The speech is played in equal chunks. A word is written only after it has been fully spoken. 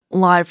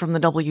Live from the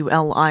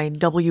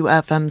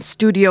WLIW-FM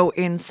studio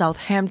in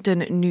Southampton,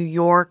 New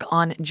York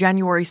on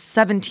January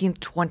 17th,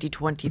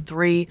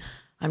 2023.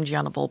 I'm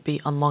Gianna Volpe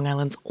on Long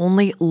Island's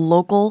only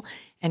local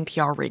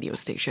NPR radio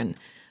station.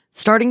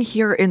 Starting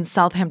here in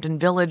Southampton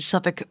Village,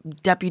 Suffolk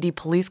Deputy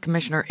Police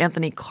Commissioner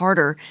Anthony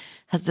Carter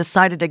has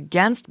decided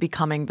against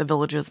becoming the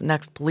village's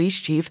next police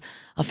chief,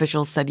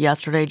 officials said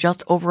yesterday,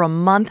 just over a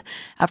month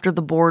after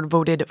the board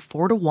voted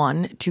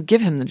 4-1 to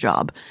give him the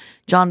job.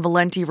 John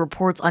Valenti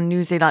reports on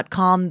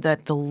Newsday.com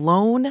that the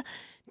lone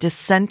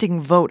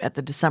dissenting vote at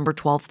the December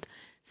 12th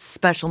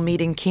special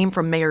meeting came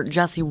from Mayor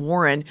Jesse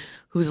Warren,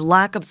 whose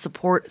lack of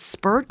support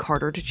spurred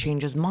Carter to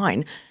change his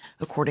mind,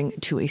 according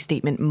to a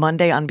statement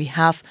Monday on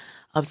behalf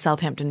of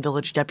Southampton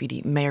Village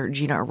Deputy Mayor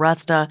Gina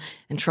Aresta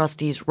and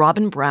trustees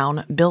Robin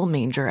Brown, Bill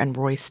Manger, and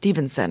Roy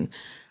Stevenson.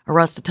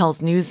 Aresta tells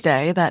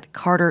Newsday that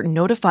Carter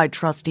notified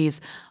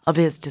trustees of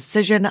his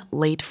decision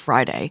late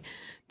Friday.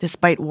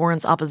 Despite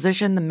Warren's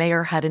opposition, the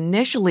mayor had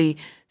initially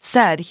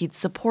said he'd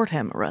support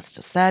him,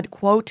 Aresta said,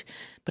 quote,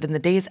 but in the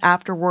days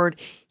afterward,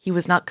 he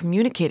was not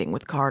communicating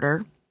with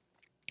Carter.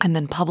 And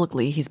then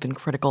publicly, he's been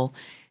critical,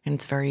 and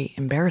it's very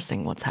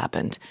embarrassing what's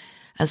happened.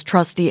 As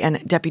trustee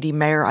and deputy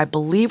mayor, I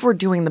believe we're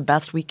doing the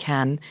best we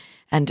can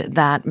and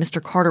that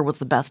Mr. Carter was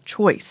the best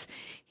choice.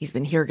 He's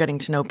been here getting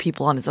to know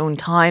people on his own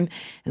time,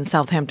 and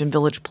Southampton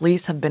Village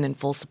Police have been in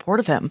full support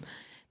of him.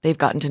 They've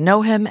gotten to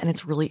know him, and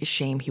it's really a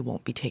shame he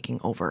won't be taking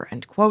over,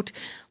 end quote.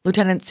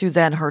 Lieutenant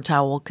Suzanne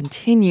Hertow will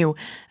continue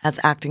as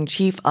acting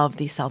chief of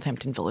the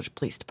Southampton Village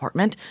Police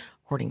Department.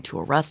 According to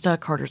Aresta,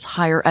 Carter's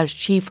hire as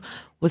chief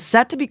was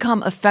set to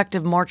become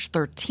effective March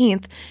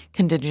 13th,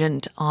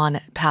 contingent on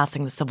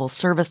passing the civil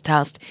service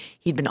test.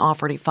 He'd been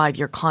offered a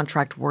 5-year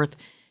contract worth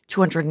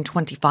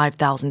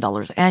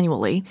 $225,000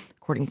 annually,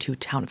 according to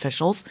town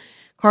officials.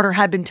 Carter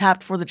had been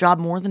tapped for the job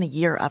more than a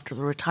year after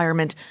the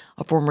retirement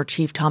of former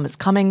Chief Thomas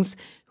Cummings,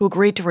 who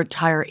agreed to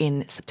retire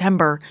in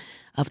September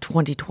of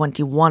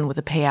 2021 with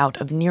a payout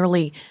of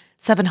nearly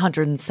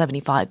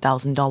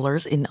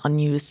 $775,000 in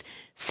unused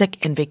sick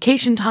and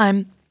vacation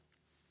time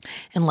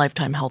and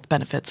lifetime health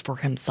benefits for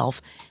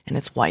himself and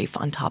his wife,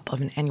 on top of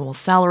an annual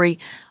salary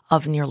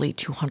of nearly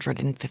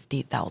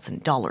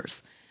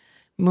 $250,000.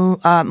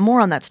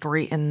 More on that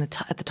story at the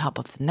top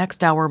of the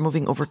next hour.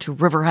 Moving over to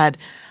Riverhead.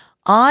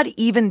 Odd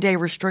even day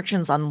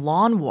restrictions on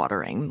lawn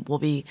watering will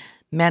be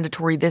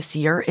mandatory this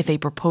year if a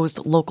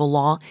proposed local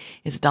law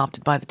is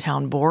adopted by the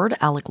town board.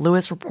 Alec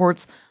Lewis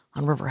reports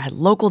on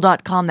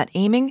RiverheadLocal.com that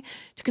aiming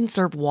to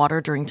conserve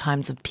water during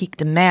times of peak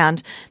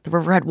demand, the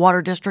Riverhead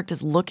Water District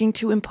is looking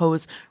to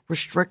impose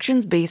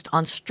restrictions based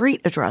on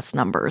street address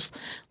numbers.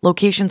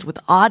 Locations with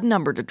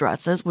odd-numbered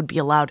addresses would be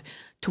allowed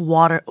to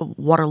water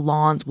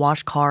lawns,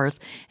 wash cars,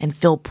 and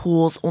fill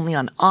pools only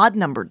on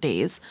odd-numbered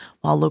days,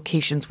 while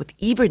locations with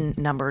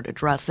even-numbered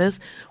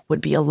addresses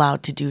would be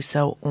allowed to do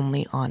so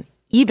only on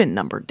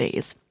even-numbered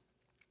days.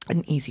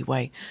 An easy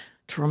way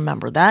to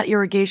remember that.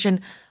 Irrigation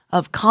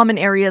of common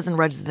areas and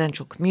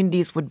residential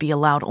communities would be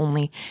allowed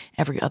only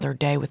every other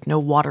day, with no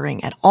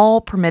watering at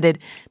all permitted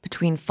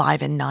between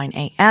 5 and 9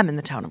 a.m. in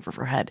the town of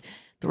Riverhead.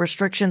 The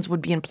restrictions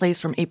would be in place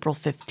from April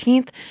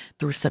 15th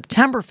through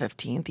September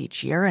 15th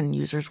each year, and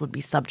users would be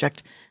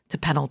subject to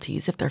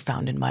penalties if they're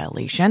found in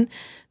violation.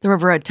 The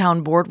Riverhead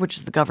Town Board, which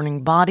is the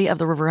governing body of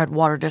the Riverhead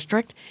Water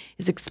District,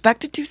 is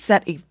expected to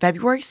set a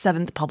February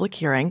 7th public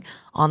hearing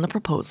on the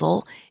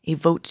proposal. A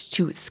vote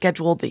to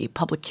schedule the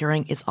public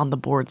hearing is on the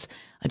board's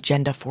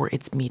agenda for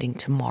its meeting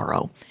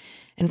tomorrow.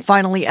 And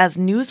finally, as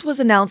news was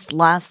announced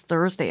last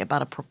Thursday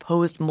about a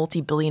proposed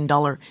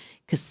multi-billion-dollar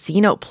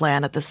casino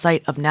plan at the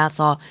site of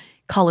Nassau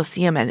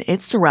Coliseum and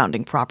its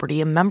surrounding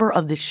property, a member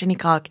of the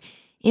Shinnecock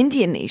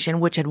Indian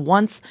Nation, which had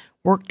once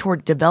worked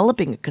toward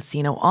developing a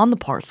casino on the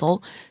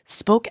parcel,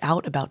 spoke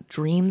out about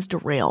dreams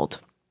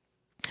derailed.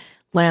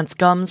 Lance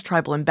Gumbs,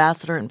 tribal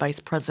ambassador and vice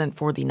president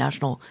for the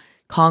National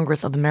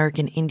Congress of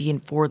American Indian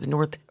for the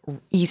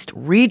Northeast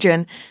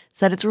region,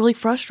 said, it's really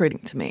frustrating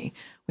to me.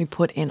 We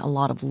put in a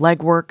lot of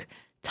legwork,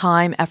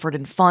 time, effort,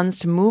 and funds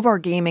to move our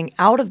gaming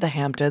out of the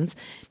Hamptons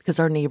because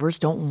our neighbors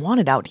don't want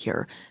it out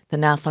here. The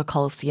Nassau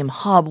Coliseum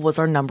hub was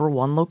our number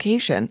one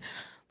location.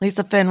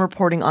 Lisa Finn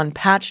reporting on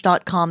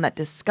Patch.com that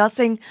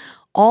discussing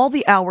all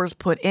the hours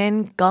put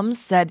in, Gumbs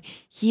said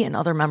he and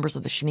other members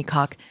of the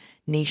Shinnecock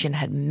Nation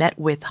had met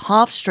with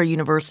Hofstra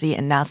University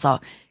and Nassau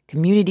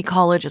Community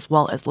College, as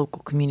well as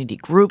local community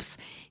groups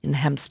in the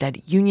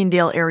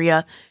Hempstead-Uniondale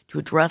area to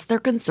address their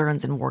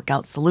concerns and work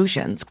out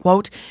solutions.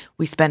 Quote,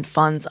 we spent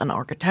funds on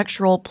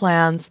architectural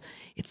plans.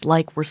 It's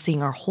like we're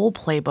seeing our whole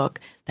playbook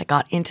that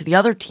got into the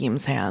other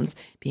team's hands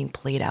being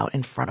played out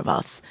in front of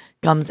us.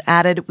 Gumbs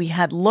added, we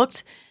had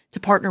looked to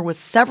partner with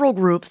several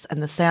groups,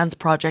 and the Sands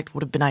Project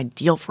would have been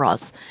ideal for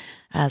us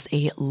as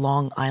a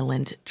Long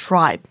Island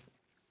tribe.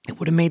 It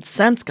would have made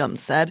sense,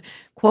 Gumbs said,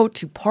 quote,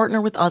 to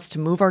partner with us to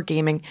move our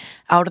gaming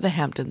out of the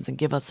Hamptons and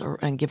give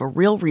a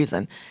real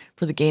reason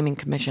for the Gaming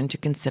Commission to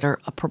consider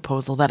a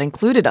proposal that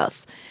included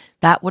us.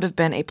 That would have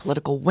been a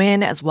political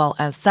win, as well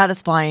as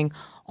satisfying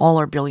all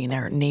our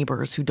billionaire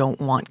neighbors who don't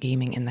want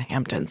gaming in the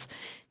Hamptons.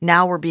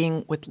 Now we're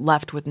being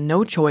left with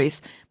no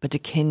choice but to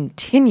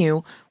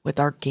continue with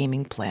our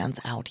gaming plans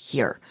out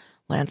here.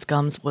 Lance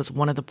Gumbs was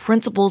one of the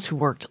principals who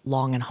worked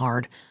long and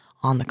hard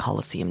on the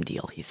Coliseum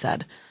deal, he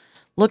said.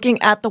 Looking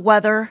at the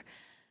weather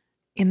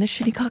in the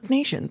Shinnecock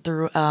Nation,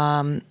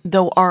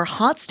 though our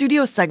Hot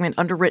Studio segment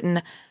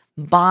underwritten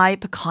by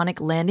Peconic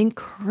Landing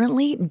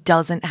currently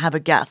doesn't have a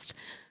guest.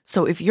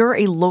 So if you're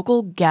a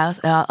local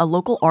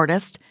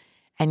artist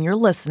and you're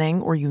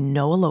listening, or you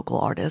know a local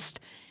artist,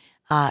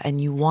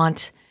 and you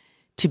want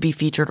to be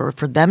featured or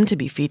for them to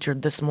be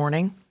featured this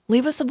morning,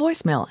 leave us a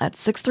voicemail at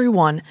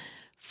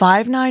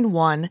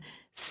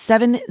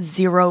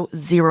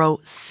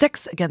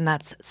 631-591-7006. Again,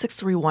 that's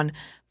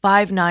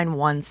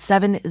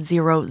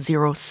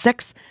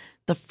 631-591-7006.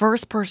 The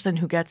first person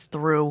who gets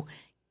through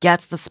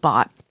gets the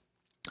spot.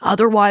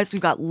 Otherwise,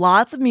 we've got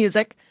lots of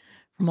music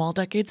from all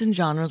decades and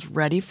genres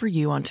ready for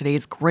you on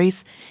today's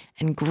Grace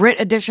and Grit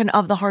edition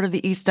of the Heart of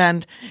the East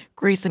End.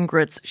 Grace and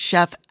Grit's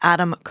chef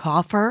Adam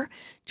Coffer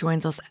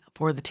joins us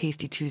for the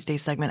Tasty Tuesday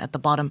segment at the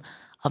bottom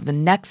of the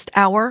next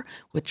hour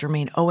with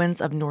Jermaine Owens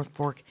of North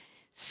Fork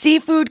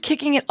Seafood,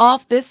 kicking it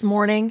off this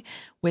morning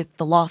with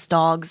the Lost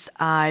Dogs.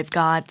 I've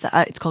got,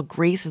 it's called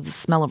Grace is the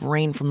Smell of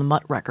Rain from the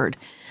Mutt record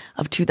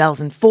of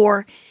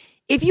 2004.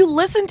 If you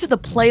listen to the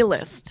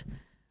playlist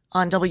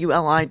on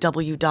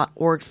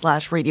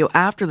WLIW.org/radio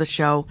after the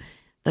show,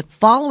 the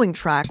following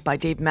track by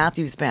Dave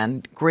Matthews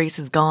Band, Grace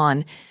Is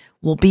Gone,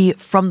 will be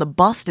from the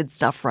Busted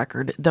Stuff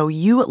record, though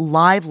you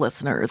live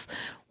listeners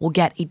will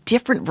get a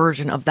different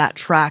version of that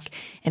track,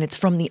 and it's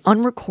from the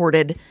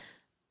unrecorded,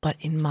 but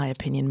in my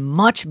opinion,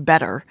 much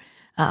better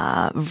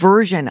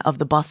version of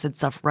the Busted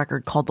Stuff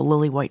record called the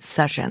Lily White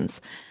Sessions,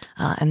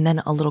 and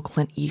then a little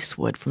Clint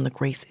Eastwood from the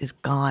Grace Is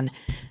Gone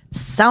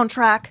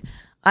soundtrack.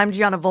 I'm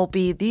Gianna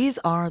Volpe. These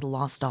are the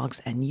Lost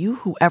Dogs, and you,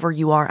 whoever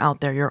you are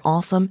out there, you're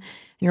awesome, and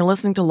you're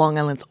listening to Long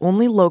Island's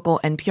only local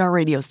NPR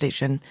radio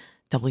station,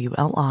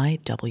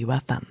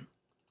 WLIWFM.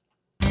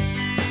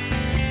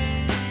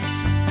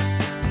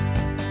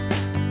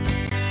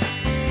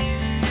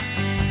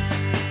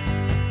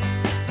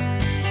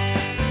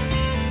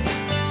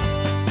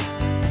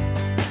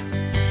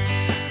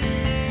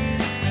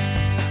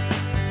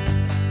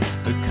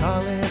 The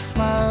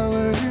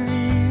cauliflower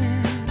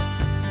ears,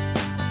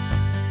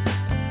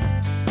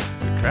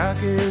 the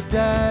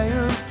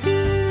crocodile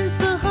tears,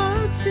 the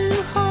heart's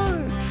too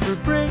hard for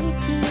breaking.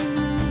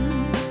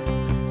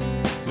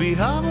 We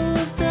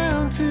hobbled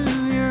down to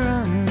your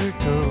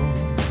undertow.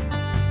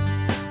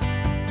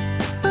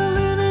 The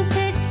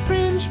lunatic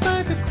fringe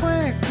by the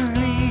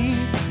quackery,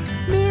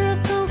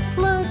 miracle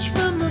sludge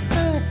from the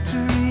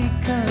factory,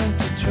 come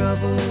to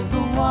trouble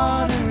the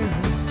water.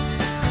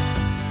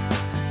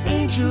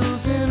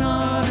 Angels and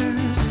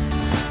otters,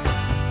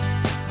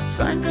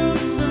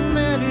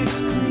 psychosomatics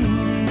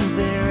cleaning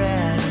their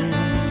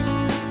attics.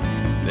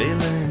 They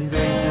learn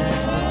grace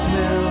as the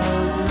smell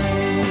of rain.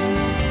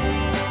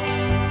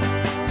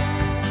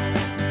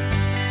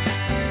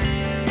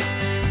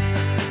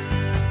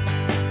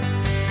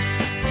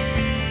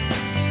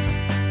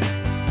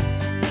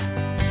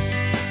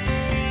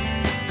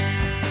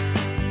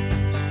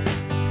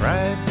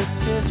 Pride that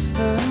stiffs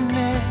the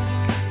neck,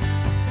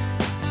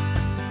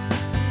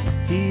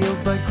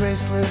 healed by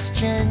graceless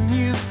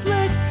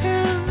genuflect,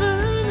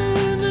 heaven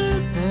and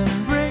earth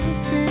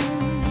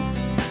embracing,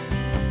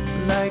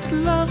 like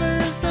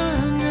lovers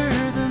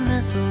under the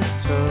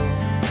mistletoe.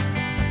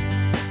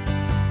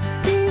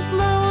 These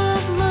low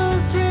of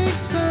lows,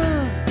 drapes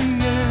of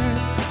the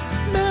earth,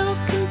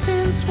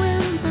 malcontents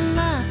when the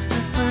last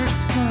are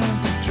first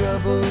come to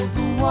trouble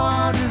the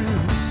waters.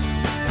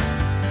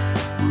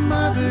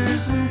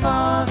 Mothers and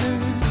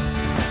fathers,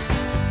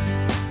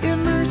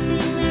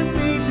 immersing their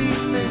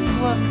babies, they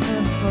pluck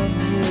them from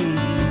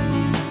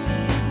Hades,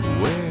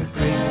 where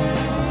grace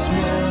is the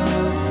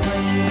smell of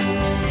rain.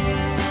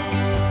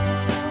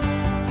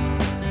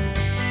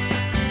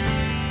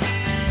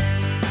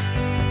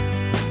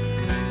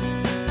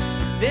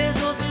 There's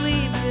no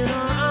sleep in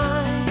our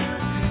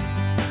eyes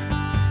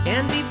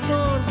and deep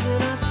thorns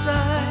in our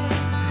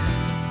sides,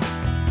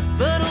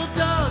 but old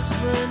dogs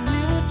learn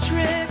new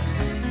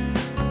tricks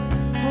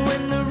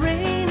when the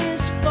rain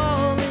is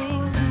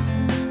falling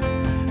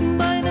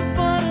by the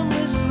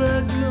bottomless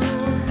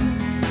lagoon.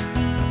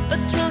 A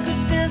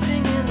drunkard's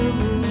dancing in the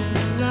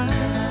moonlight.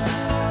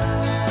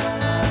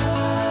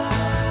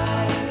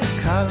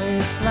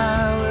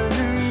 Cauliflower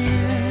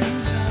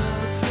ears,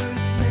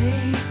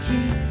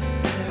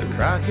 the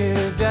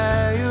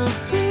crocodile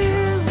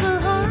tears, the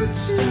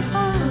heart's too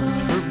hard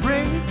for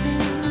breaking.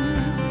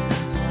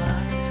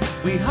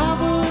 We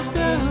hobbled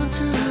down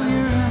to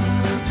your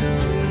undertow.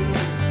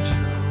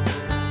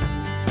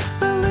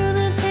 The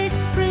lunatic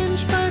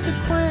fringe by the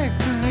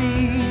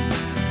quackery,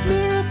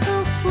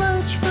 miracle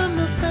sludge from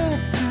the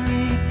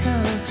factory,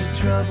 come to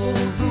trouble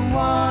the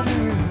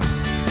water.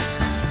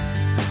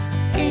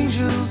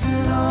 Angels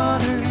and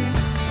otters,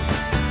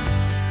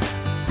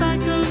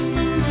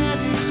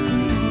 psychosomatics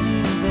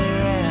cleaning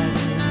their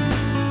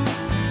attics.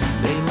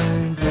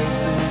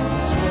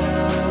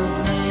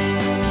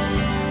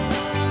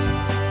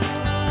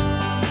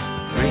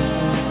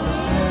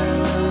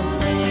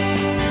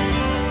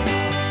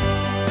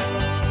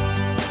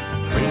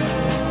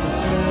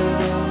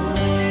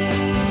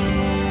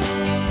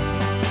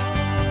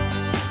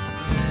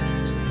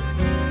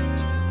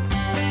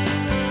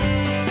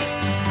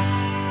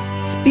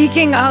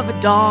 Speaking of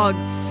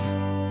dogs,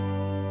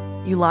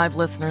 you live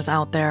listeners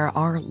out there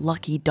are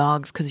lucky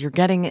dogs because you're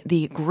getting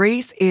the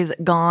Grace is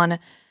Gone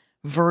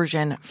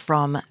version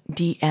from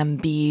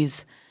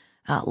DMB's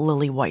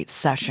Lily White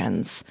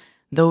Sessions.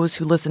 Those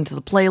who listen to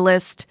the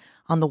playlist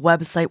on the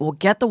website will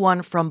get the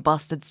one from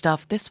Busted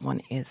Stuff. This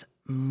one is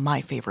my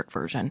favorite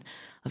version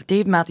of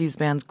Dave Matthews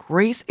Band's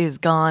Grace is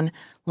Gone,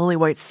 Lily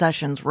White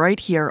Sessions, right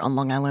here on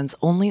Long Island's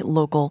only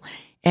local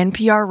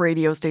NPR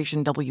radio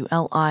station,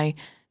 WLI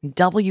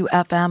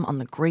WFM, on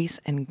the Grace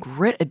and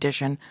Grit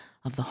edition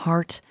of The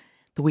Heart,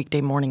 the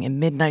weekday morning and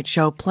midnight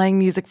show, playing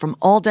music from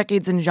all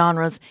decades and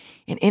genres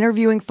and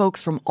interviewing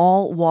folks from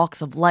all walks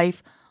of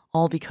life,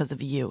 all because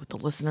of you, the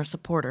listener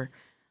supporter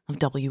of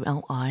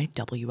WLI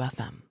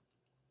WFM.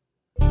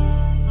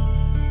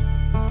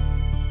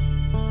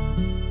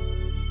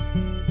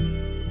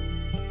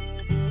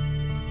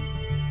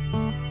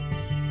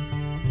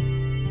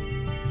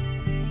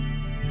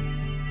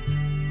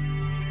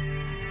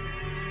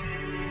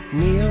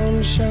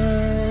 Neon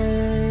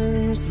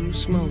shines through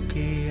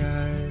smoky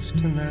eyes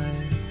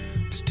tonight.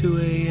 It's 2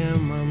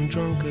 a.m., I'm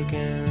drunk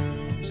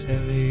again. It's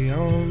heavy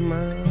on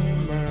my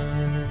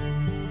mind.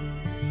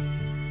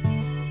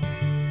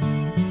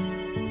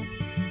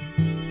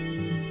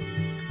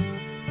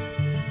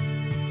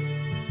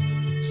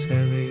 It's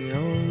heavy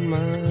on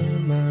my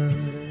mind.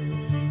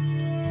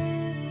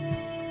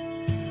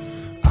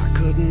 I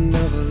couldn't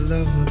ever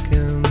love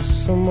again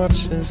so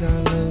much as I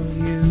love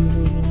you.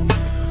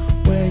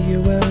 Where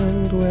you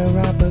end, where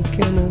I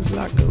begin is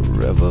like a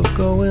river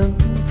going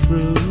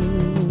through.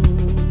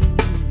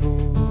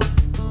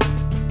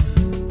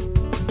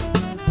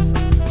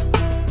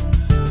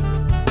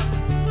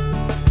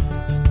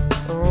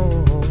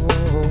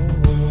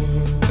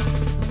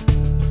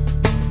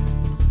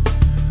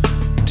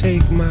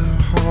 Take my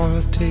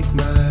heart, take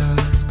my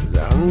eyes, 'cause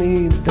I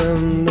need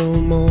them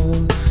no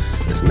more.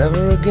 If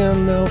never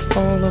again they'll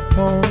fall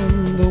upon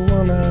the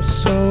one I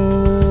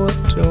so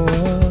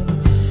adore.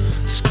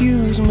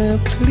 Excuse me,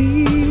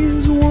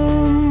 please,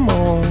 one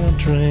more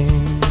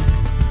drink.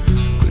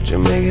 Could you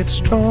make it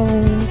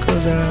strong?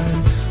 'Cause I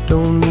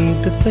don't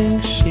need to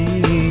think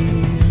she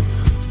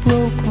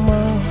broke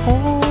my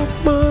heart.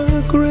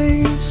 My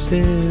grace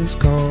is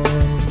gone.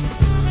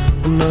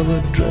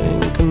 Another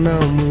drink and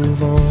I'll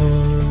move on.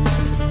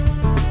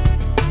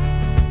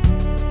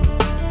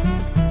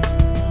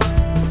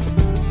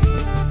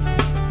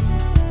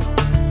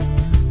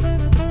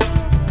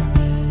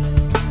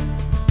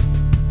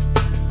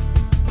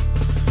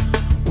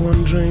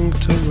 One drink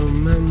to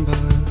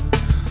remember,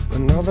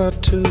 another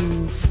to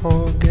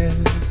forget.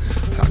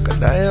 How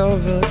could I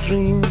ever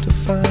dream to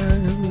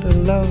find a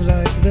love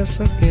like this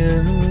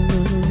again?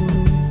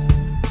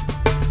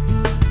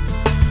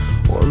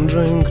 One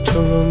drink to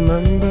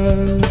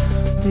remember,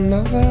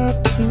 another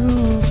to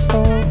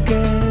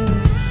forget.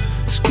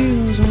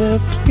 Excuse me,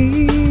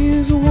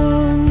 please,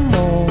 one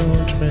more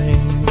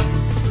drink.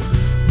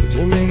 Would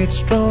you make it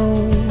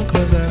strong?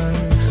 'Cause I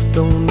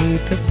don't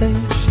need to think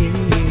she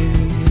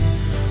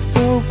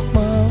broke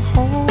my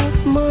heart,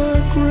 my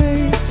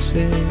grace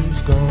is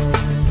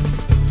gone.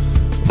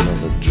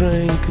 Another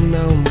drink and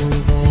I'll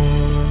move on.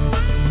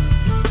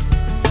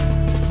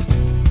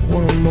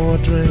 One more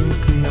drink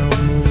and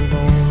I'll move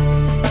on.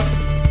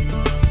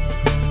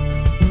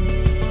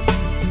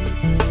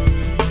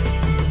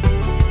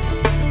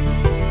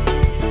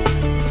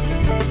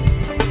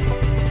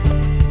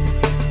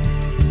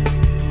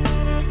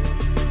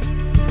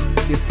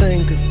 You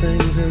think a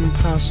thing's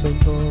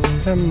impossible,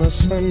 then the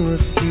sun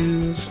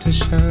refused to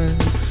shine.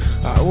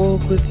 I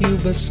woke with you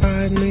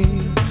beside me,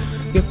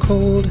 your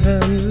cold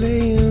hand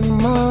lay in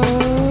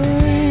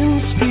mine.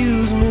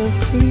 Excuse me,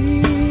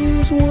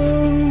 please,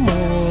 one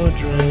more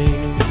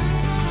drink.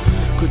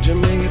 Could you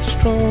make it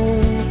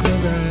strong?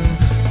 'Cause I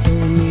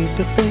don't need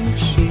to think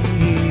she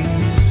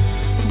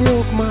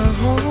broke my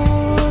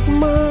heart.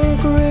 My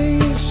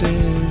grace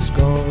is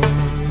gone.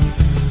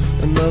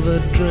 Another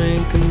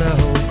drink and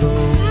I'll go.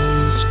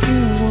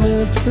 Excuse me,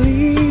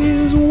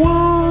 please,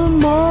 one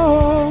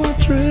more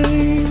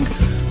drink.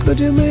 Could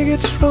you make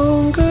it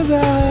strong? 'Cause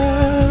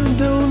I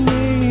don't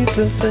need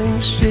to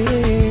think she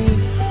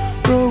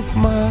broke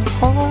my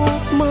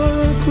heart. My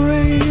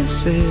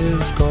grace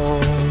is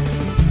gone.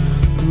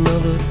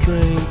 Another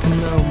drink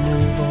and I'll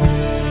move on.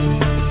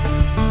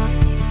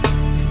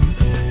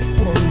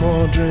 One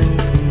more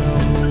drink and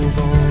I'll move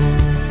on.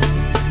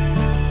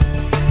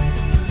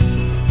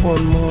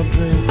 One more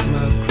drink,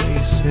 my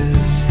grace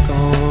is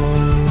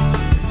gone.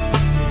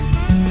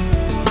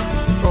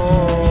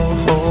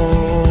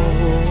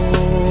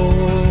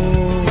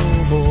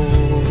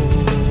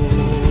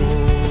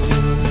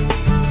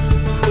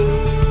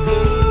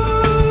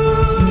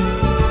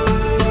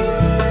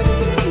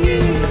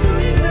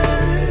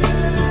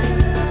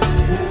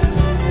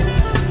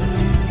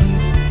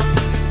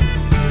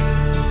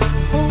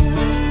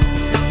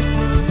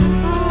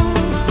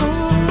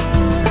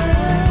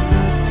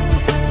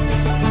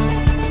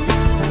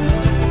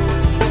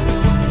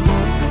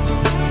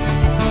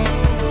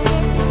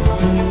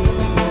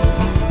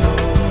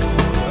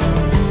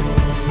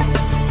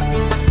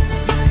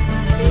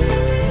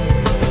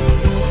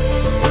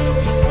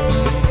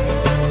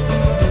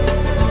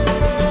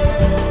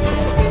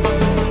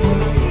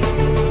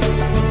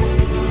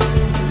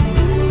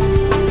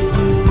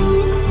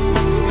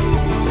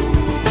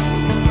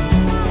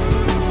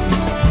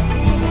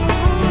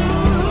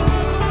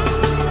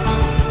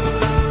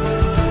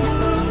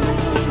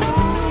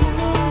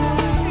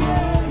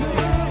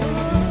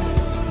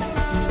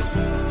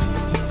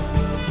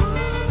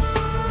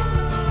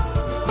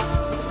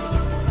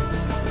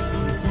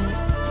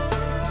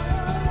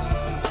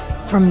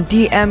 From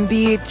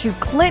DMB to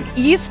Clint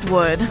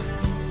Eastwood.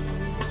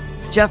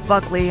 Jeff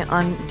Buckley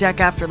on deck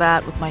after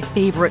that with my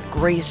favorite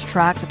Grace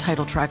track, the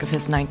title track of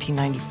his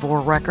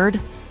 1994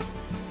 record.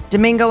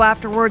 Domingo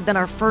afterward, then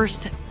our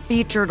first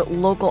featured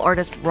local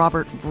artist,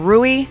 Robert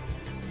Bruey.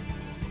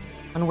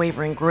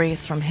 Unwavering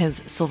Grace from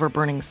his Silver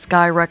Burning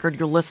Sky record.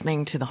 You're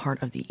listening to the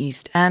Heart of the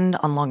East End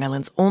on Long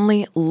Island's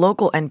only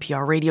local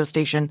NPR radio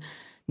station,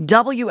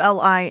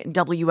 WLIW-FM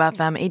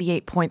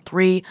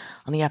 88.3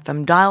 on the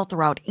FM dial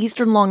throughout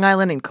eastern Long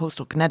Island and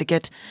coastal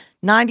Connecticut,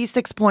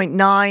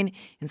 96.9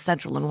 in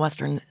central and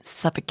western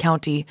Suffolk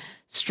County,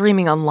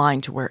 streaming online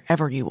to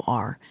wherever you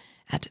are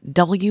at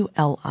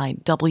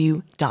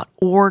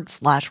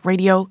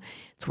WLIW.org/radio.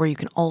 It's where you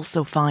can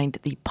also find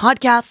the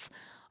podcasts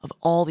of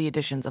all the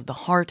editions of The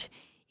Heart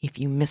if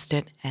you missed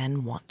it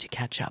and want to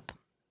catch up.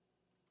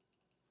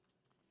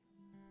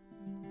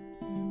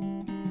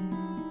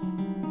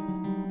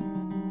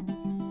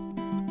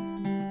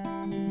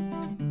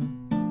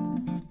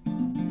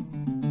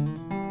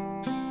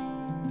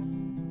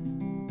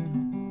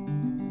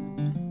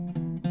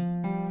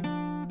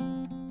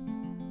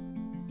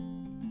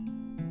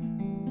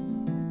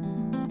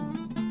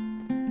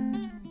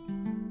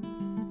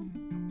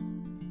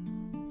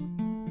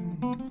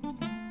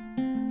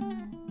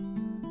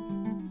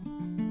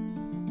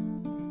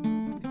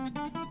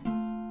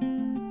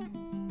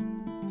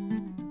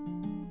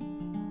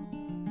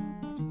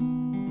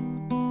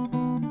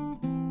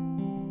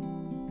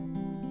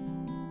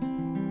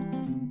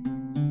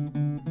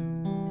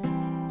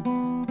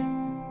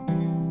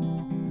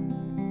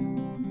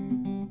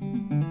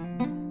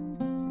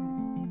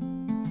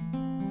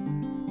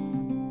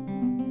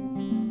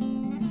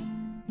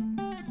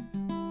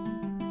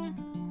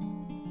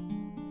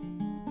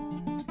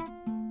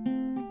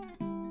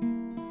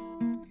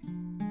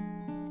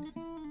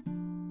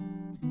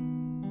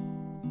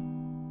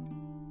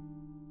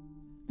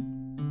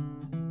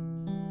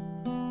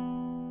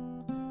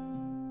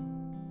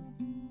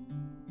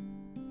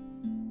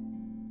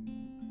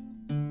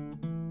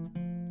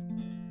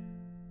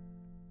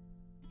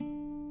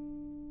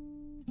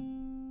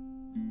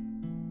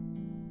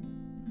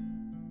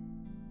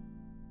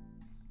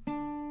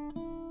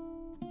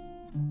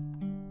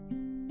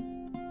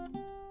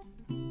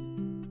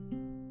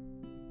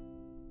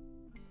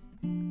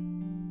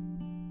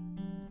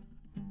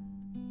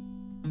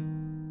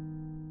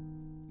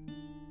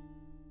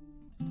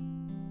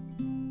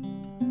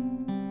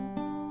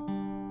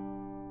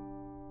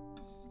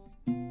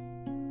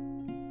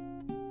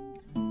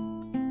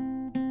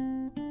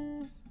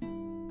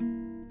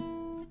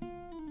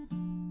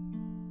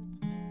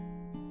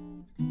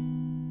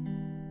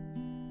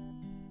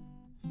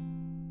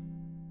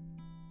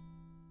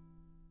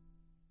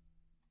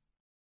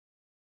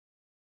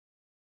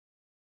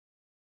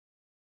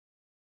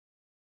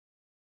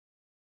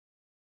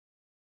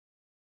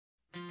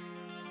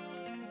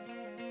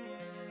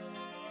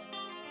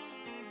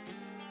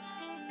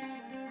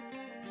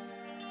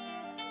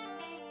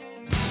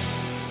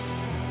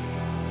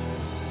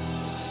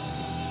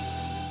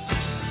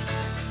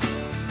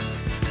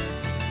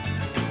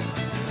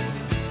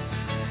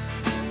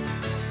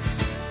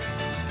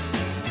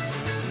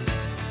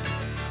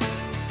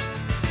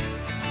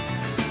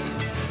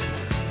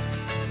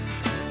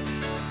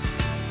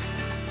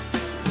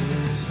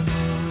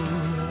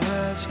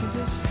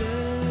 To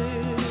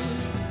stay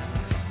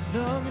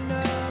long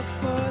enough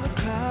for the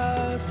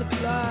clouds to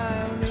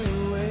fly me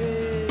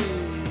away.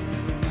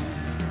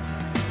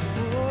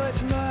 Oh,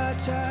 it's my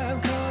time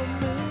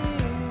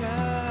coming.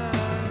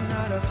 I'm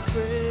not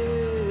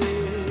afraid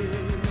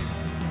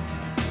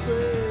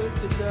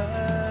to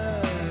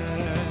die.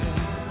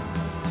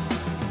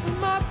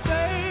 My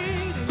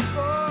fading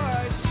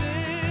voice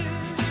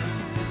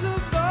sings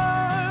above.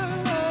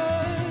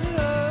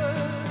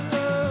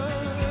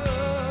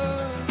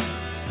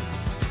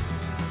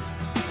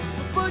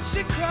 But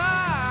she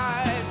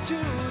cries to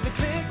the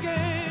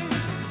clicking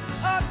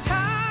of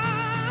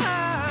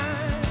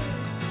time,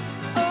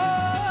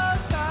 oh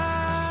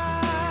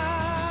time.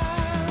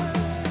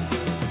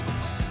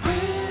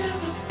 Wait in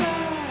the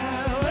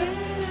fire,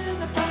 wait in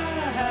the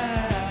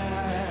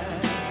fire.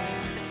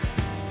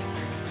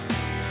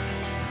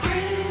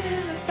 Wait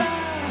in the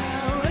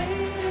fire,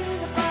 wait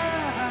in the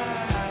fire.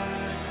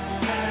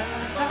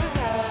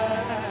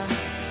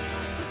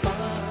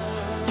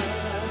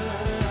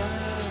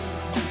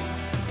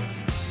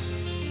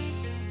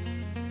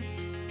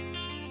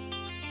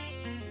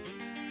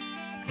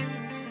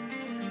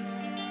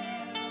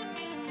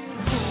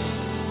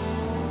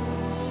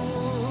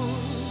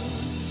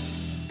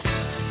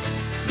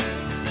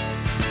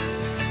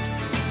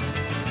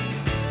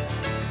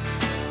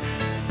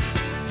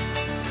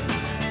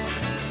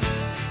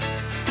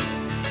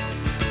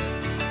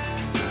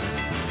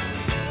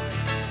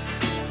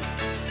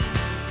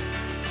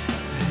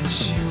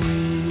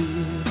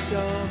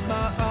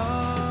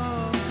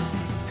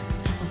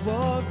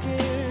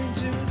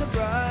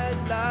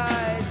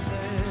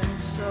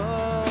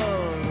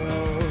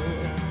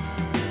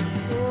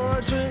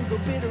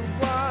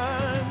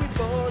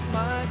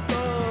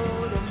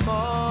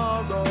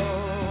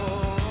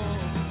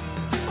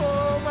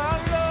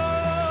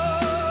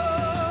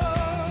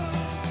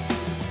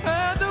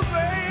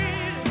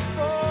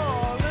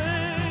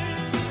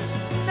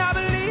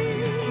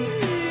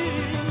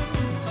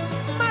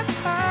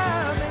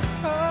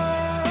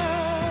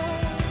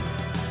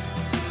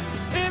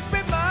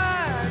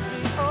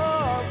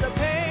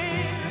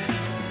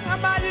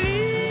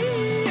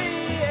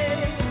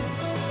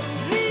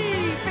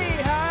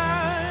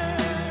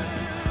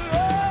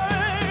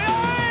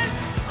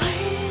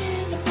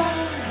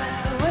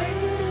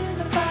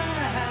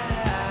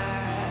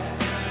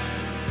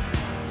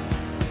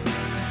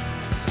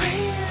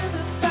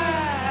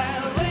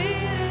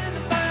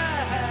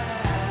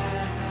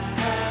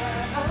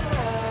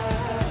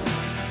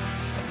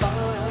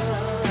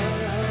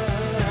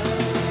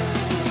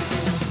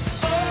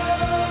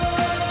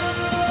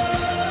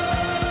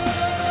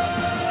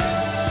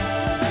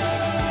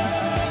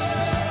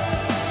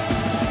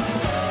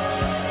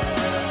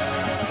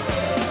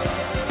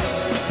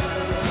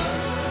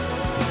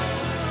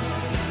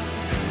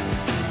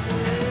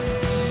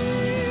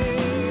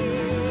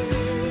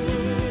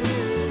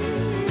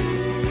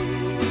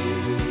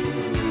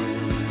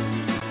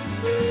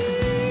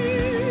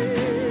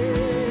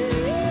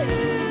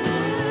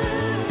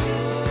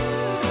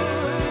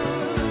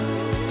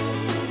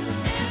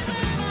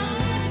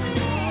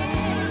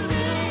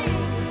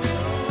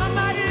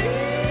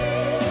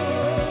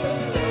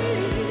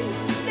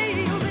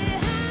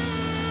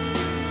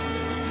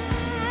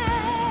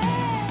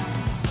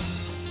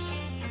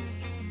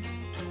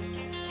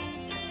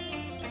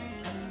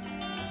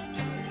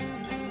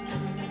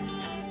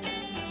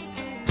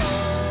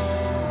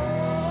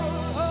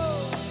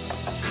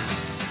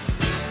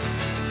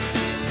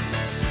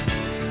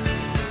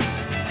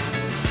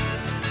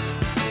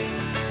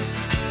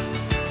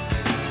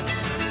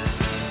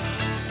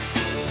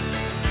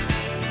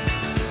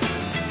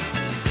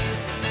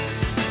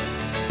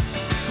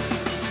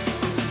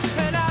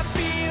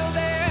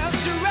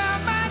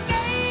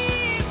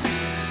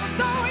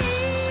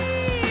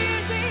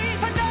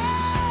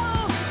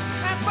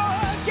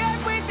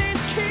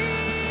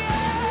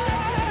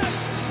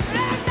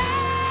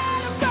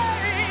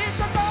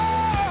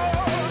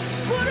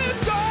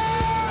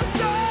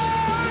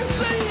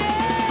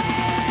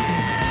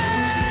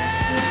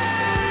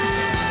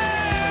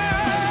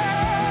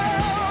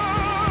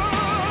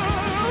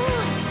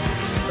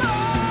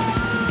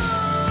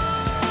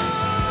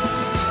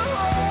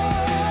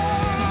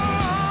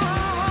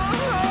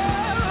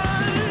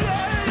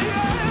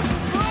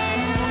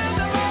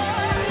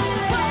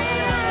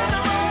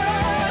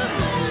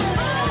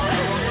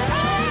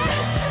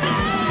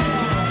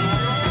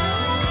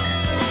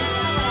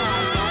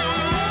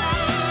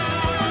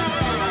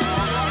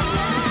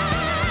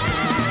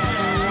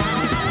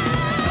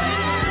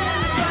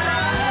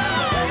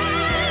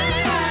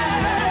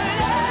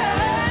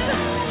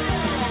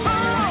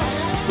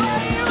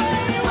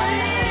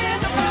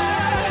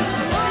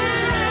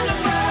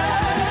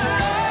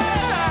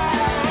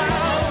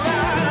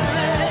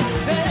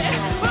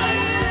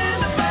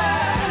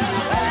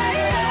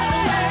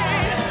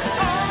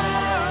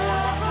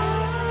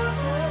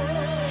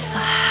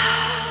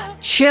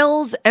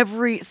 chills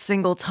every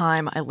single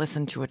time I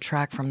listen to a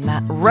track from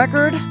that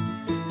record,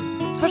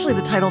 especially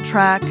the title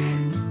track.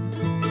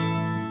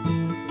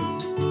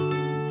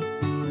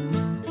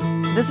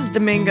 This is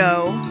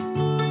Domingo,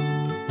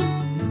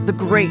 The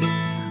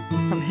Grace,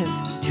 from his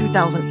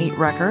 2008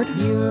 record.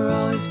 You were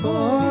always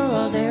bored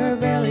while they were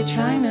barely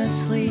trying to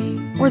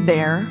sleep. Or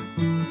there,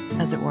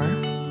 as it were.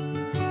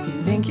 You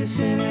think you've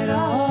seen it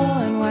all,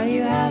 and what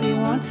you have you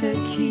want to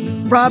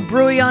keep. Rob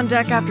Bruy on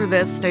deck after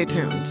this. Stay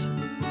tuned.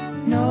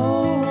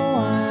 No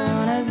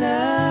one has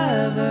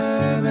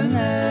ever been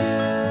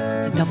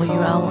there To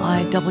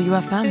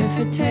WLIWFM. If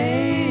it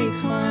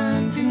takes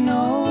one to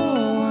know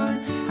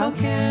one, how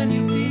can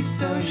you be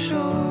so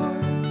sure?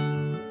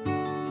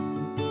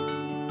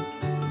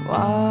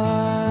 While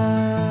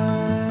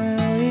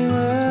you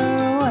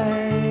were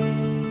away,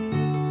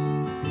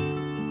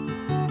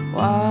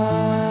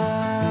 while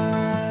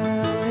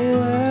you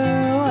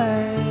were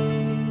away,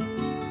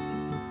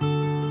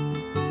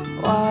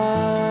 while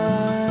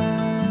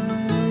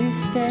you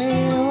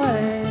stayed away,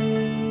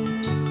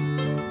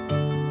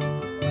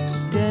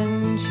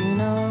 didn't you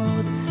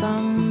know that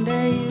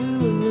someday you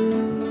would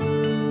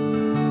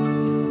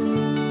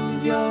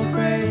lose your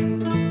grace?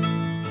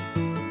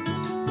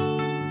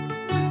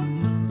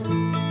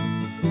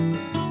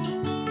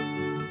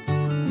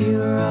 You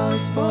were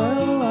always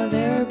spoiled while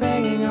they were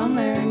begging on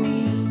their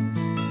knees.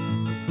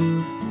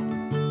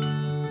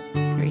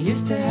 You're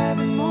used to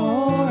having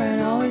more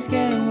and always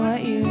getting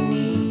what you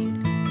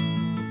need.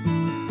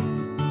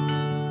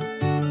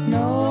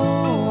 No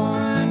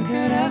one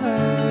could ever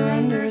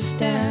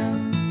understand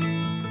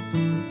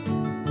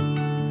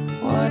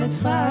what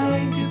it's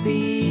like to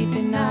be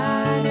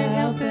denied a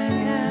helping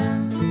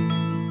hand.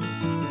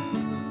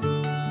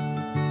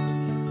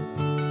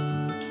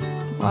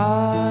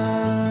 While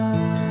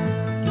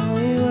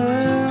you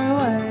were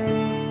away,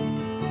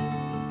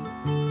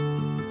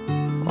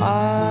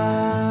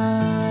 while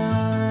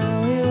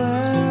you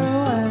were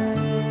away,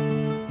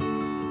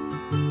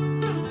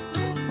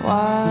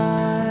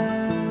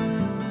 while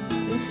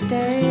you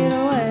stayed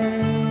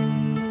away,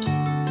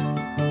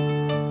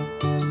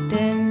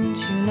 didn't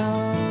you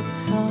know that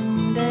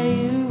someday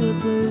you would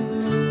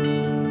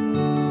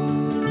lose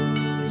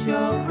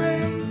your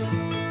grace?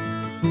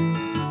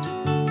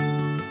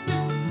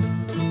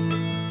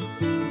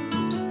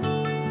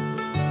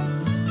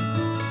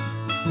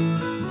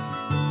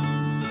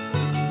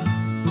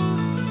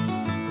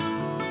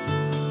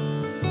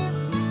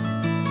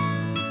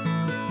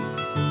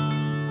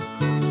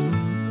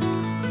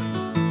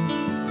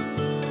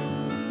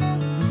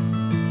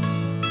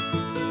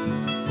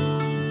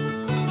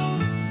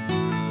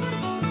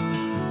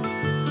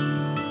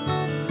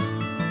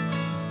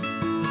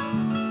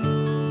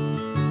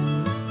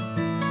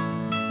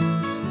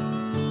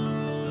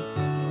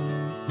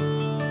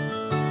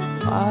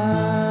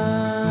 While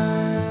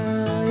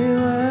you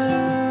were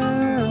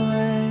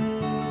away,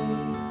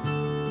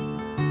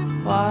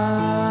 while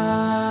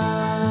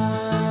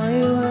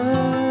you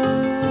were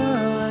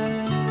away,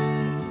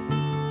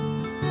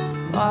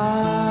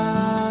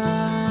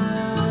 while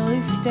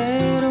you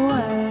stayed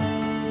away,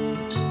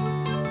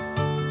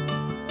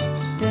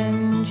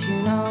 didn't you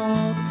know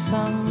that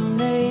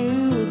someday you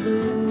would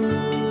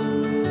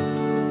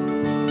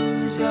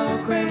lose your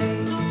grace?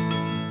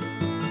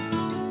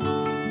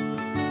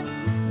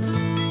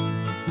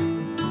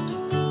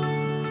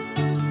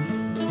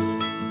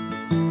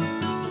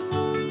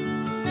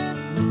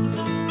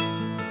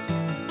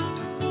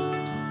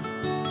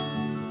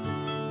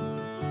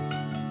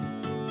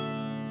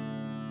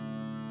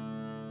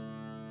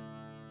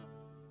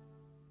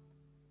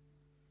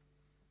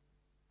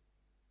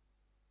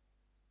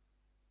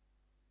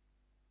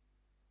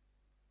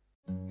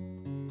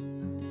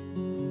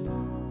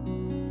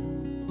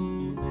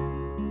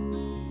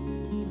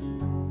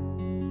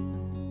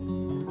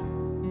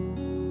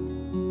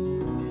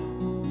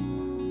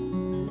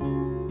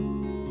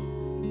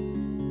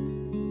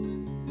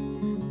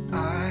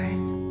 I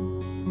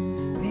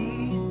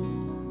need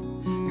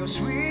your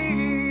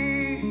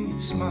sweet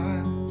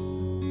smile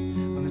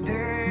when the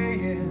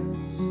day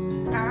is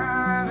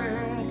at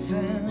its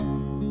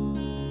end,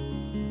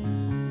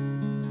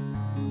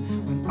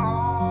 when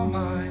all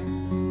my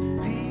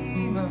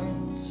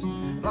demons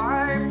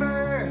light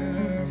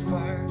their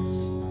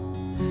fires.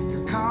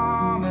 You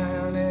come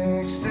and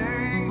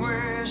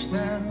extinguish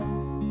them.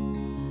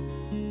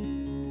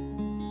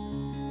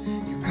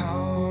 You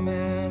come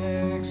and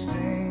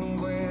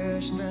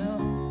extinguish them.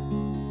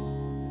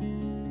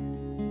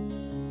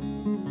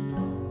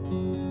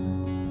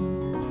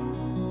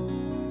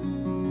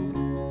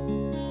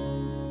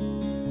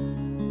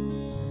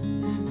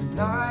 The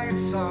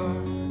nights are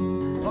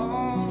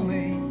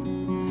lonely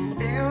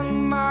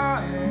in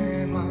my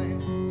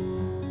mind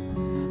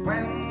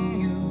when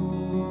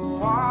you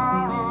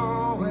are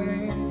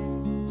away.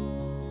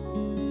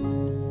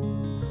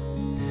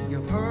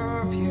 Your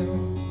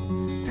perfume,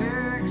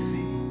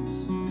 pixies,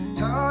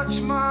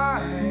 touch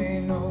my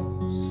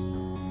nose.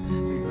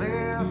 They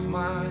lift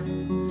my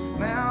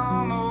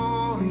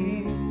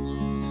memories.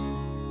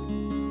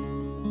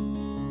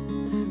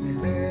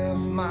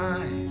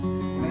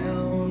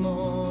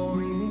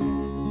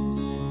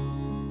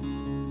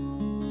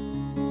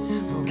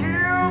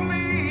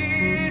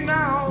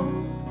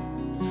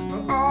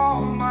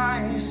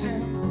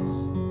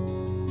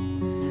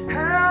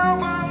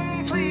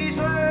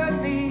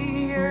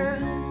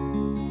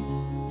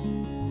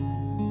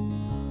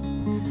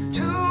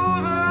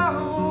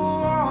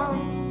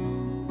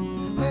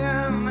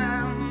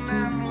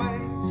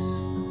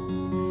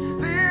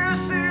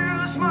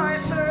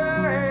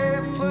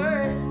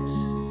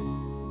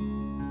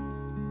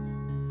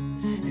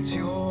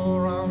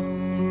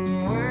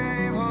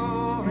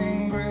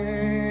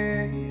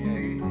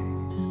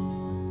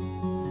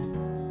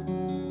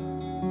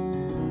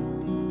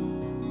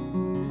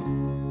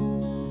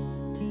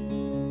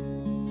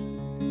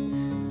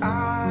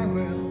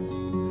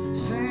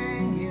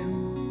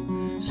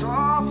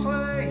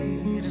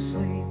 softly to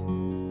sleep.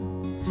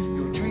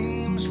 Your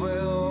dreams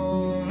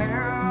will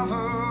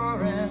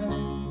never end,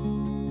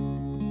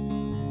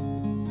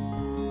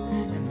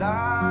 and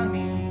I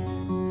need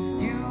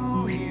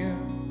you here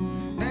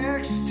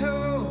next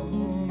to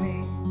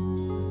me,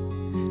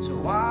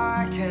 so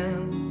I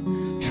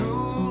can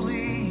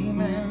truly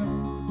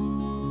mend,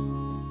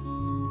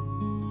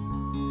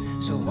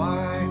 so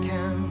I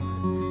can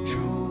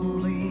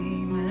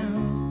truly mend.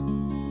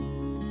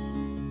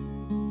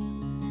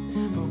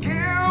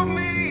 Forgive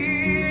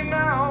me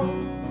now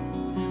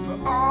for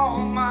all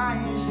my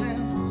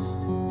sins.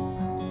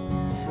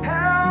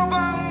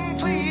 Heaven,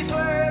 please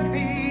let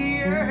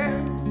me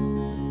in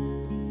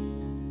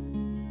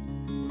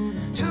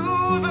to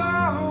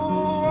the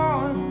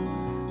one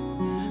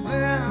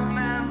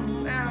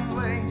linen and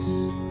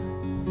lace.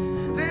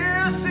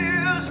 This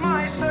is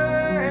my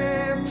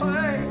safe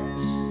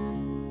place.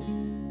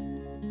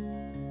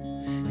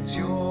 It's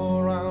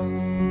your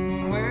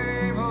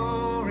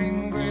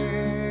unwavering grace.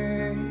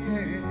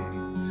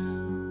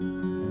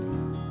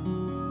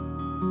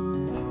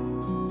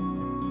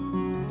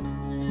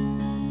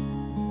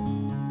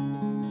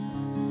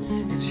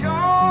 It's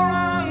your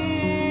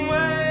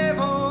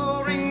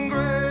unwavering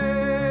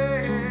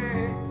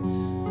grace.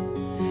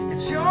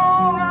 It's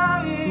your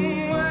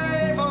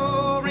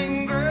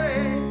unwavering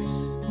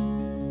grace.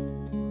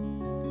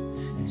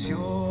 It's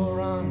your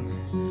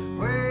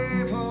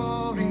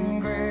unwavering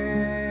grace.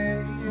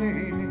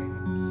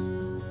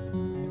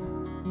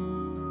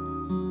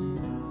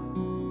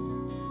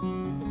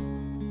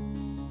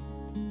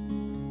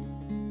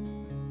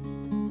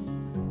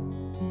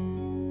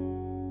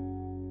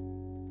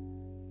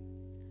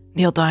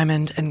 Neil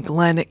Diamond and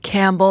Glenn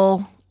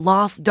Campbell,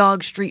 Lost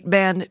Dog Street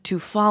Band to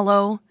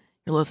follow.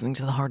 You're listening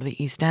to the Heart of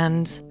the East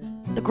End,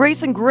 the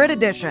Grace and Grit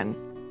edition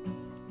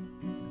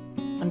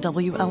on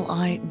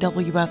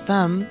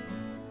WLIWFM,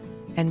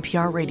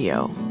 NPR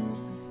Radio.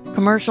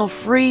 Commercial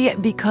free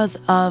because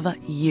of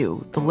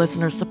you, the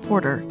listener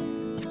supporter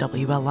of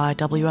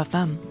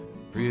WLIWFM.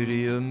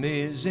 Pretty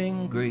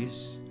amazing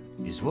grace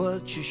is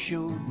what you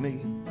showed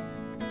me.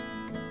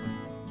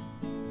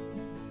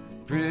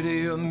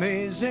 Pretty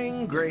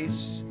amazing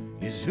grace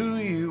is who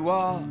you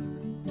are.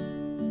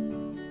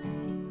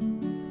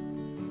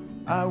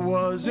 I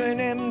was an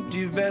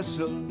empty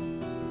vessel,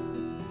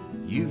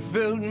 you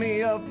filled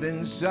me up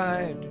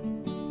inside,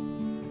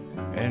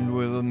 and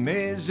with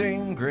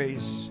amazing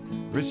grace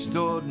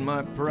restored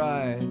my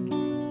pride.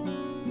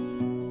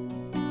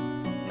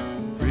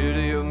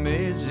 Pretty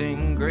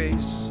amazing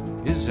grace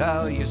is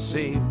how you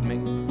saved me,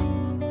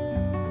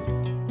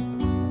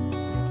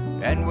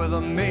 and with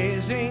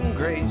amazing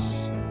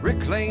grace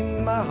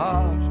reclaimed my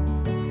heart.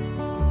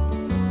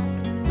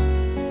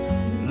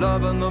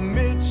 Love in the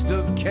midst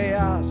of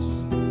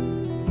chaos,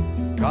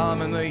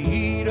 calm in the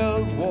heat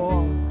of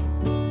war,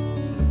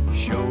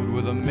 showed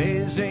with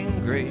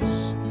amazing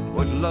grace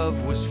what love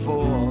was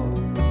for.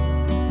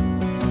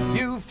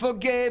 You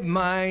forgave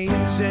my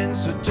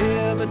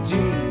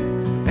insensitivity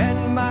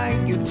and my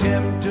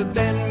attempt to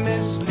then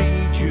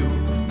mislead you.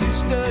 You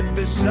stood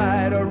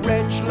beside a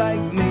wretch like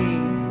me.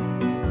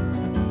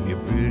 Your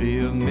pretty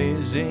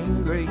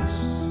amazing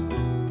grace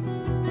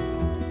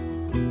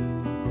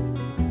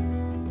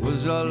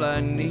was all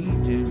I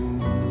needed.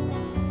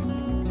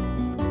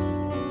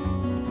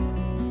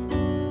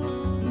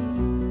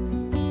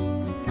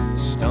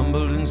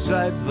 Stumbled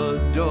inside the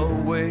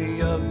doorway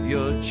of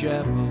your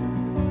chapel,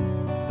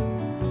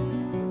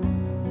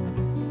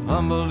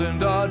 humbled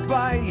and awed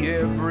by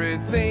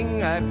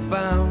everything I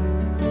found.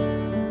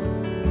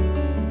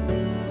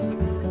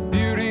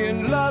 Beauty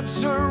and love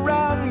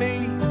surround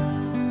me,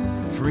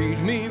 freed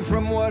me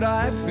from what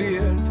I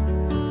feared.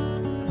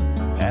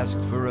 Asked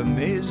for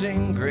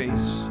amazing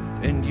grace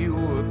and you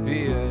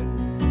appeared.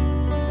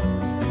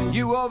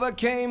 You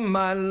overcame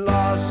my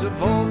loss of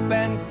hope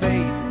and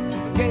faith,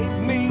 gave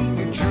me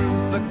a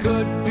truth I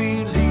could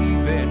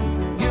believe in.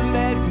 You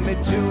led me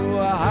to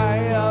a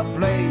higher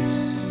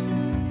place,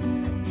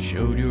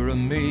 showed your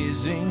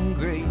amazing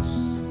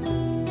grace,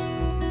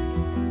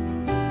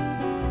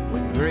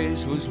 when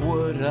grace was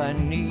what I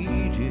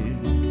needed.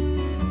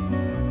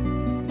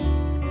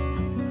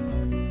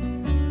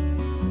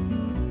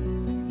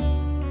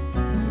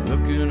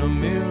 Look in a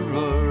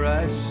mirror,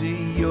 I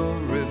see your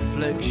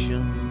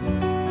reflection.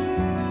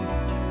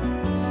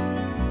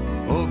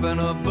 Open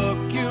a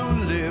book, you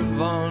live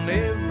on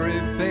every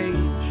page.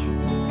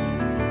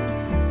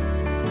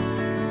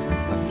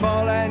 I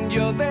fall and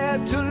you're there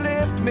to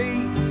lift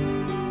me.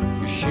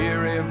 You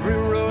share every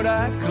road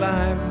I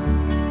climb,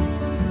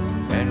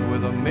 and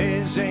with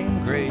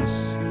amazing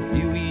grace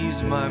you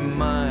ease my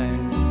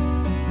mind.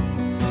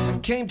 I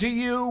came to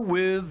you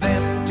with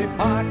empty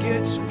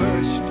pockets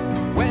first.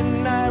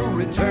 When I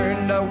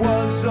returned I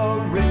was a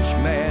rich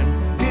man.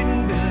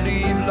 Didn't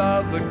believe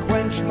love would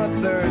quench my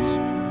thirst,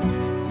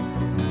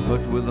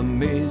 but with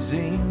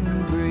amazing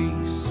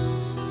grace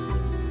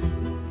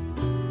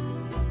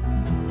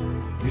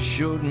you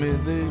showed me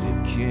that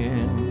it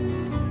can.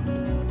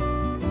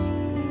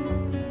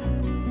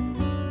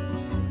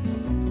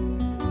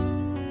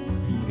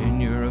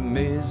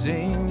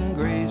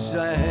 face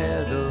I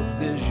had a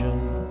vision.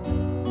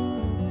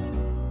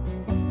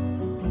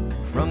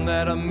 From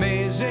that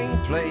amazing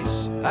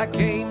place I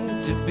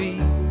came to be.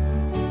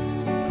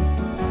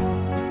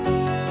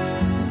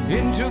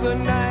 Into the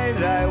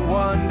night I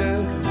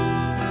wandered,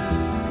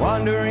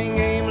 wandering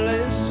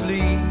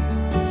aimlessly.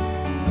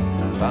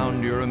 I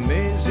found your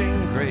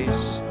amazing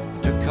grace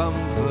to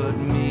comfort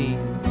me.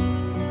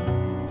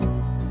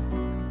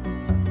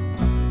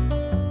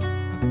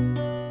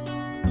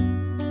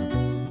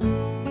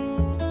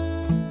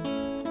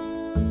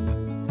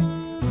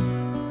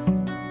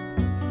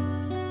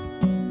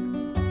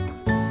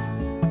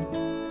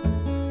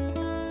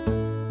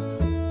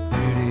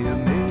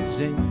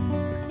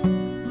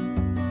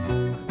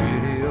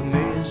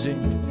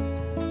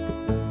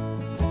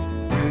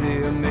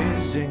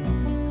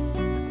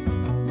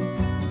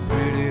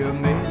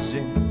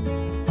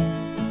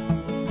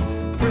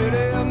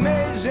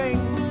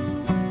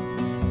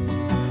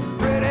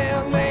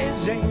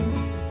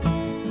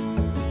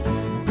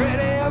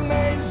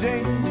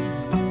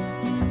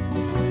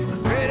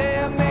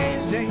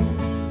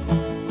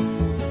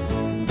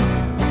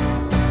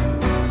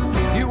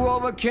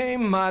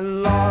 Overcame my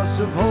loss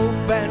of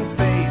hope and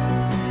faith,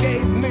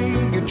 gave me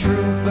a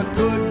truth I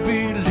could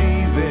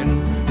believe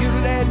in. You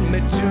led me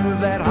to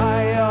that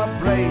higher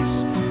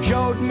place,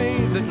 showed me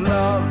that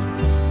love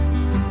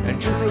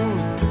and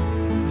truth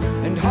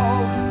and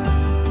hope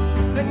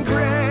and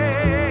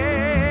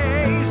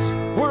grace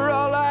were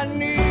all I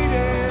needed.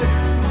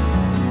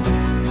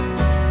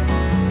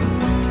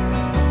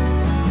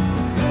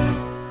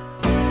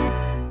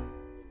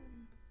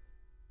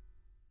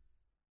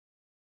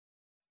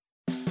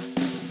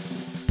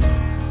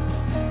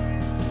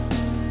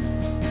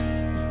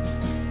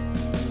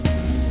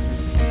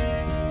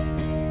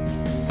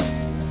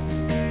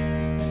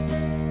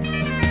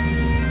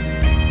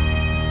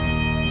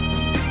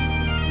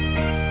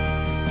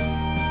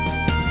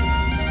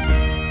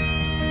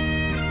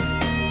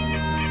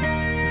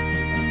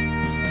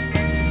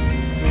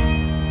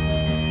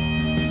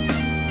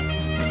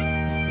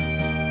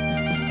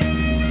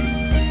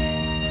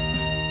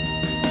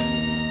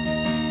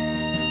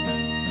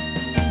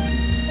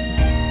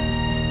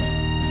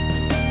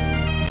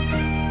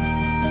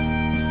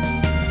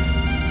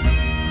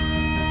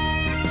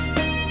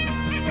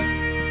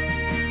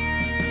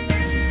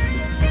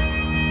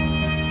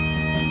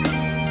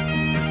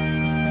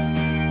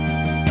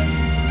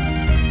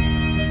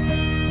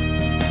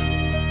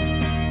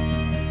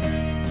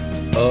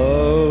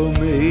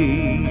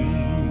 Amazing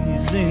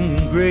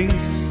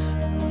grace,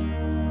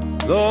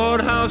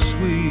 Lord, how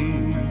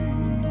sweet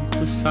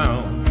the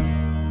sound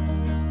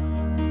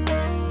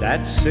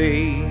that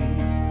saved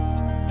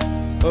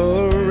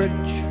a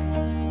wretch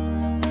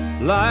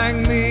like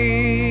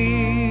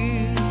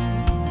me.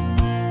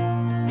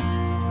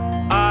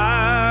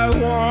 I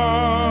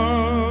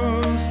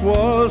once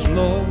was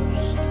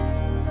lost,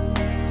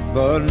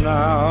 but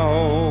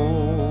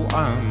now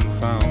I'm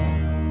found.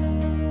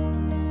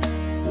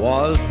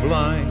 Was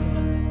blind,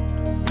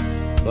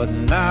 but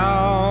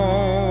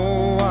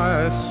now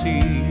I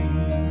see.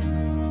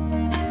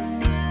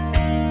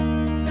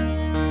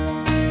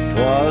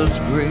 'Twas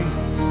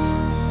grace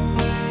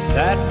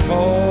that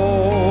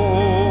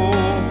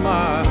told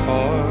my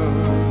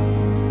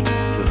heart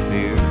to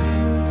fear,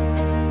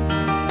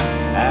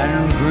 and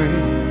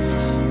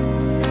grace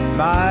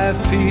my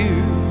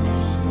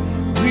fears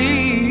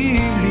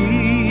relieved.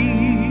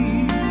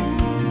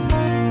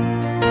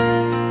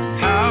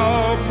 How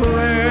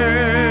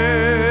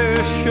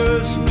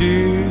precious,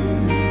 dear,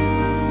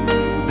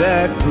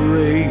 that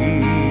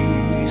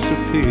grace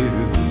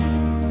appeared.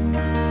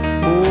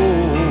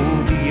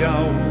 Oh, the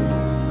hour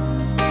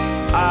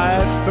I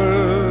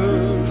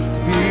first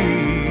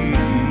believed.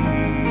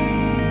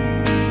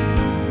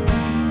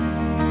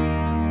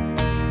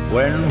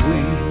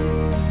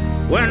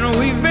 When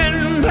we've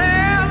been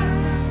there,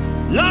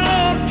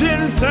 Lord,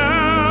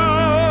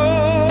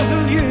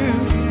 10,000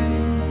 years,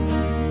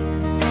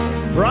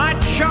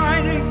 bright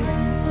shining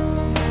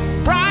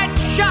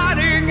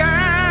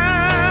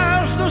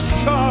as the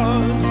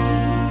sun.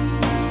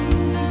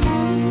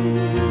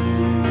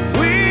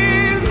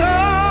 With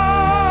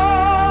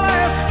all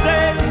last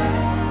days,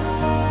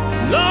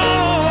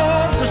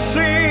 Lord, to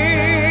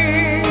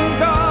sing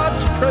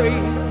God's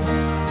praise.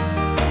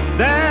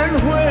 Then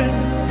when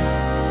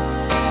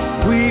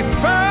we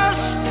first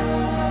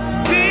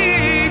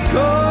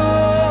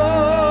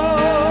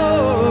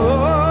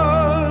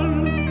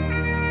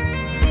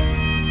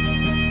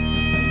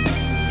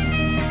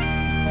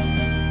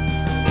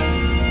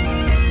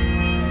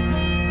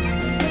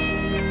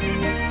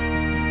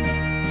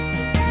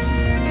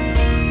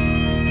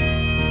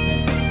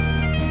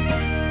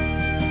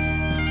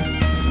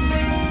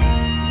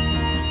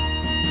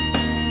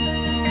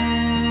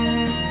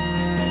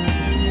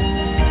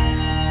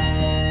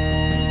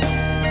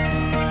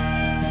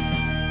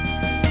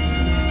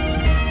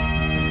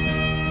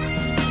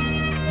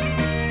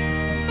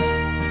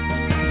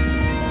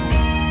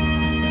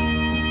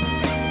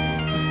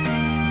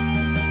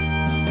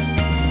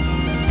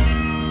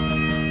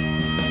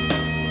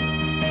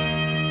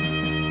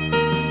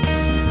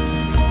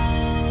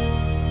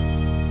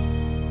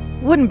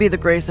couldn't be the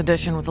Grace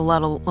edition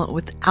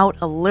without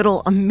a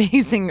little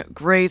Amazing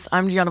Grace.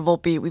 I'm Gianna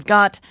Volpe. We've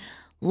got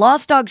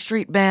Lost Dog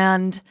Street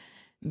Band,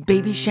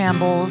 Baby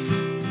Shambles,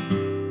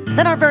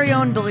 then our very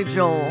own Billy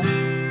Joel.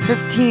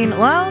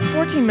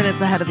 14 minutes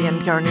ahead of the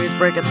NPR news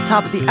break at the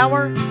top of the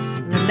hour.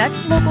 And the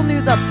next local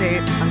news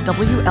update on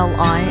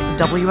WLI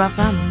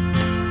WFM.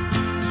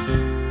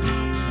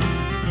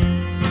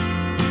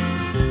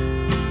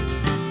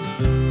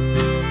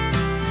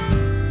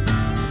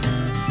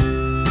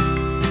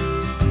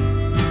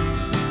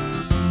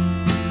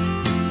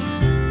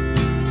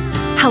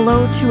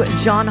 Hello to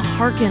John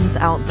Harkins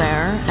out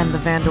there and the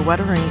Vanda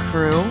Wettering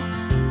crew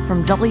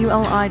from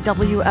WLI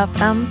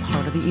WFM's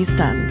Heart of the East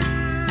End.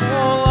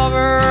 Oh,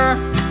 lover,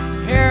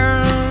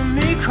 hear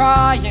me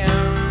crying,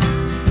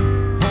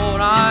 but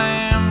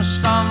I'm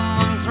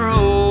stumbling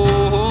through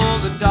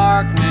the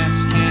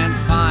darkness, can't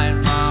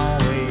find my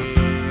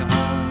way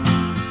home.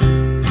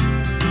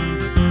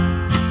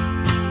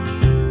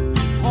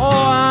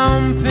 Oh,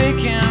 I'm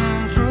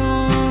picking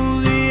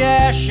through the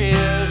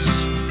ashes,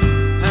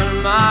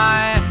 and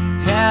my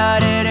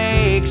head it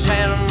aches,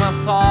 and my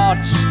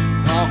thoughts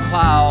all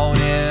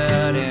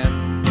clouded in.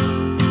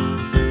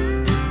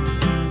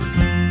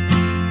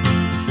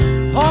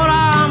 Lord,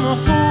 I'm a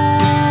fool.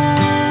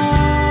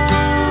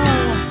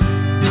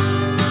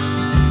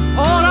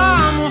 Lord,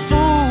 I'm a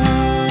fool.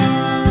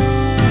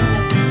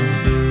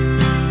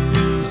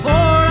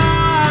 Lord,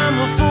 I'm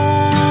a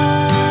fool.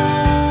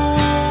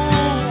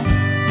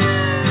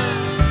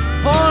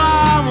 Lord,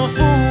 I'm a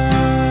fool.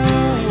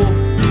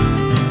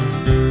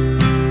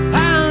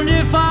 And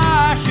if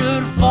I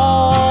should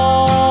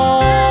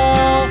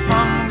fall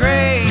from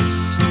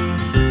grace,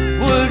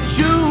 would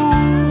you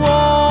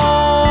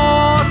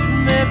want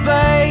me,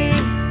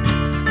 babe?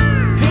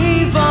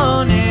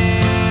 Even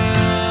if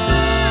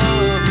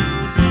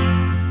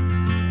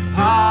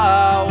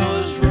I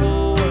was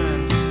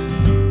ruined,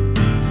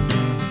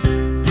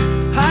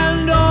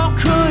 and oh,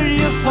 could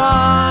you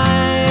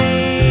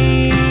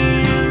find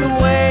a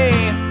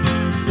way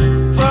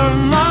for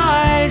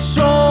my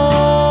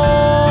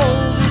soul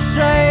to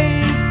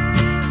save,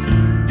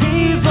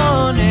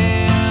 even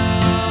if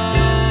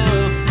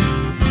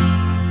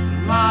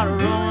it might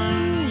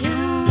ruin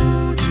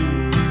you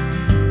too?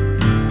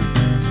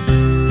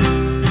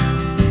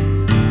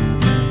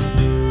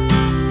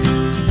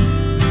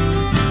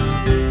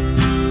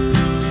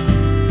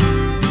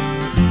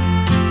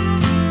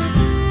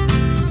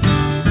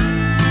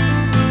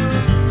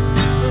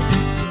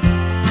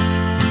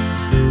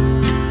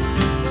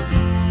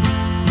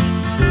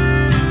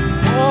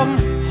 I'm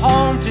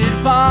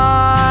haunted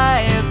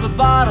by the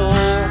bottle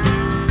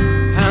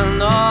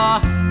and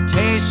the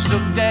taste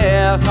of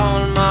death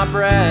on my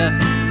breath.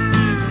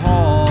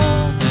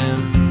 Calling.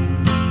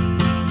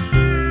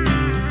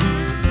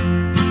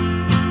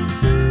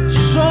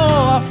 So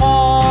I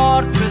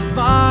fought with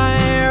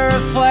my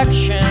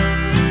reflection.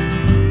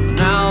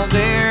 Now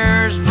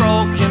there's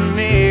broken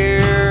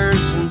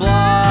mirrors and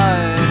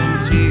blood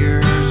and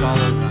tears all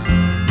around.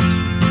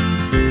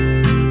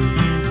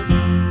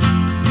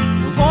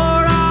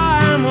 Lord,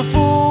 I'm a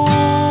fool.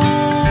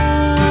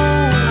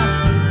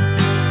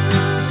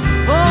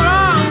 Lord,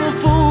 I'm a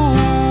fool.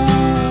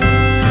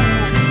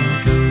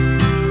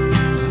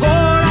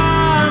 Lord,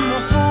 I'm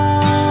a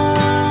fool.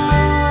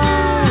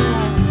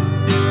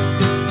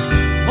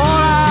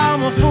 Lord,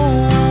 I'm a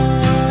fool.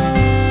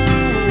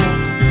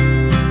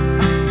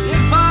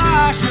 If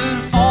I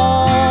should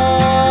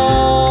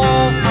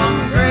fall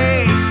from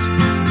grace,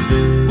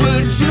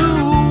 would you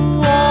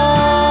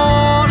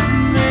want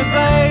me,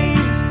 babe?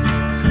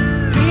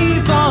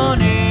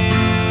 Even if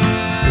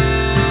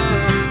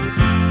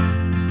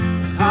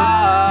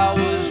I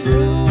was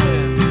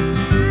ruined,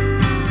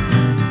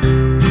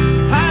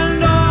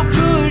 and oh,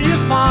 could you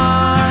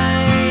find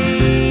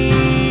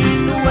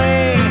a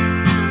way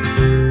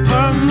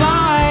for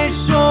my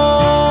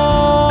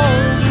soul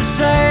to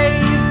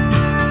save,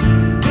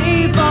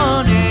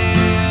 even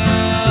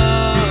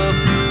if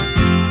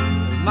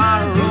it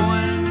might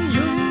ruin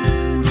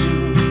you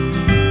too?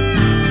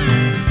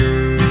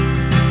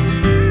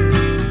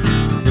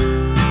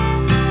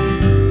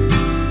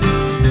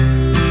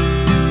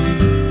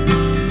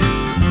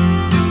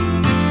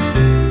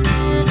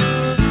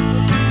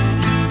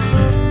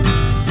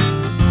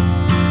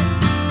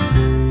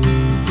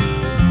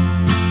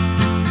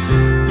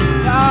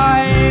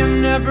 I've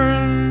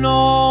never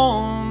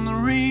known the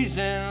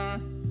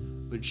reason,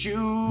 but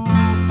you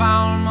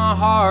found my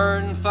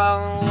heart and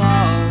fell in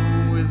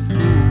love with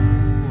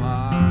who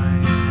I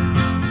am.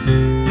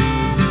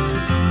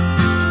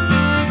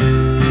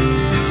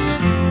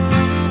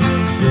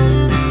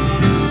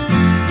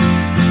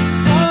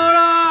 Lord,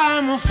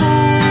 I'm a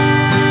fool.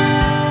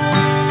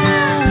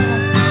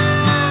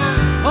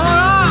 Lord,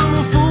 I'm a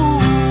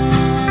fool.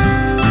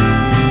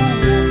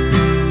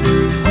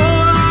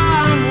 Lord,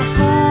 I'm a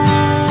fool.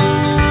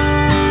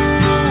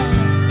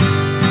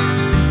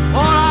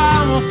 Lord,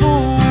 I'm a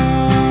fool.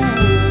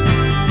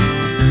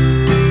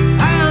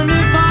 And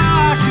if I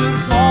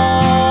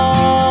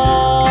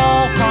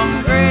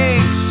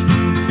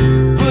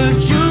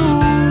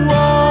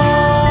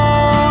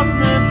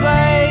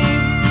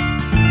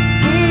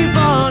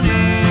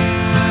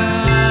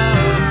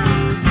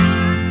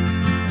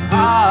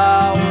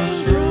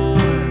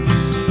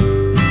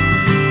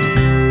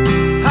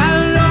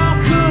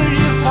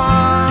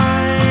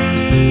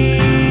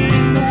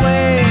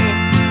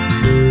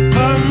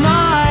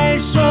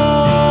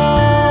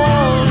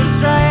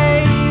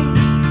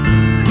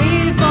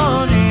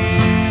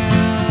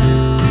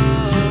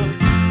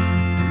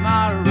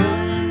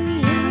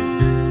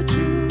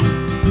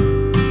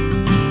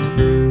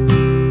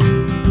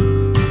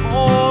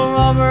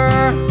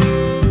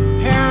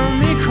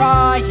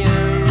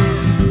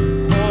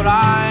crying, but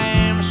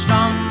I'm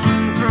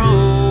stumbling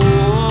through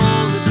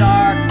the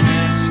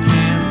darkness,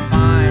 can't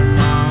find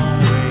my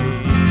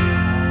way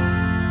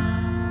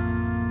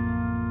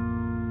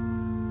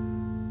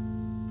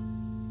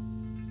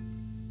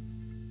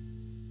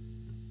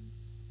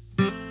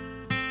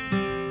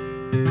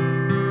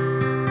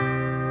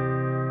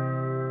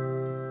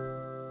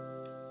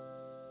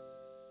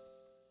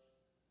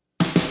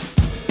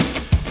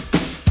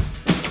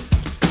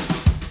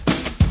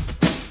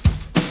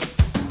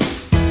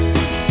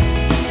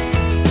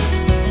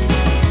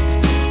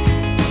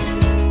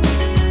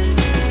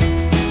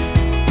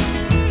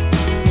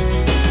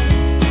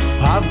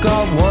I've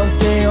got one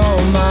thing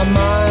on my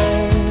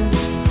mind,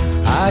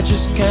 I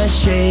just can't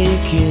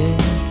shake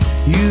it.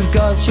 You've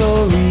got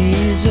your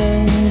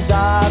reasons,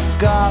 I've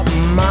got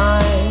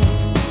mine.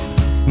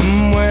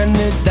 When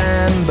the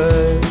dam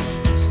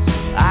bursts,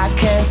 I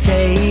can't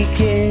take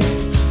it.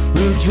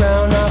 We'll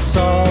drown our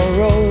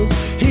sorrows.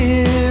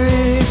 Here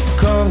it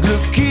comes,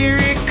 look, here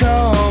it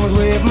comes.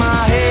 With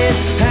my head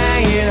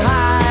hanging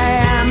high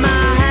and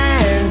my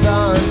hands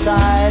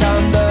untied.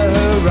 On the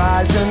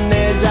horizon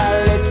there's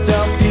a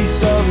little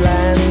piece of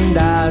land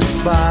I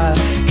spy.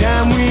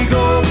 Can we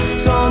go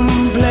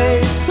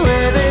someplace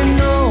where they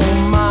know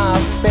my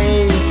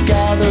face?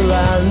 Gather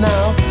round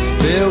now,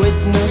 bear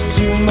witness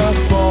to my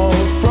fall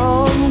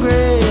from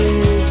grace.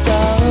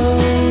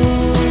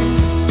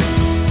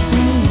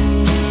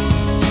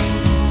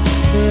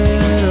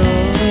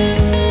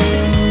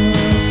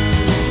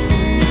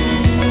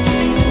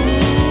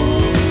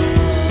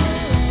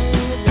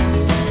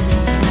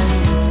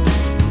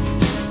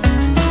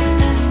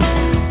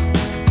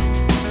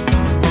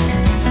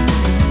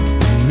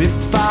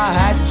 If I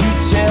had to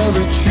tell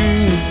the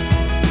truth,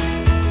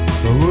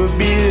 I would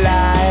be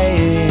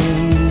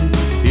lying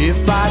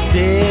if I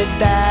said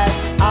that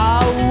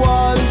I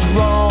was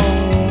wrong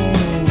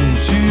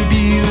to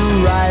be the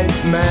right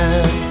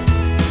man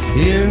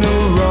in the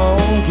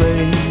wrong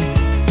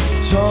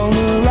place on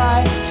the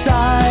right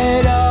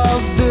side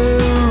of the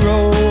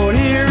road.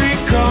 Here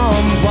it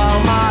comes while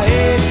my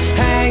head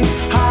hangs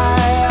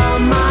high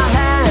and my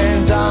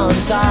hands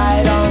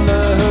untied. On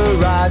the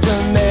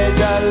horizon there's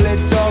a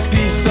little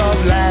piece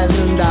of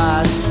land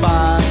I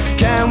spy.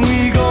 Can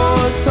we go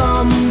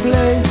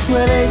someplace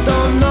where they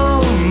don't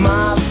know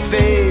my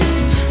face?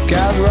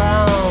 Gather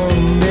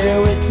round,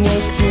 bear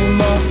witness to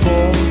my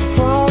fall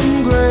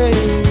from grace.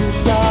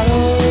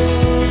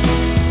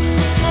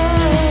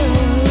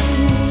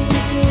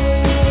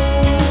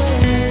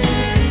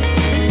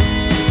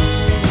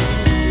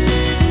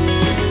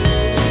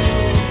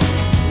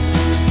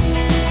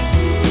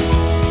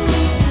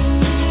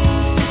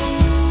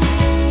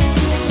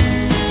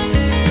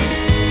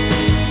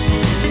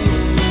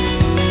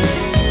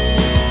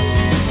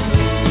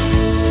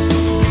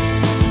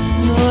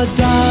 No,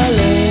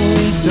 darling,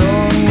 we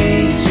don't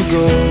need to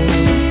go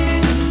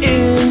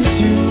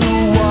into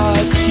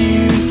what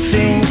you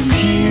think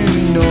you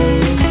know.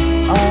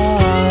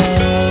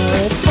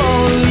 If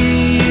only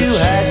you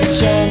had the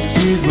chance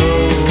to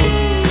grow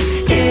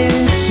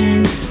into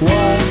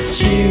what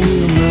you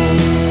know.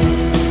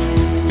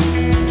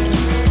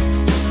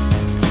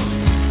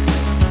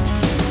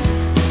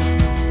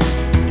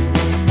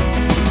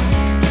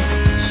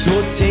 So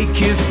take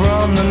it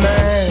from the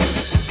man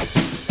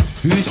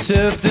who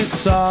served the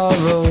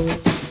sorrow,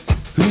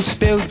 who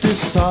spilled the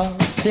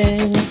salt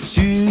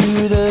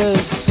into the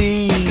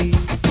sea,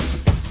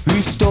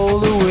 who stole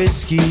the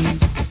whiskey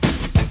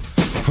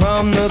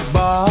from the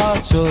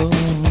bottle,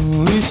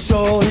 who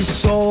sold his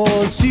soul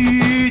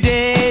to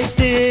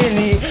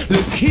destiny.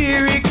 Look,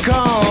 here it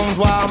comes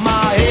while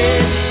my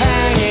head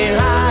hanging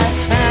high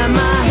and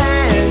my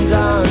hands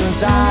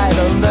untied.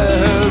 On the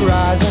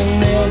horizon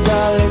there's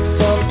a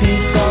little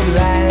piece of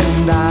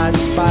land I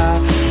spy.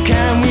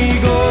 Can we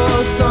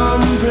go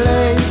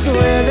someplace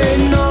where they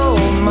know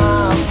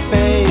my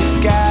face?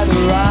 Gather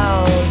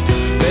round,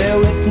 bear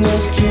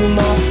witness to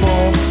my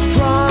fall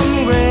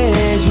from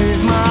grace.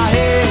 With my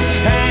head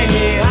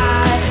hanging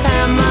high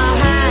and my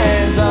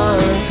hands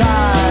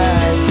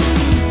untied.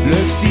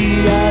 Look,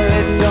 see a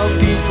little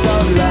piece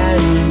of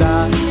land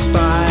I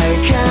spy.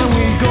 Can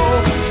we go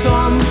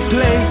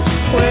someplace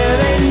where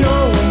they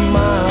know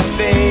my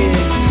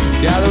face?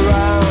 Gather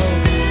round,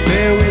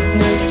 bear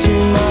witness to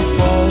my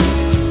fall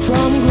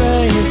from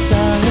grace.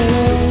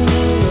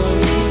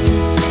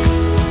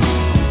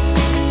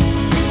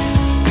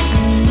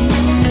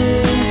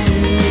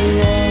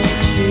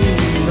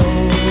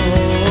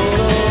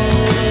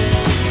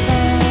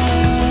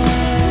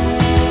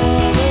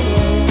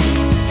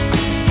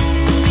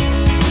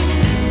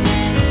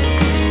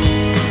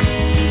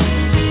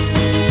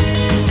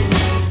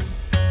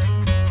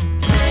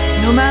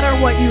 No matter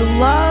what you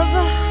love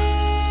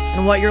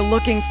and what you're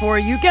looking for,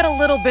 you get a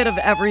little bit of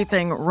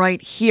everything right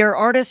here.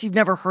 Artists you've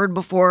never heard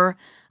before,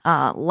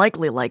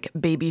 likely like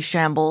Baby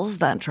Shambles,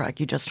 that track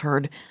you just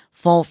heard,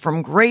 Fall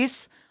from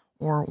Grace,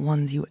 or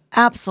ones you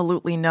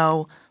absolutely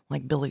know,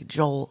 like Billy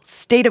Joel,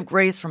 State of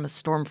Grace from a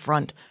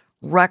Stormfront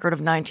record of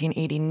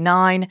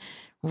 1989.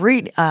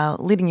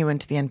 leading you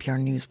into the NPR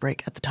news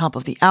break at the top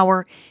of the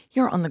hour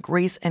here on the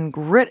Grace and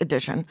Grit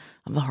edition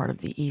of the Heart of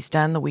the East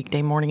End, the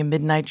weekday morning and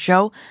midnight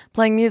show,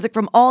 playing music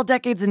from all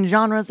decades and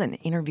genres and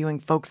interviewing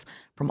folks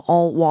from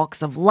all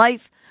walks of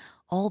life,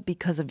 all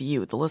because of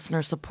you, the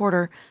listener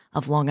supporter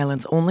of Long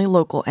Island's only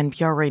local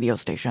NPR radio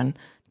station,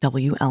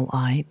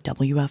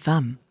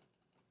 WLIWFM.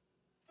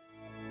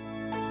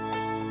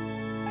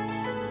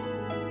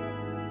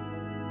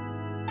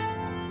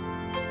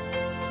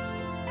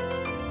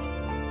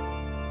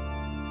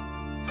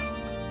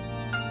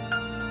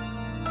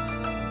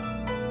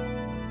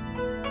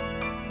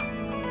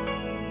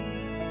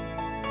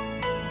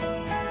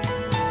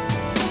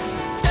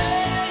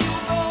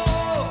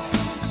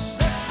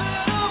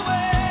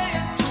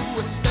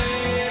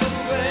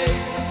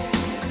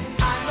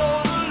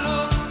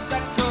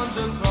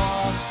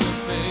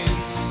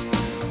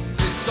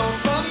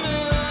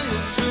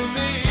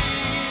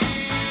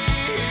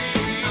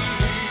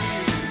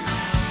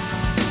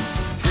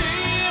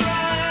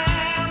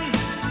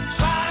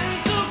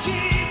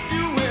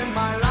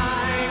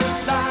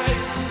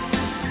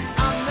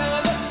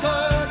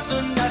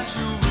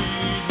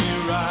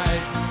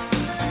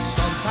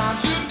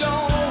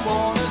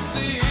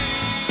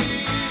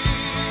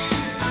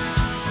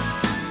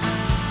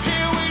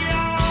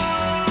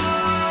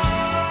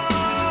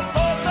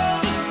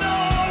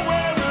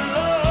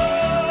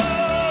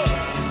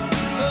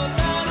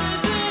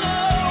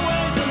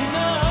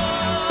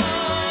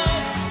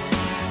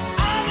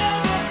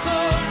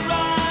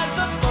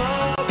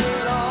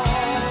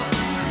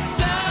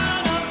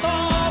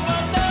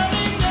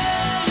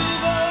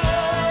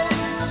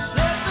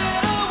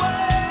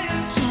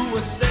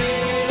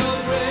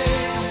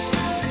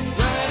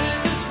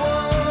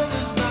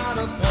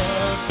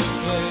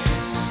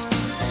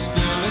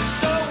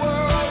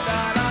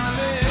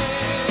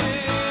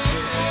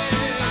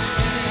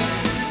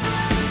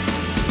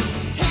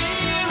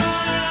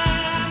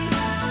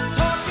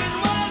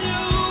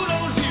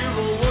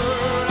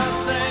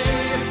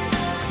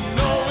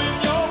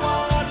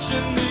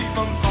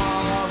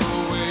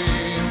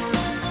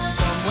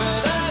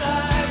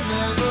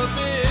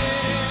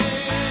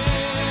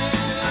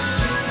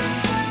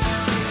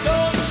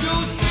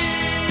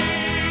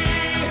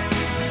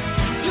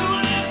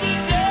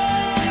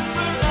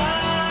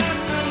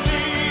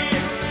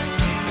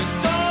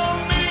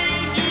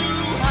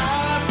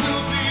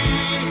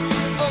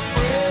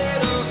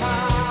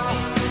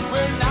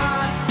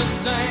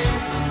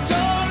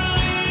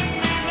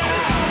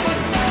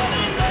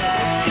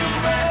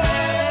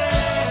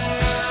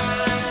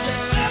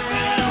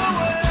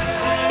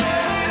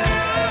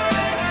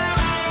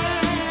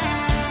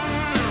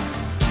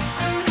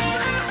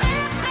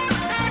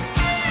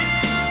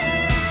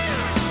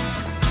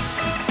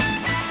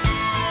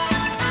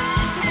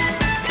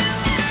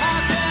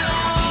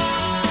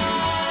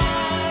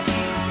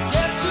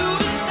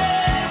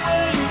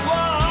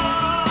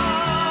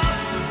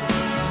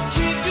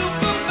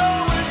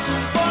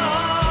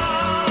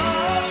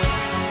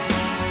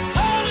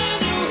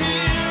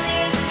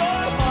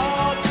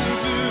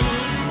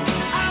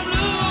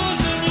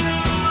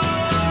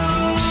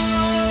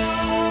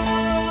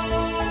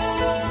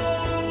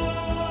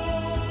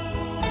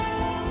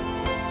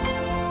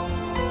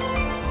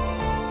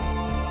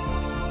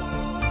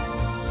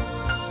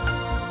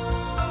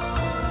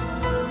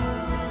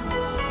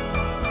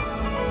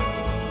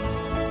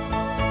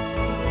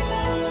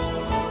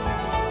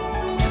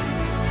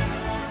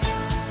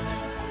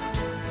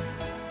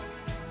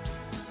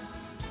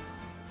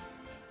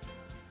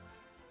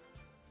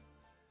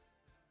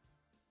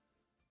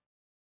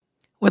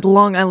 With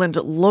Long Island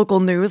local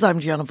news, I'm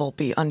Gianna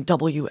Volpe on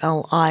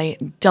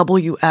WLIWFM,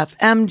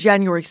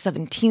 January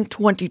 17th,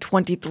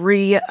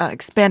 2023,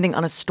 expanding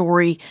on a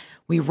story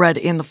we read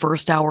in the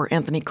first hour.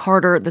 Anthony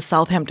Carter, the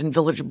Southampton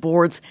Village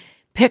Board's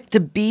pick to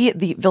be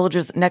the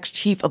village's next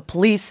chief of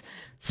police,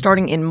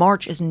 starting in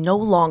March, is no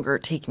longer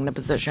taking the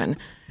position.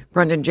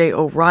 Brendan J.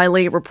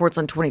 O'Reilly reports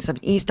on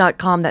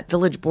 27east.com that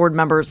village board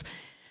members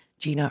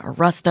Gina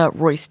Aresta,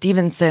 Roy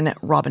Stevenson,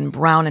 Robin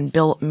Brown, and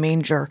Bill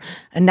Manger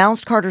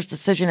announced Carter's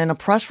decision in a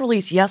press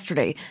release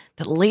yesterday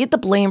that laid the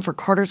blame for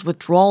Carter's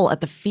withdrawal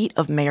at the feet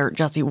of Mayor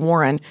Jesse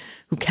Warren,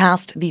 who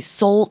cast the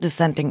sole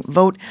dissenting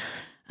vote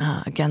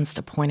against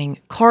appointing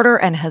Carter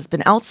and has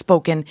been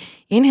outspoken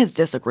in his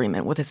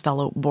disagreement with his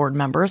fellow board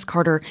members.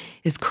 Carter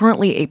is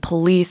currently a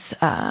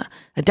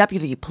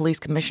deputy police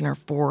commissioner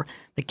for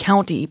the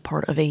county,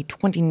 part of a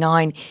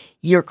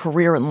 29-year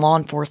career in law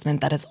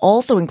enforcement that has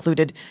also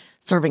included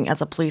serving as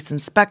a police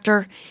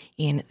inspector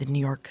in the New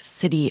York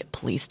City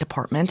Police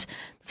Department.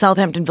 The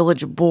Southampton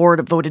Village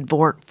Board voted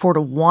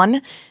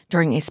 4-1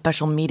 during a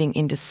special meeting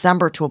in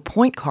December to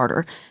appoint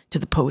Carter to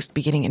the post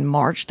beginning in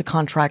March. The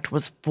contract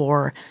was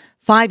for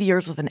 5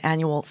 years with an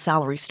annual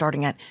salary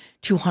starting at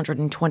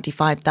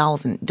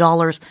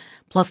 $225,000,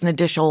 plus an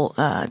additional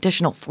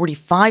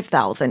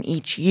 $45,000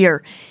 each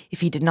year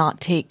if he did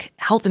not take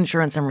health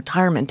insurance and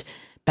retirement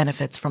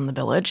benefits from the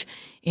village.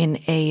 In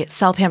a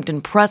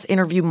Southampton Press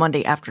interview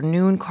Monday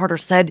afternoon, Carter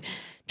said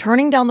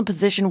Turning down the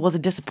position was a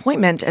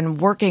disappointment, and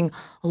working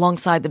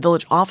alongside the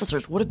village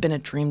officers would have been a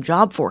dream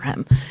job for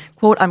him.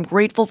 Quote, I'm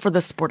grateful for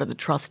the support of the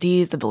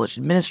trustees, the village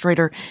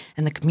administrator,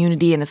 and the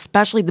community, and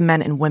especially the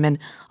men and women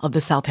of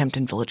the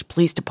Southampton Village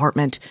Police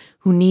Department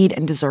who need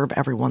and deserve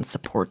everyone's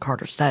support,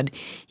 Carter said.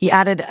 He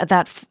added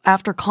that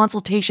after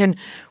consultation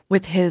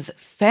with his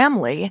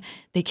family,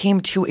 they came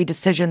to a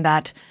decision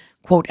that,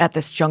 quote, at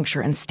this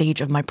juncture and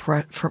stage of my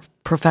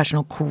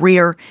professional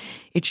career,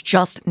 it's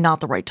just not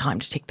the right time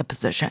to take the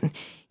position.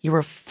 He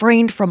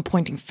refrained from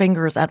pointing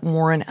fingers at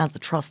Warren as the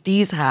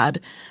trustees had.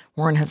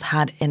 Warren has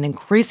had an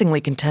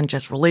increasingly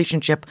contentious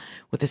relationship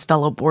with his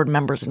fellow board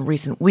members in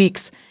recent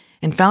weeks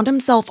and found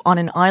himself on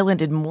an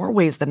island in more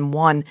ways than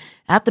one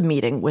at the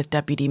meeting with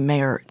Deputy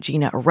Mayor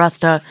Gina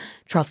Aresta,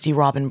 Trustee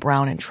Robin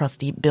Brown, and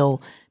Trustee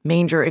Bill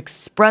Manger,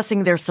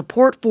 expressing their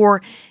support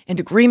for and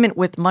agreement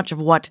with much of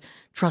what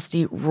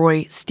Trustee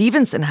Roy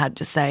Stevenson had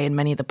to say, and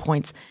many of the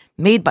points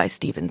made by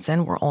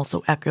Stevenson were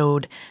also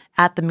echoed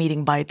at the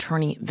meeting by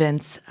attorney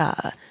Vince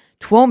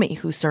Twomey,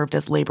 who served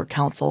as labor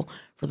counsel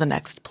for the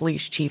next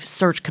police chief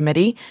search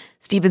committee.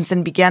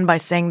 Stevenson began by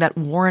saying that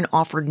Warren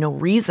offered no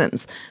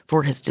reasons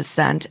for his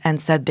dissent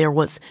and said there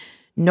was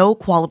no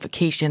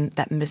qualification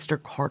that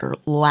Mr. Carter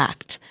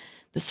lacked.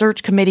 The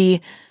search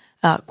committee,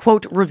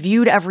 quote,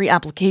 reviewed every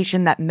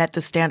application that met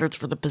the standards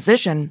for the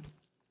position,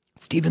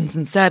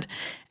 Stevenson said,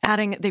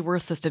 adding they were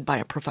assisted by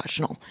a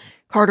professional.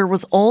 Carter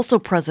was also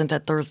present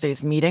at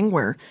Thursday's meeting,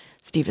 where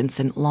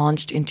Stevenson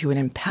launched into an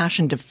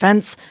impassioned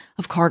defense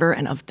of Carter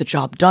and of the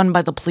job done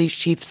by the police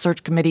chief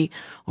search committee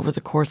over the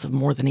course of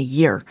more than a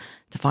year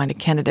to find a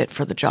candidate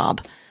for the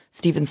job.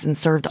 Stevenson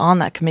served on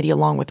that committee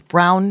along with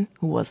Brown,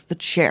 who was the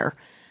chair.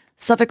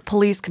 Suffolk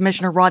Police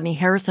Commissioner Rodney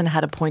Harrison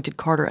had appointed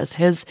Carter as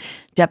his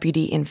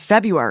deputy in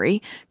February.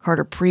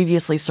 Carter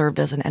previously served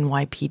as an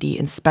NYPD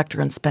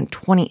inspector and spent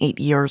 28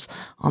 years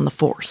on the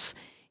force.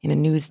 In a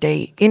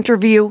Newsday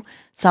interview,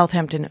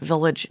 Southampton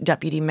Village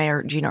Deputy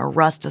Mayor Gina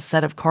Aresta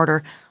said of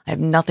Carter, I have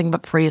nothing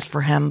but praise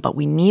for him, but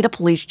we need a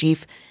police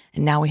chief,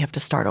 and now we have to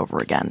start over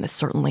again. This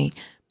certainly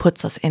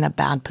puts us in a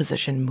bad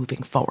position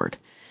moving forward.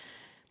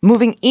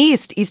 Moving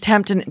east, East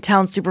Hampton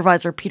Town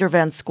Supervisor Peter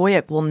Van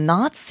Scoyoc will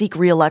not seek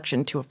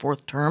re-election to a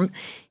fourth term.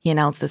 He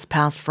announced this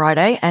past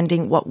Friday,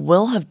 ending what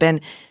will have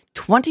been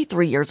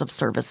 23 years of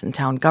service in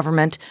town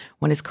government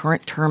when his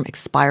current term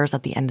expires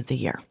at the end of the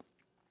year.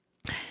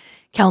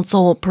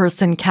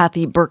 Councilperson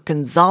Kathy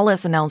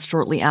Burke-Gonzalez announced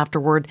shortly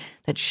afterward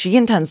that she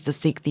intends to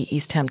seek the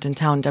East Hampton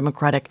Town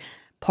Democratic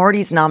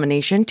Party's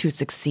nomination to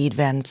succeed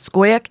Van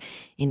Scoyoc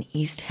in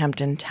East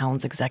Hampton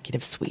Town's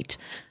executive suite.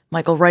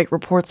 Michael Wright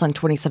reports on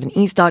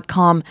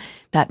 27east.com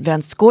that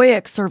Van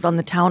Scoyoc served on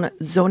the Town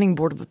Zoning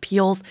Board of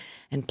Appeals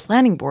and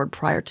Planning Board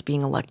prior to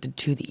being elected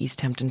to the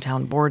East Hampton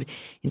Town Board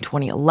in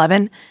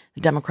 2011.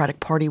 The Democratic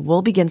Party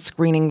will begin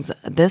screenings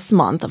this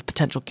month of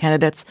potential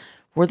candidates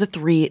for the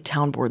 3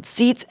 town board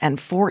seats and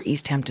 4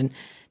 East Hampton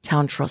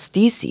Town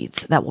trustee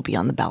seats that will be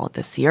on the ballot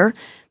this year.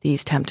 The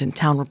East Hampton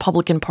Town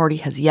Republican Party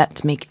has yet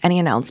to make any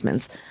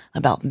announcements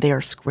about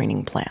their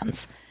screening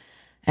plans.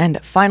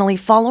 And finally,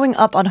 following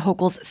up on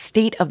Hochul's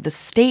State of the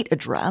State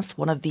address,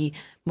 one of the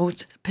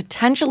most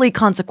potentially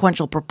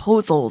consequential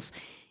proposals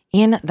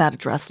in that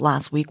address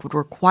last week would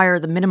require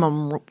the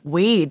minimum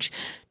wage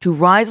to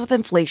rise with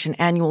inflation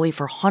annually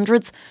for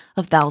hundreds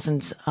of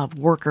thousands of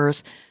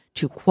workers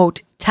to,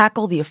 quote,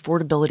 tackle the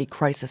affordability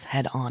crisis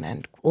head on,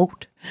 end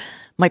quote.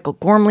 Michael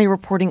Gormley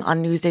reporting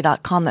on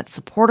Newsday.com that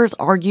supporters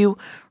argue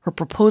her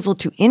proposal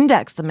to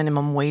index the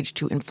minimum wage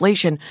to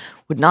inflation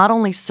would not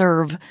only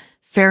serve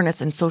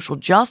fairness and social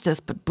justice,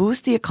 but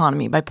boost the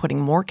economy by putting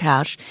more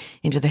cash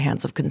into the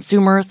hands of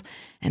consumers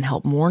and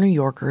help more New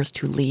Yorkers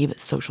to leave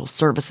social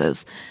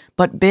services.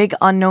 But big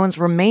unknowns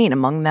remain.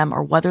 Among them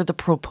are whether the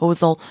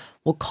proposal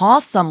will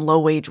cost some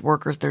low-wage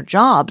workers their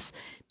jobs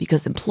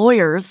because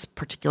employers,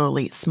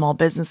 particularly small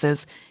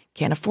businesses,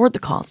 can't afford the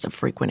cost of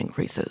frequent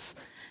increases.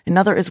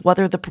 Another is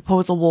whether the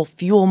proposal will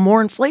fuel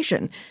more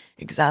inflation,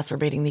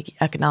 exacerbating the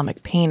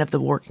economic pain of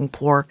the working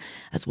poor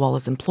as well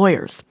as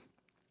employers.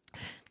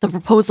 The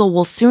proposal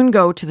will soon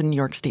go to the New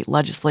York State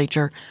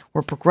Legislature,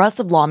 where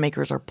progressive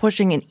lawmakers are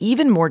pushing an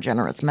even more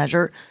generous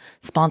measure,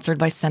 sponsored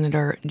by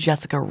Senator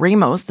Jessica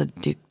Ramos,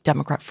 the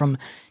Democrat from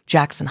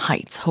Jackson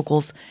Heights.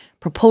 Hochul's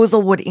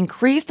proposal would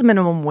increase the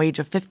minimum wage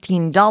of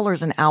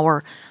 $15 an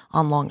hour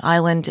on Long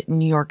Island,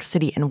 New York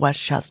City, and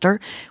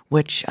Westchester,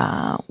 which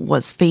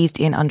was phased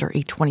in under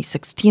a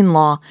 2016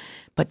 law,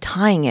 but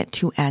tying it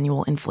to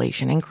annual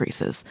inflation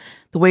increases.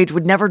 The wage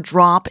would never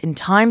drop in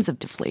times of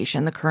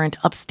deflation. The current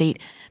upstate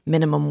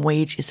minimum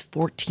wage is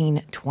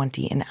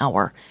 $14.20 an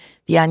hour.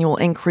 The annual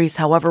increase,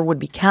 however, would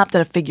be capped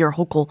at a figure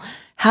Hochul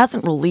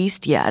hasn't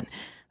released yet.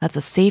 That's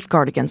a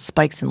safeguard against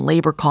spikes in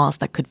labor costs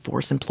that could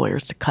force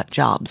employers to cut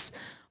jobs.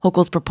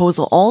 Hochul's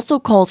proposal also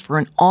calls for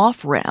an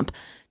off-ramp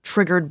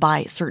triggered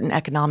by certain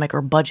economic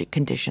or budget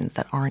conditions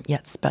that aren't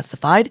yet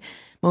specified.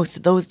 Most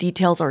of those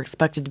details are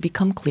expected to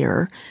become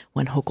clearer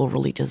when Hochul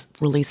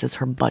releases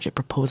her budget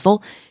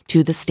proposal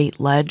to the state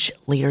ledge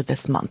later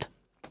this month.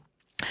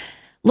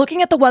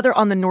 Looking at the weather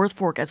on the North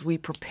Fork as we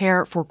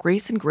prepare for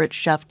Grace and Grit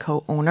chef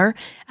co-owner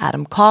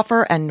Adam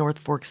Coffer and North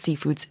Fork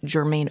Seafood's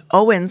Jermaine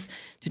Owens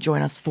to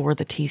join us for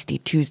the Tasty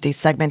Tuesday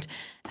segment.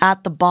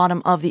 At the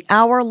bottom of the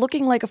hour,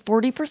 looking like a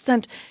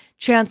 40%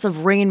 chance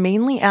of rain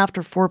mainly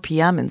after 4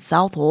 p.m. in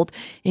Southold.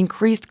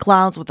 Increased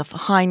clouds with a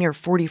high near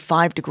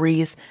 45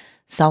 degrees.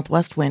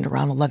 Southwest wind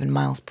around 11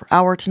 miles per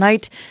hour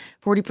tonight.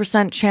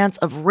 40% chance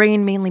of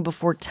rain mainly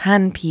before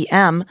 10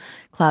 p.m.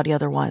 Cloudy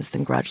otherwise,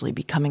 then gradually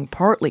becoming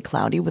partly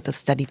cloudy with a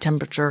steady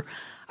temperature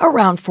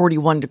around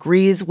 41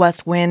 degrees.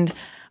 West wind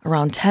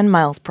around 10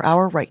 miles per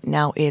hour. Right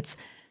now it's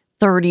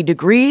 30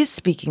 degrees.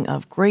 Speaking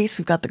of Grace,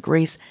 we've got the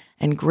Grace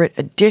and Grit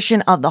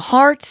edition of the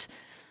Heart.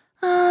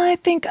 I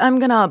think I'm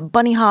going to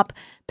bunny hop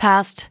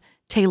past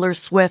Taylor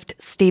Swift,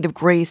 State of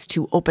Grace,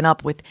 to open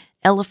up with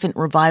Elephant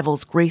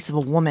Revival's Grace of a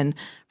Woman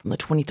from the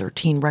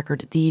 2013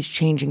 record These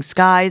Changing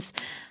Skies.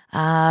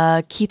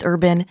 Keith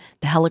Urban,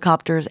 the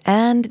Helicopters,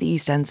 and the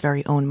East End's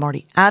very own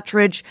Marty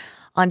Attridge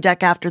on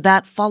deck after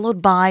that, followed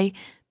by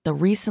the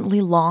recently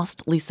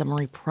lost Lisa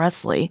Marie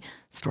Presley,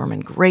 Storm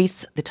and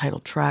Grace, the title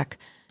track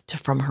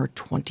from her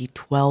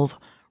 2012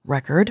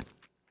 record.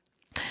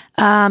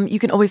 You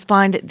can always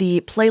find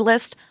the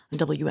playlist on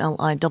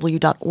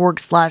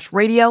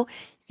WLIW.org/radio. You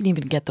can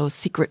even get those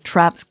secret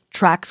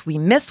tracks we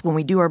miss when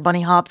we do our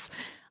bunny hops.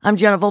 I'm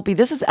Gianna Volpe.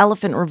 This is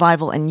Elephant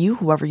Revival, and you,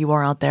 whoever you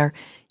are out there,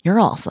 you're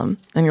awesome.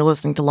 And you're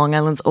listening to Long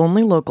Island's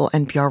only local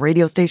NPR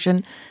radio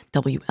station,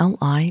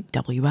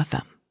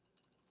 WLIW-FM.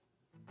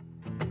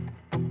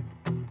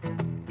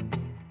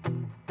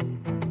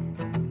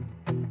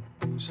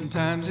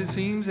 Sometimes it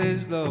seems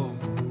as though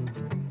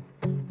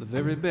the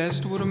very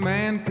best what a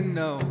man can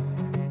know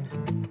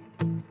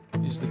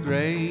is the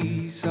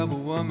grace of a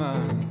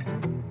woman.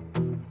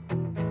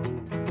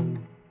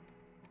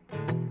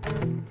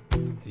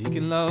 He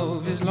can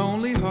love his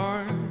lonely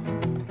heart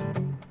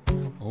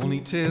only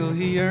till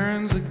he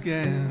yearns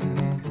again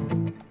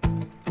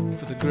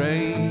for the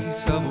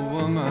grace of a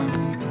woman.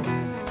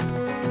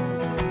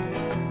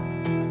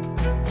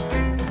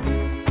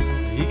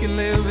 He can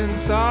live in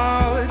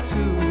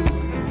solitude,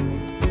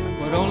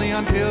 but only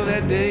until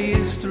that day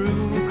is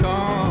through.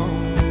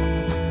 Come,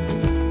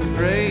 the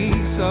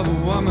grace of a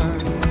woman.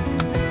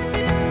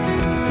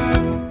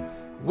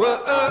 Whoa,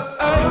 oh,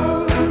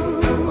 oh,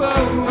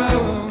 oh, oh.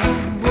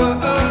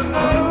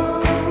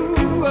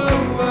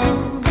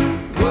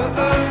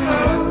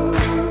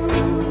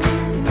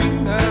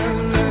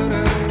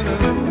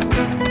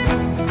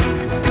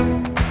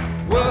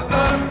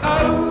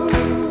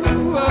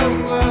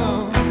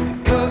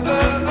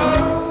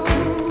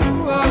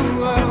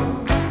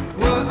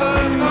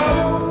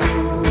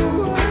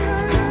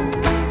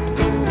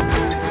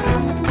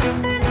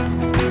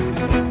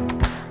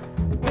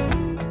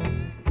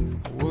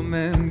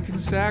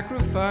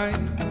 Sacrifice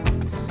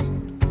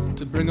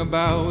to bring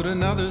about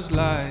another's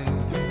life.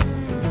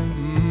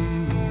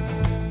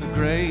 The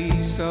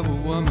grace of a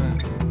woman.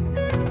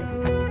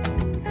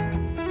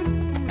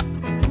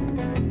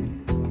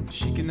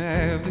 She can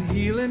have the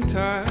healing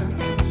touch,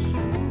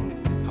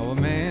 how a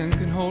man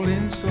can hold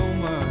in so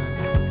much.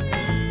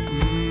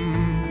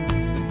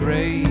 The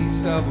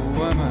grace of a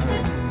woman.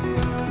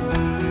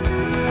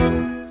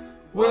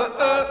 Whoa,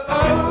 oh,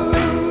 oh,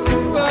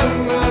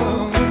 oh,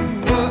 oh.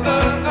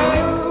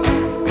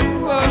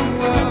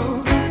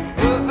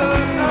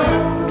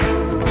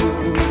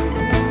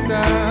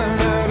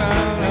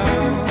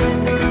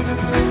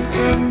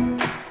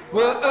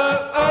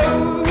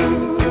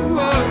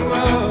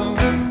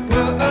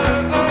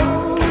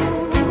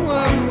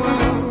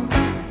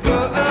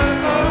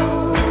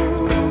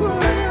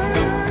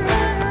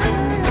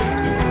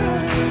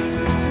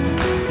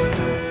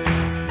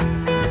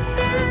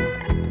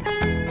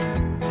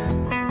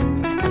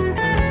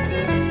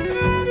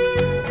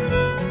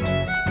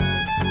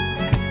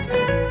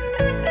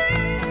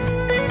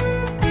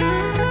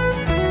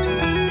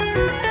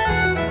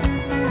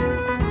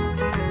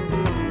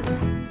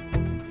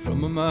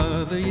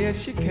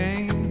 Yes, you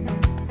came,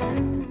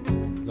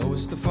 though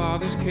it's the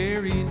Father's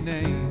carried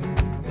name.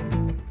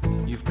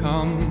 You've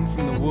come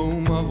from the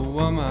womb of a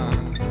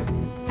woman.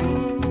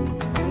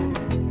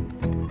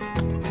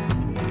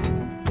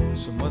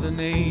 So Mother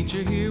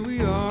Nature, here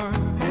we are,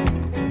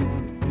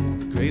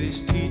 the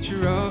greatest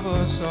teacher of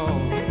us all.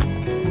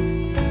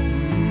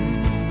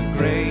 The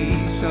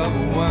grace of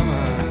a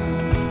woman.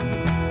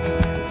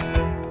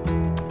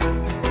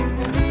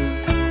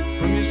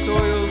 From your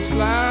soil's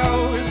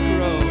flowers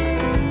grow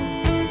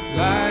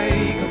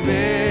like a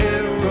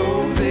bed of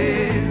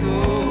roses,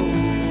 oh,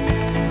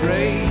 the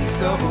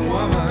grace of a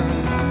woman.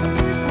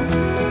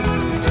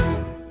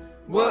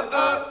 Whoa,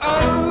 oh, oh, oh, oh.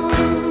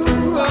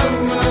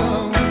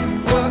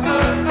 Whoa, oh, oh, oh,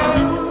 oh.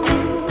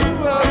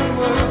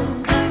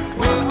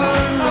 Whoa, oh, oh,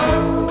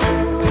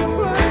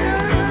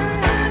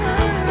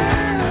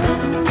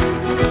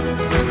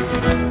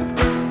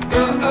 oh,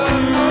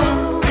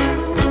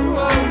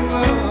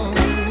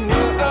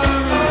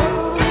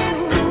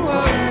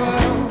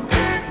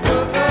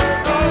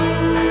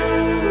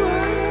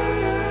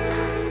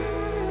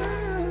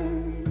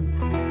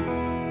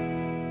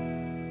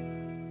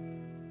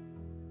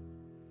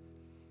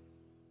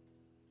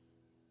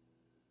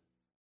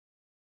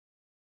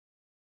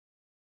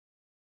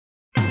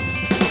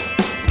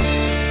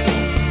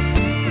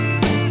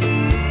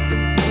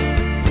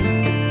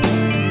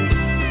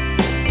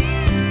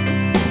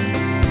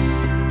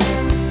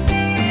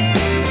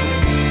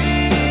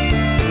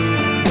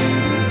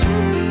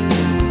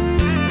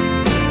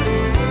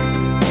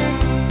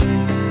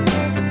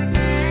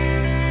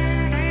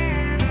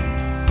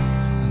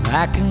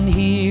 I can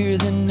hear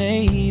the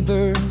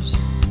neighbors,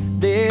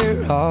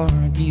 they're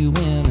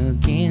arguing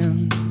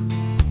again.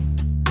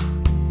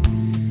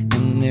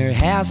 And there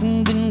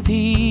hasn't been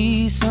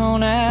peace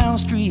on our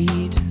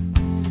street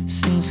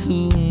since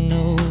who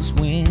knows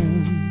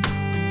when.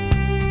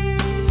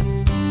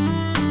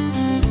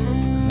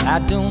 I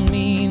don't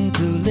mean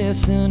to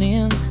listen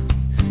in,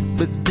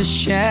 but the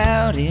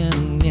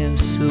shouting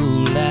is so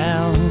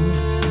loud.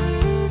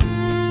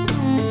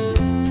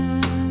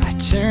 I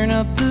turn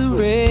up the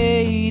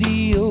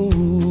radio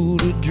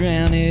to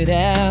drown it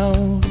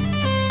out.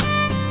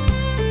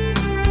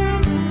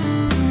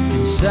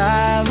 And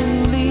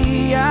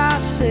silently I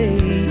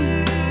say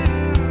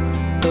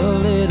a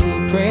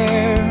little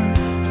prayer.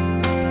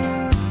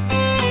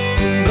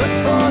 But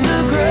for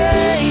the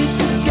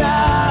grace of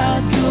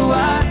God,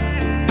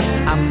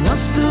 I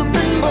must have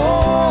been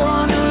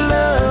born a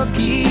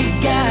lucky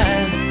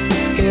guy.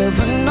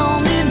 Heaven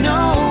only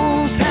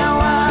knows how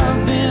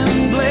I've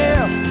been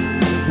blessed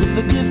with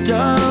the gift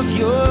of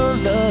your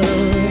love.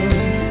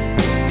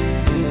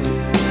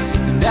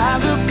 And I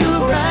look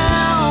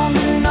around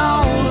and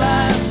all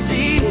I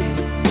see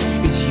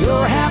is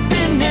your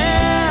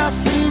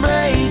happiness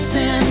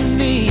embracing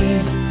me.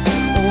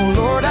 Oh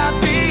Lord, I'd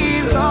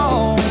be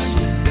lost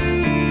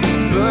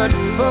but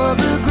for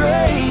the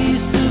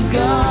grace of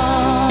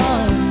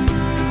God.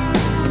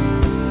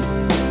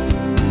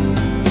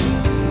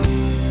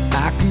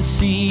 I can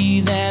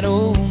see that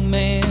old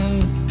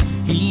man,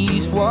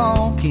 he's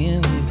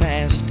walking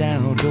past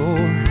our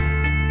door.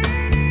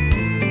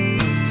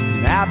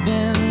 And I've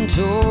been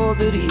told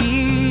that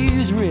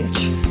he's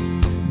rich,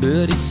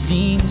 but he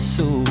seems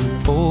so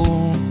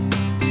poor.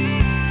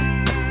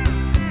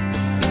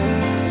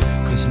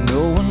 'Cause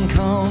no one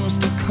comes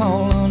to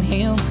call on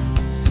him,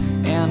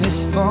 and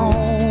his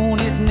phone,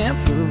 it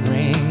never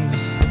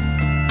rings.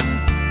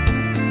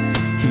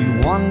 He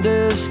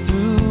wanders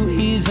through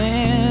his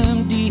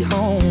empty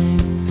home,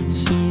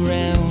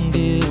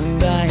 surrounded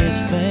by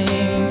his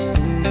things.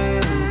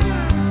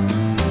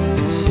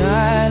 And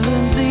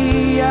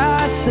silently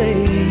I say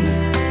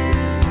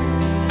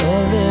a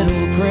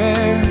little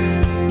prayer,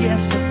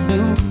 yes I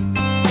do.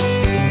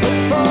 But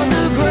for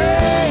the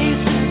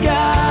grace of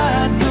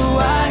God,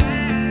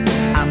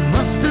 I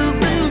must have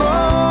been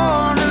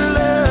born a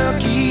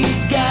lucky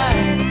guy.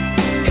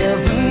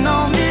 Heaven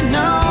only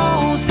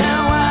knows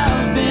how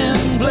I've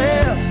been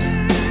blessed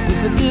with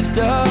the gift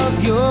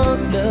of your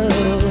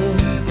love.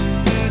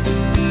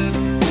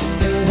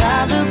 And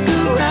I look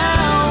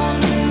around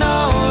and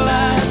all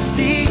I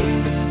see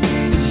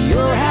is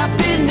your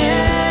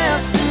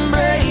happiness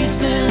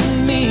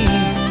embracing me.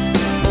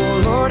 Oh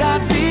Lord,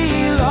 I'd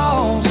be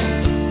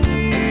lost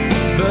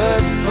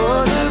but for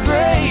the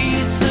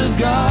grace of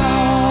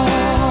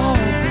God.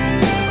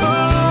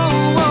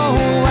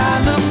 Oh, I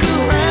look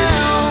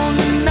around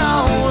and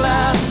all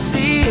I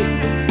see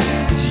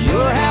is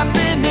your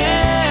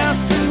happiness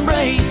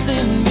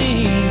embracing me.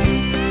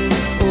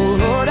 Oh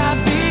Lord, I'd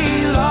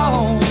be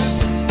lost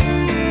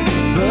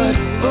but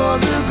for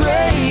the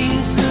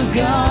grace of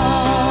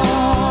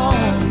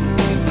God.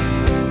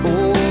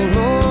 Oh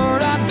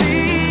Lord, I'd be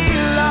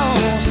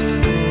lost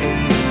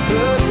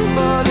but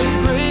for the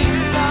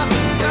grace of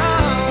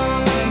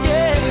God.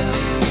 Yeah.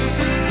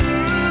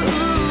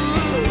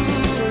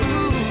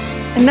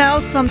 And now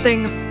something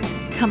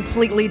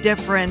completely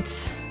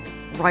different,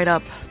 right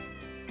up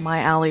my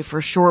alley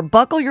for sure.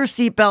 Buckle your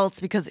seatbelts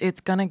because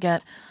it's gonna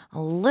get a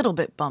little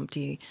bit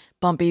bumpy.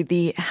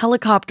 The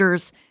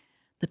Helicopters,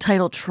 the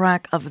title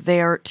track of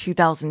their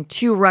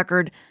 2002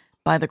 record,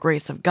 By the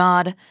Grace of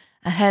God,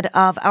 ahead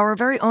of our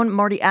very own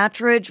Marty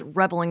Attridge,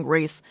 Rebel and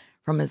Grace,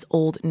 from his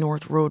Old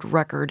North Road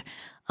record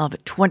of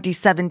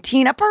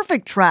 2017. A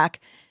perfect track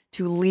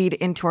to lead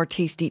into our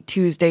Tasty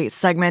Tuesday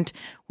segment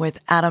with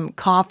Adam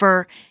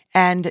Coffer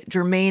and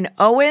Jermaine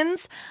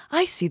Owens.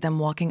 I see them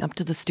walking up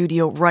to the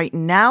studio right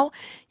now.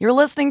 You're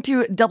listening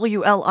to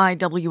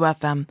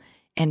WLIWFM,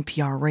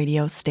 NPR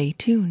Radio. Stay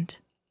tuned.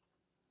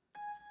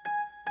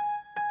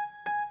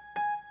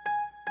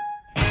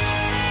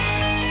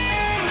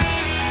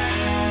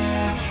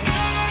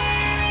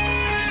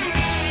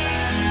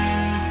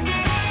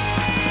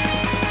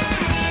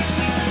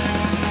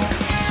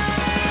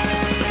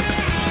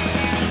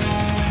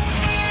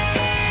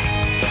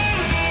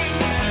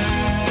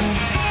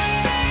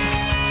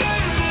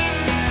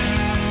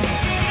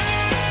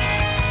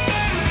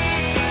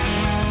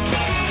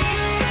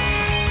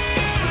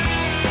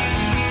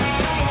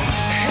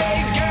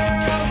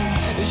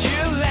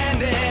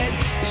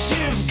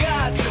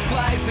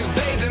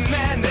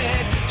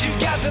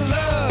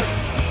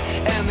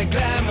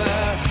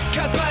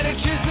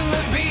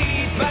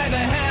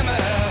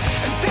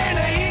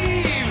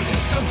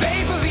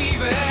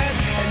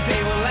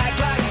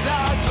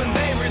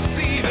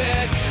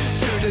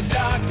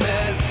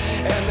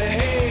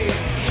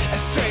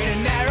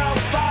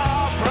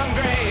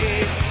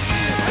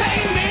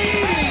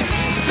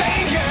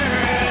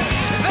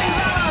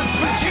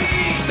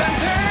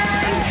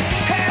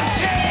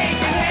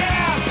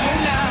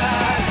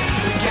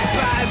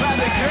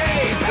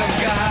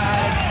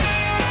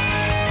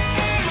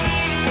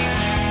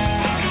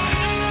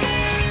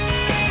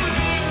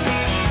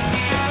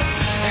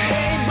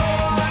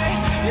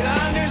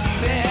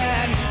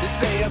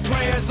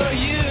 so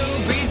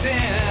you'll be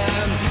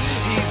damned.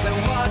 He's a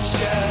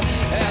watcher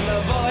and a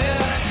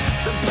voyeur,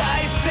 the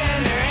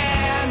bystander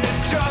and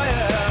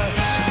destroyer.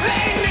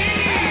 They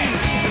need,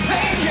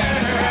 they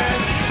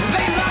yearn,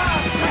 they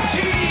lost with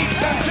cheeks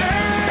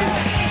unturned,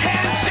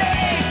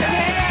 handshakes and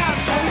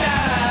hands from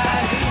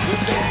none,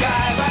 will get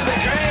by the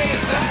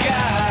grace of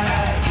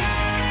God.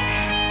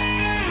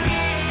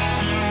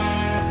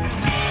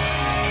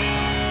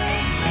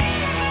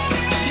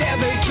 Yeah,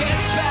 they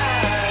get by.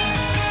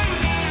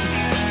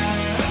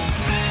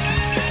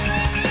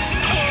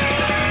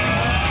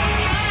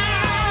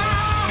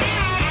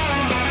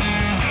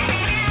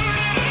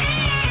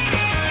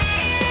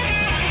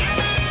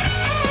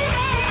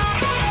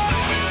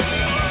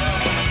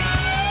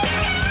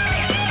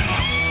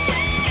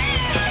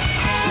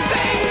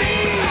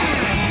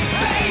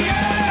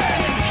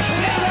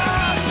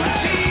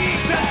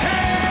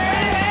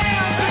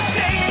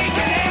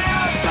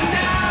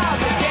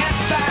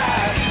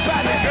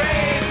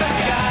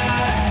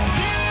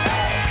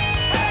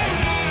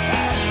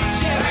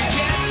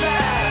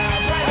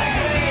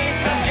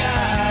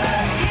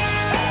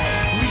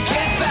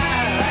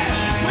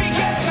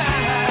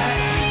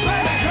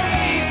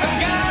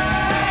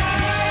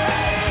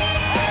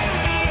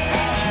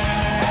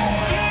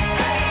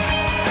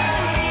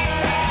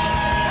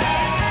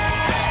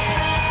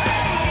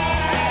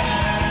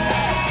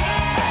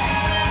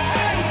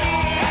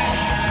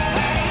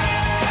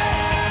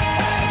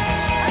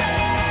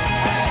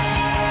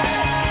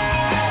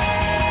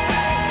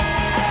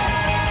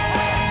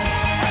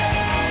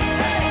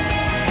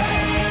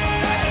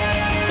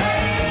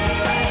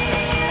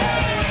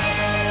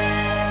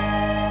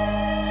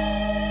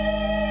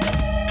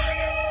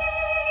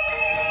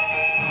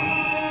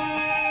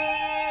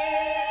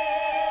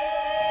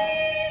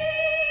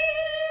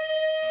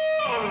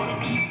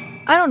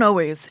 I don't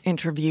always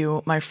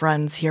interview my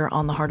friends here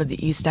on the Heart of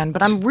the East End,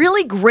 but I'm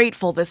really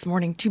grateful this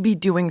morning to be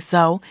doing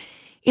so.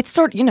 It's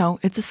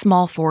it's a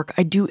small fork.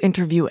 I do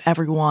interview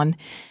everyone,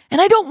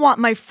 and I don't want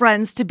my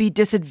friends to be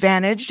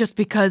disadvantaged just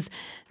because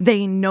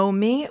they know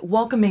me.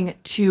 Welcoming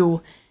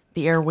to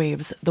the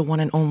airwaves, the one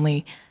and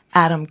only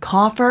Adam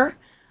Coffer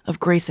of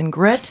Grace and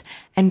Grit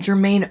and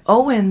Jermaine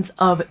Owens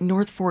of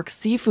North Fork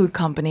Seafood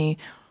Company.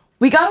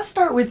 We got to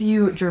start with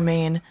you,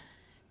 Jermaine,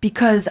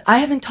 because I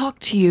haven't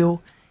talked to you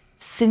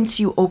since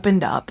you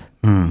opened up,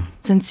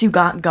 since you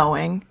got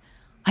going.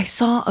 I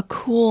saw a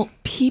cool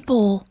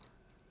People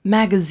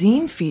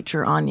magazine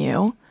feature on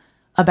you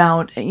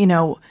about,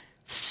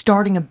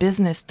 starting a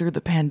business through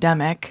the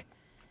pandemic.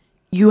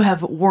 You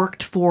have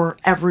worked for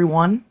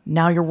everyone.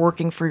 Now you're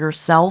working for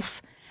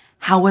yourself.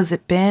 How has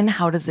it been?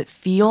 How does it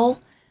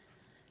feel?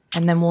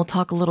 And then we'll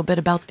talk a little bit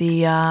about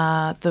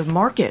the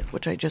market,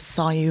 which I just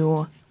saw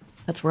you.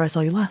 That's where I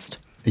saw you last.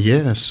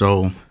 Yeah,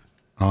 so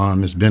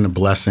it's been a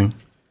blessing.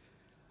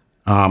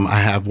 I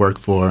have worked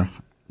for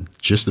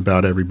just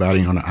about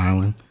everybody on the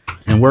island.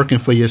 And working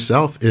for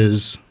yourself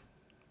is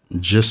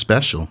just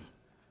special,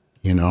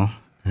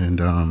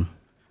 And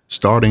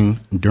starting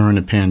during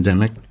the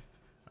pandemic,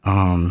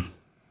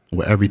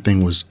 where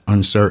everything was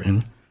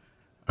uncertain,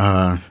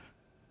 and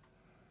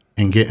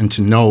getting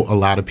to know a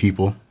lot of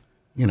people,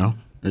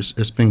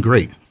 it's been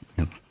great.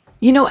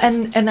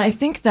 And I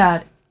think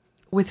that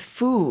with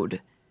food,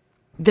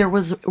 there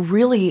was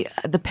really,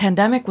 the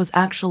pandemic was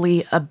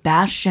actually a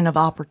bastion of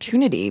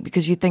opportunity,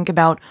 because you think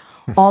about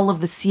all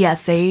of the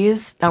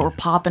CSAs that were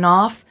popping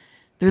off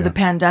through the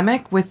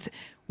pandemic with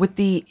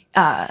the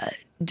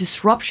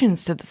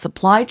disruptions to the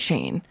supply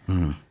chain.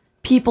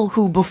 People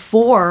who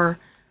before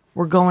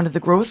were going to the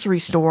grocery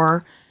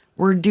store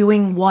were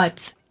doing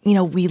what,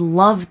 we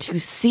love to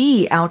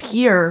see out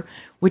here,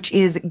 which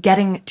is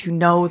getting to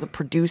know the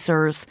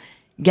producers,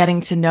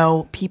 getting to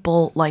know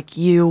people like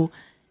you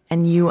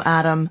and you,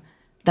 Adam,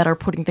 that are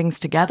putting things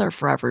together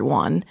for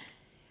everyone.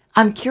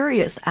 I'm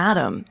curious,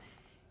 Adam,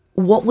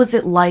 what was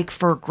it like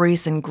for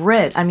Grace and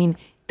Grit? I mean,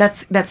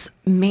 that's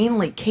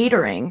mainly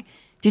catering.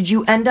 Did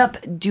you end up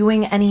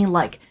doing any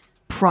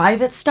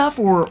private stuff,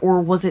 or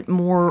was it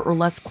more or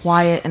less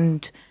quiet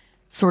and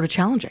sort of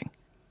challenging?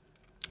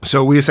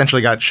 So we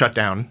essentially got shut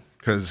down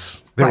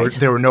because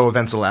there were no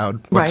events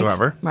allowed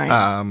whatsoever.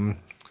 Right.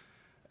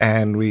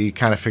 And we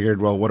kind of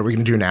figured, well, what are we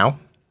going to do now?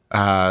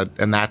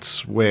 And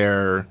that's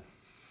where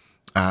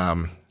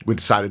we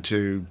decided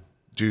to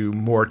do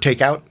more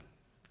takeout.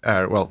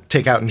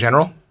 Takeout in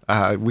general.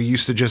 We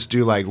used to just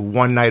do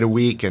one night a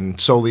week, and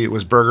solely it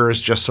was burgers,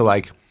 just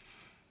to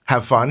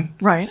have fun.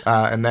 Right.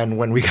 And then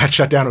when we got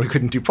shut down and we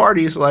couldn't do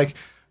parties,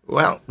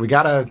 we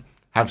gotta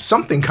have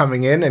something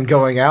coming in and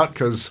going out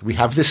because we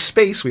have this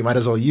space. We might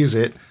as well use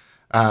it.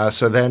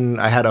 So then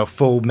I had a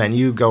full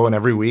menu going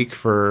every week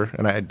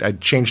and I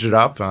changed it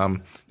up.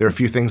 There are a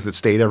few things that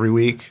stayed every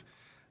week.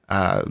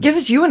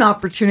 Gives you an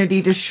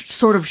opportunity to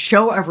sort of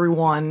show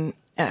everyone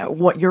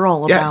what you're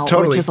all about,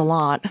 totally. Which is a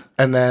lot.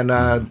 And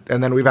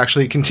then we've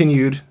actually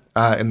continued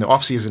in the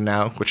off season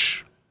now,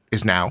 which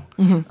is now.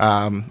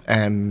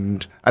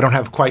 And I don't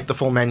have quite the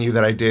full menu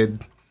that I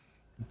did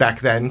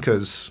back then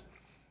because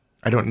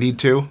I don't need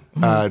to.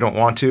 I don't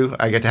want to.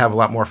 I get to have a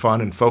lot more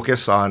fun and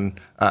focus on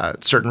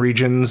certain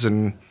regions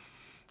and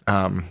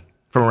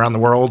from around the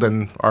world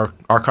and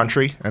our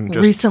country. And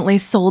just Recently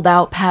sold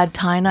out Pad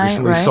Thai night,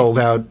 recently right? sold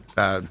out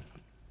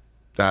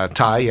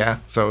Thai, yeah.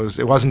 So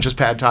it wasn't just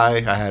Pad Thai.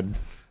 I had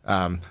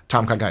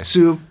Tom Kha Gai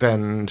soup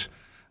and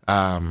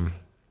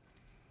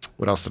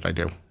what else did I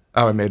do?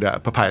 Oh, I made a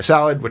papaya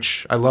salad,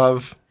 which I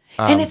love.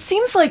 And it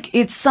seems like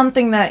it's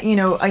something that,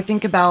 I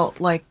think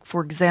about, like,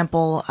 for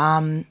example,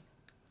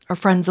 our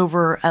friends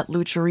over at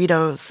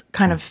Lucharitos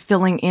kind of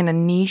filling in a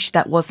niche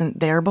that wasn't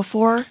there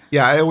before.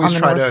 Yeah, I always on the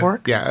try North to.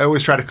 Fork? Yeah, I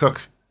always try to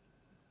cook,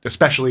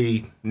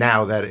 especially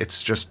now that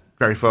it's just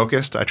very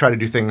focused. I try to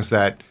do things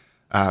that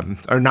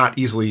are not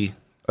easily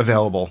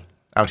available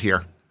out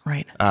here.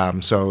 Right.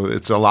 So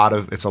it's a lot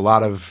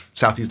of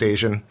Southeast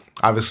Asian.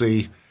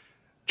 Obviously,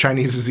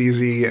 Chinese is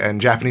easy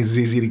and Japanese is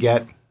easy to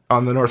get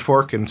on the North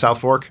Fork and South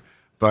Fork,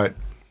 but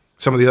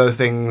some of the other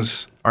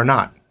things are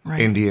not. Right.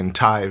 Indian,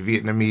 Thai,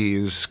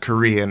 Vietnamese,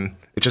 Korean.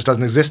 It just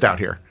doesn't exist out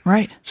here.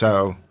 Right.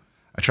 So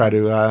I try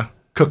to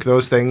cook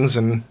those things,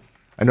 and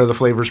I know the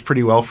flavors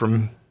pretty well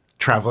from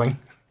traveling.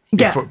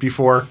 Yeah.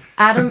 Before.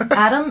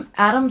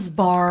 Adam's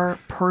bar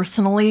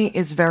personally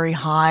is very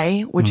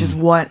high, which is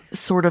what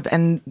sort of,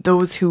 and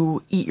those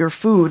who eat your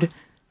food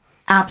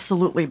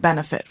absolutely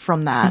benefit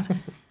from that.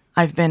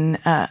 I've been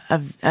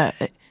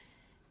a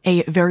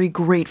very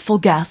grateful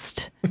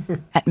guest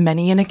at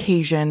many an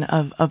occasion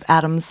of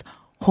Adam's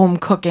home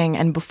cooking.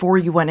 And before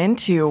you went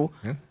into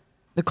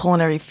the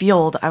culinary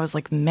field, I was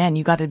like, man,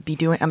 you got to be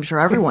doing, I'm sure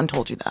everyone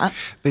told you that.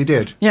 They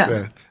did.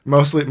 Yeah.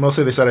 Mostly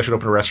they said I should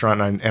open a restaurant,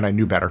 and I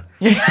knew better.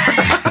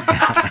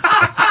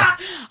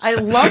 I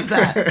love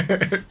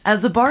that.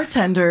 As a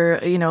bartender,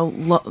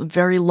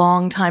 very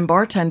long time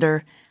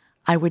bartender,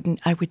 I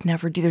would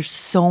never do. There's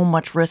so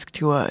much risk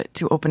to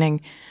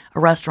opening a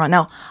restaurant.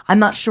 Now, I'm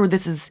not sure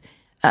this is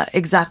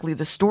exactly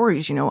the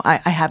stories. I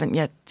haven't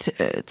yet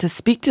to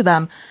speak to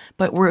them.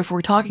 But if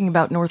we're talking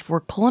about North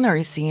Fork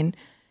culinary scene,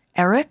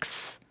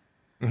 Eric's.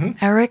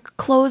 Mm-hmm. Eric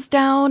closed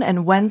down,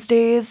 and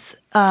Wednesday's,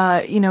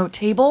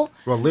 table.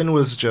 Well, Lynn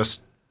was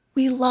just.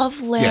 We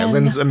love Lynn. Yeah,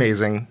 Lynn's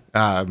amazing.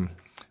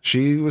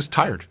 She was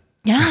tired.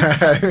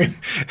 Yes.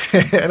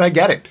 And I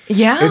get it.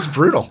 Yeah. It's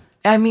brutal.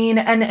 I mean,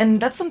 and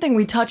that's something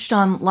we touched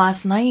on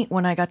last night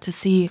when I got to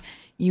see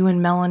you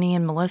and Melanie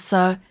and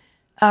Melissa.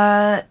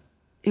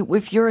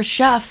 If you're a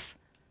chef,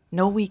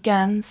 no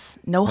weekends,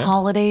 no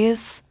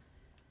holidays,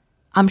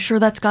 I'm sure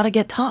that's got to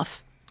get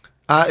tough.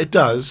 It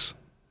does.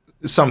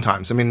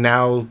 Sometimes. I mean,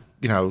 now,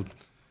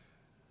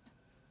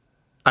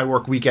 I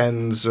work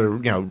weekends or,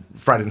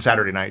 Friday and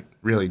Saturday night.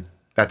 Really,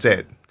 that's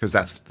it. Because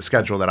that's the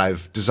schedule that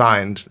I've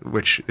designed,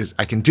 which is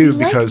I can do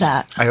because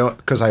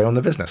I own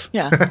the business.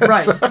 Yeah,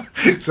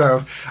 right.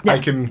 so yeah. I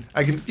can,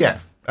 yeah.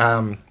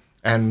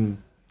 And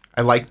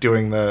I like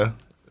doing the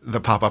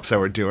pop-ups that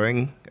we're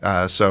doing.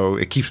 So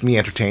it keeps me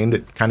entertained.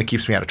 It kind of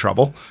keeps me out of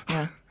trouble.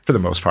 Yeah. For the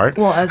most part.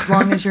 Well, as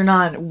long as you're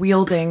not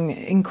wielding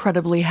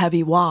incredibly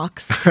heavy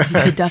woks, 'cause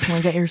you could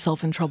definitely get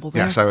yourself in trouble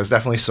there. Yes, I was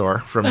definitely sore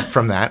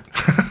from that.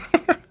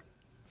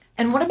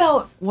 And what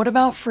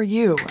about for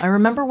you? I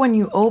remember when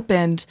you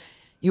opened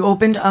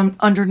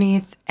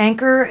underneath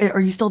Anchor. Are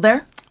you still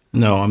there?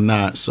 No, I'm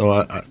not. So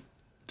I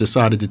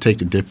decided to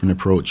take a different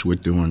approach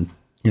with doing,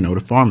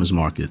 the farmers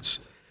markets.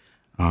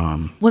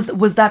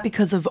 Was that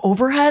because of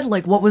overhead?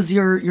 Like, what was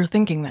your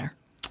thinking there?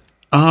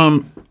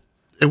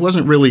 It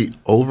wasn't really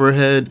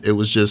overhead. It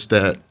was just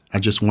that I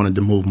just wanted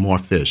to move more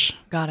fish.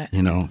 Got it.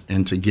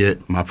 And to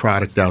get my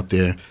product out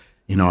there,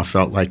 I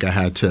felt like I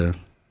had to,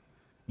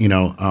 be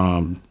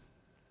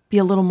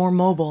a little more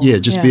mobile. Yeah,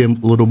 be a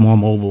little more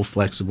mobile,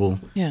 flexible.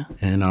 Yeah.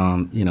 And,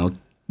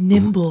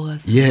 nimble.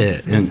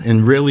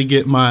 And really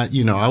get my,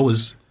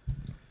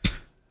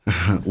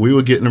 we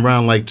were getting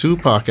around like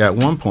Tupac at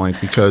one point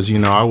because,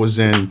 I was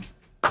in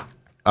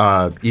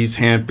East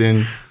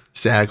Hampton,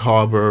 Sag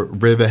Harbor,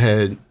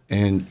 Riverhead,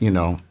 and,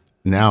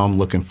 now I'm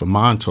looking for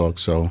Montauk.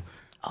 So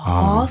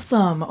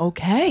awesome.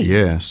 Okay.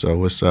 Yeah.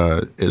 So it's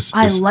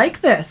I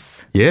like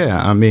this. Yeah.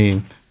 I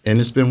mean, and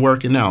it's been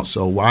working out.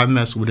 So why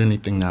mess with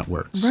anything that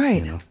works?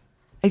 Right.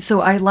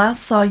 So I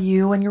last saw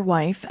you and your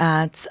wife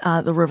at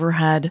the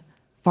Riverhead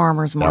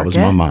Farmers Market.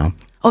 That was my mom.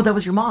 Oh, that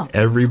was your mom.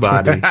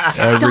 Everybody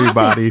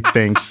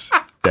thinks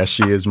that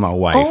she is my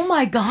wife. Oh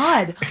my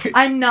God.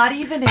 I'm not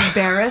even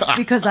embarrassed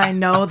because I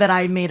know that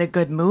I made a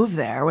good move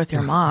there with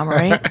your mom,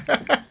 right?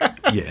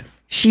 Yeah.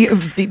 She a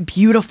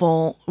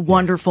beautiful,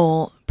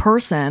 wonderful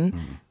person. Mm.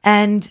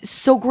 And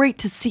so great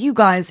to see you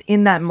guys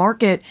in that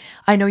market.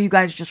 I know you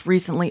guys just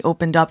recently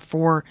opened up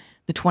for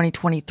the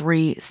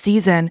 2023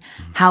 season.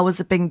 Mm. How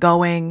has it been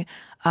going?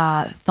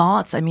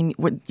 Thoughts? I mean,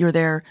 you're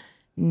there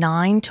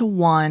 9 to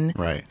 1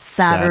 right.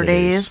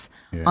 Saturdays.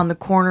 On the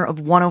corner of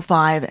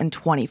 105 and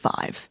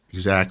 25.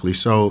 Exactly.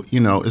 So,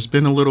 it's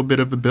been a little bit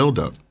of a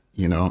buildup,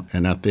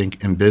 and I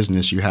think in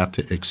business you have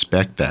to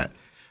expect that.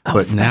 Oh,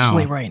 but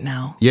especially now, right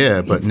now.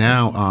 Yeah, but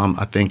now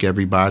I think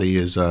everybody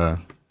is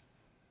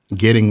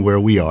getting where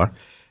we are.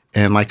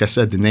 And like I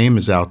said, the name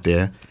is out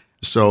there.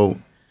 So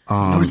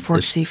North Fork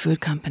it's-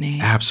 Seafood Company.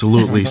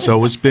 Absolutely.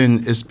 So it's been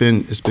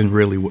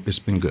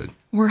good.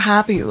 We're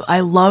happy. I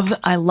love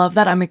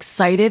that. I'm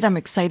excited. I'm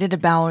excited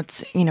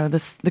about,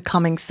 the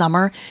coming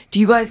summer. Do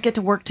you guys get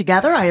to work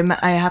together?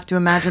 I have to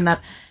imagine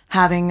that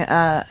having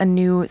a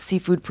new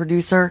seafood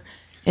producer,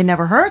 it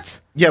never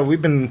hurts. Yeah,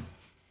 we've been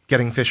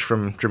getting fish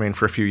from Jermaine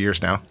for a few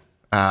years now,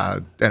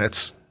 and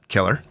it's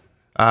killer.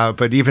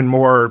 But even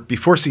more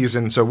before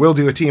season, so we'll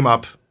do a team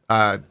up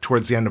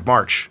towards the end of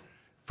March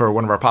for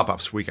one of our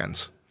pop-ups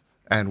weekends,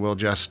 and we'll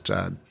just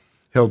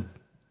he'll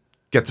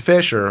get the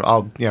fish, or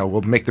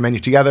we'll make the menu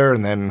together,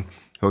 and then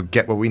he'll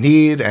get what we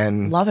need,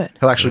 and Love it.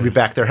 He'll actually be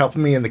back there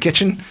helping me in the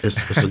kitchen.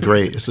 It's a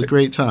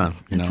great time.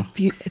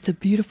 It's a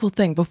beautiful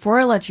thing. Before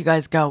I let you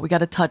guys go, we got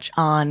to touch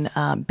on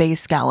bay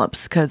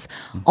scallops, because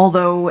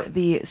although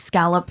the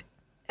scallop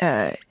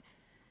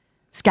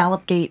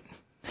gate,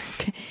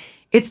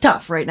 it's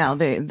tough right now.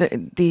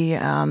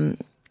 The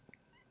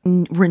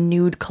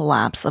renewed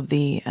collapse of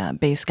the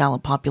bay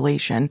scallop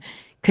population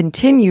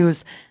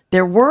continues.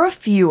 There were a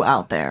few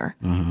out there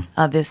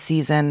this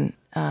season.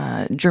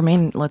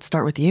 Jermaine, let's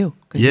start with you.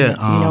 'Cause Yeah,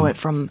 you know it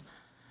from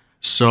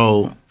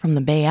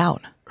the bay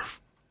out.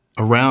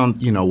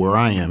 Around, where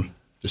I am,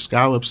 the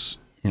scallops,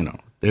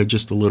 they're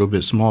just a little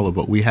bit smaller,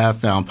 but we have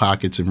found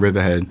pockets in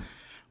Riverhead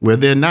where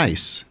they're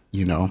nice,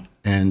 and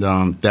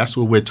that's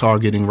what we're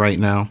targeting right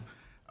now,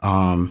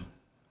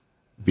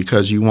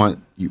 because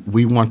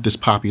we want this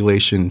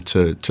population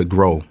to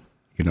grow,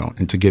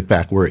 and to get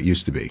back where it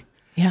used to be.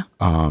 Yeah.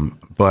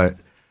 But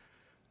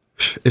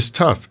it's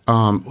tough.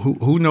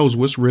 Who knows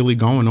what's really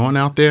going on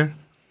out there?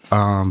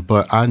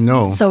 But I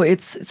know.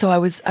 So I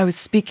was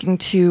speaking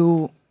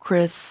to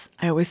Chris,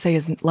 I always say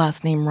his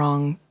last name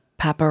wrong,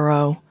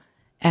 Paparo,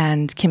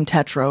 and Kim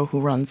Tetro, who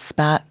runs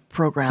SPAT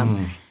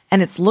program.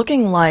 And it's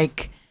looking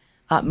like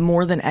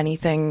more than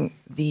anything,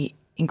 the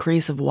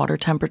increase of water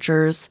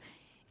temperatures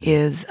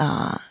is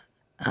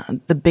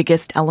the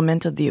biggest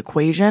element of the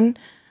equation.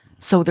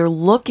 So they're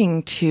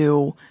looking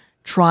to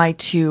try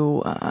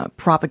to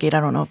propagate, I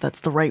don't know if that's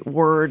the right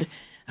word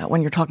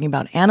when you're talking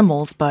about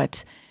animals,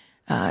 but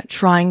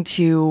trying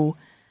to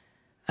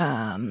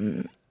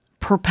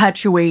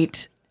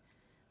perpetuate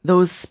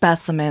those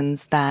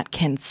specimens that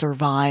can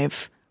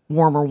survive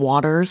warmer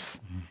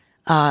waters.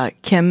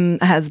 Kim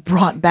has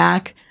brought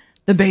back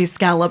the bay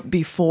scallop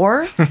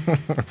before,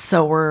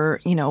 so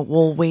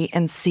we'll wait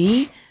and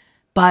see.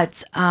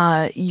 But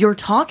you're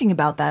talking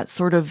about that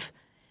sort of,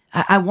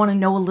 I want to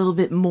know a little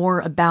bit more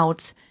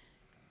about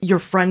your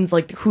friends,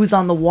 like who's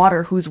on the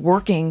water, who's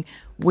working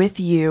with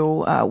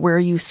you, where are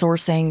you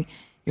sourcing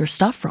your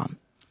stuff from?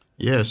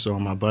 Yeah, so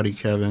my buddy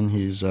Kevin,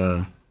 he's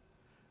on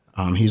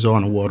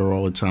the water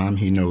all the time.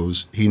 He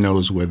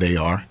knows where they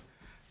are.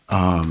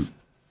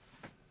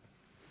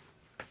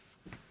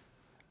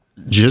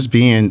 Just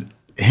being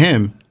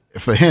him,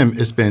 for him,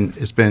 it's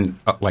been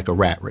like a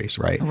rat race,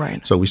 right?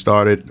 Right. So we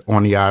started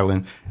on the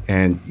island,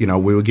 and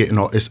we were getting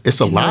all. It's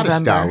a lot of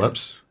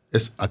scallops.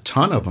 It's a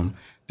ton of them.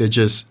 They're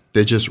just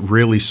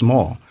really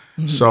small.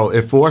 Mm-hmm. So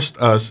it forced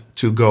us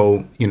to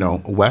go,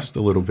 west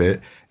a little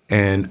bit,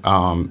 and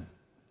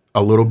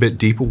a little bit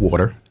deeper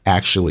water.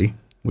 Actually,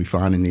 we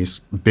find in these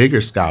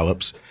bigger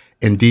scallops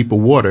in deeper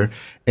water,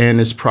 and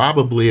it's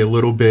probably a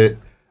little bit.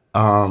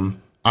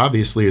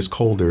 Obviously, it's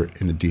colder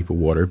in the deeper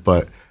water,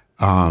 but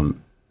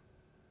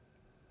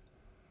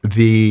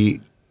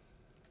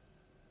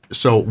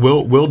so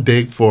we'll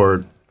dig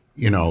for.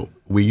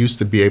 We used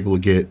to be able to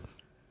get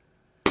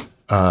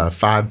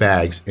 5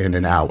 bags in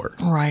an hour.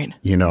 Right.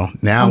 Now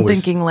I'm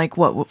thinking like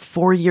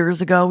 4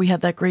 years ago we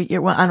had that great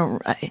year.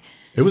 Well,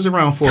 it was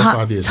around 4 or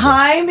 5 years ago.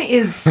 Time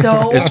is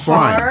so It's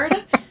flying. hard.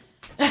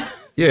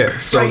 Yeah.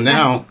 So Right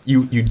now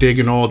you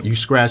digging you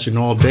scratching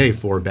all day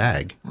for a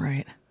bag.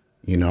 Right.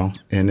 And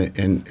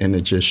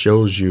it just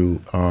shows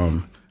you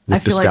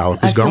what the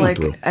scallop is going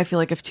through. I feel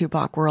like if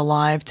Tupac were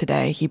alive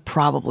today, he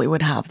probably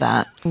would have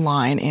that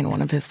line in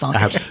one of his songs.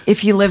 If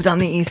he lived on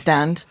the East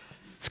End,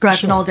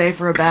 scratching all day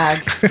for a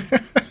bag.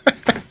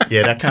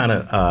 Yeah, that kind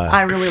of.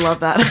 I really love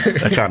that.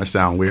 That kind of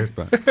sound weird,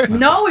 but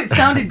No, it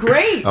sounded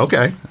great.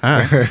 okay, all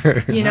right.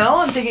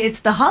 I'm thinking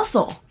it's the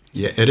hustle.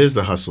 Yeah, it is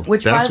the hustle.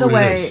 Which, That's by the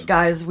what it way, is.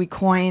 guys, we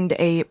coined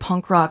a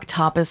punk rock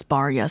tapas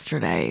bar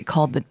yesterday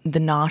called the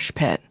Nosh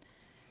Pit,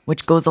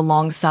 which goes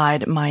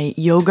alongside my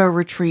yoga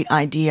retreat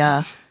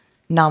idea,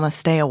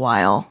 Namaste a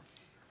while.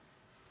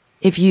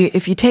 If you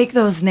take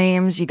those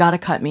names, you got to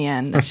cut me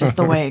in. That's just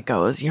the way it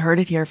goes. You heard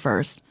it here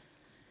first.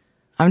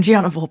 I'm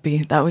Gianna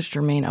Volpe. That was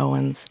Jermaine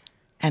Owens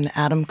and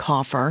Adam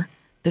Coffer.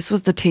 This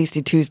was the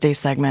Tasty Tuesday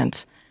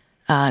segment.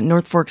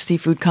 North Fork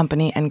Seafood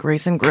Company and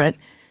Grace and Grit,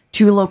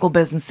 2 local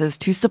businesses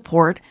to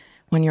support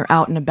when you're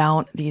out and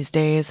about these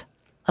days.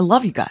 I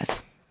love you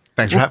guys.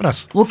 Thanks for having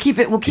us. We'll keep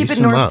it Peace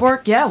and North love.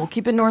 Fork. Yeah, we'll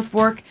keep it North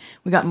Fork.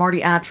 We got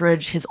Marty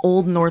Attridge, his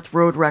Old North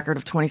Road record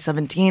of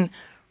 2017,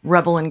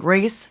 Rebel and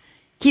Grace.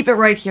 Keep it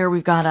right here.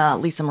 We've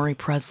got Lisa Marie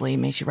Presley,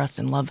 may she rest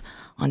in love,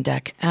 on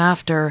deck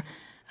after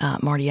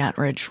Marty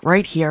Attridge,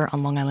 right here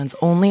on Long Island's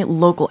only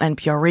local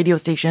NPR radio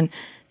station,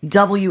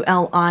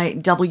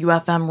 WLIWFM.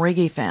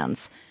 Reggae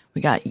fans,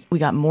 We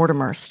got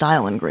Mortimer,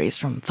 Style and Grace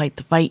from Fight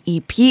the Fight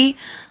EP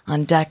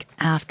on deck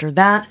after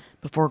that,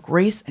 before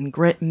Grace and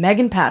Grit,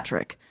 Megan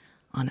Patrick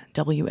on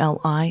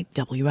WLI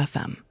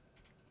WFM.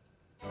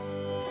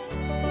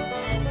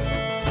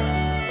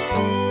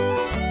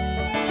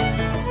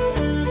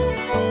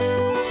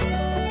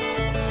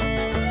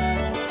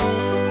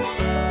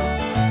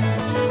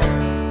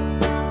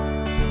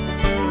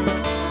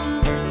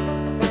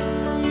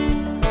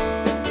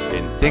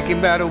 Been thinking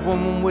about a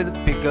woman with a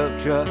pickup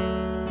truck.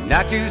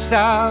 Not too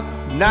soft,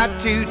 not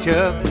too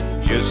tough,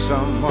 just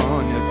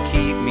someone to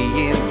keep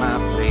me in my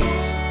place.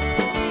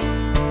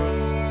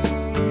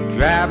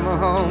 Drive me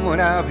home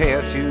when I've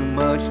had too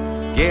much,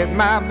 get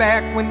my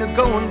back when the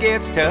going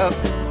gets tough.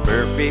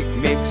 Perfect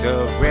mix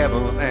of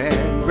rebel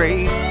and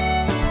grace.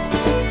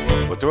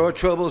 We'll throw our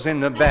troubles in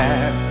the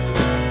back,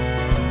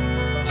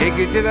 take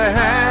it to the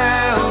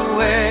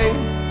highway.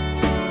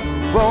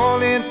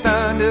 Rolling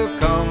thunder,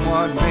 come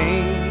what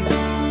may.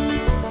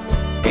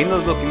 Ain't no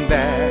looking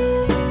back,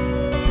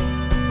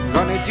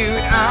 gonna do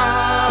it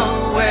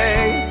our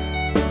way.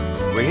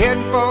 We're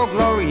heading for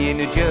glory in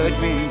the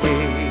judgment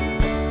day.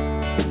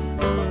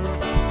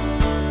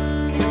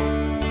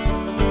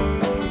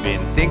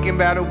 Been thinking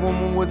about a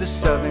woman with a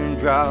southern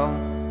drawl.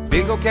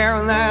 Big old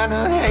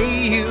Carolina,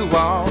 hey you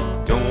all.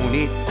 Don't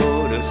it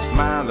put a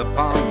smile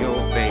upon your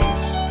face?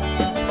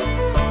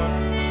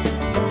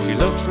 She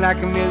looks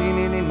like a million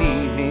in an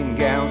evening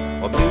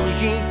gown, or blue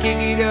jean, kick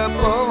it up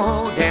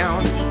or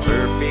down.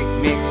 Perfect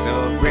mix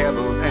of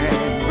rebel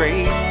and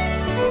grace.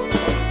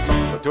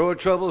 We'll throw our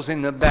troubles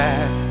in the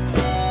back,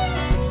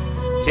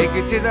 take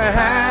it to the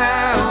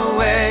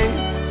highway.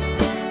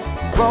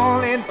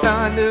 Rolling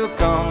thunder,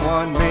 come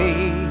what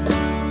may.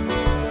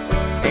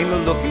 Ain't no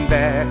looking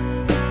back,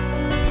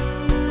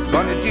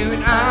 gonna do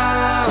it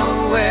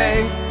our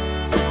way.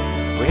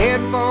 We're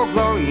heading for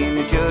glory in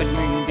the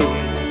judgment day.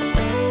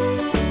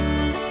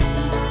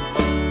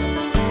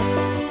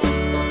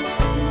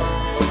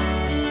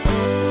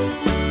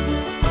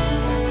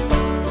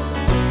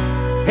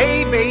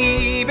 Hey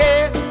baby,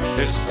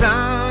 the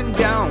sun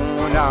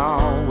don't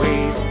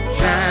always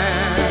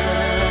shine.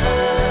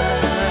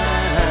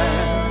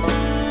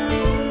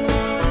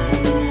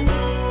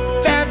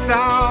 That's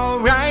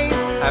alright,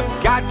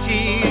 I've got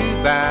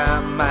you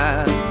by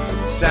my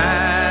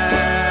side.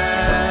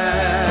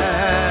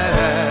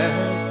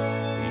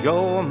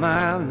 You're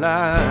my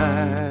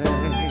life.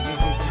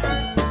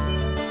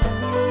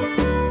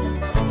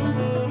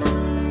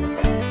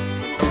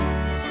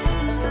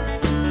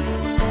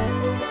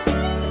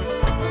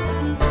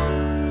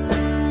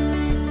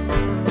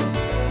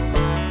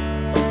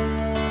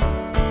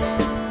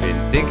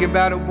 Thinking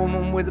about a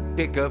woman with a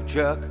pickup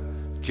truck,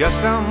 just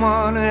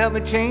someone to help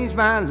me change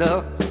my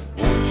luck.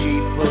 Won't she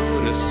put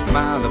a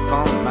smile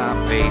upon my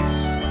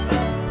face?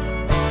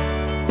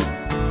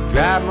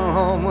 Drive me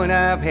home when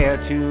I've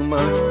had too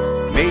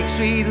much, make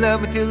sweet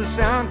love until the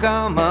sun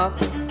come up.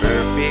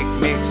 Perfect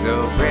mix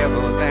of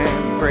rebel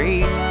and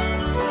grace.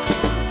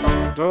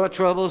 Throw our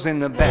troubles in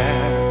the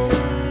back,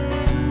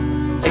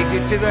 take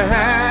it to the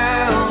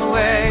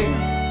highway.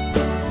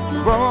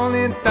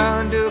 Rolling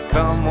thunder,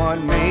 come what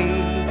may.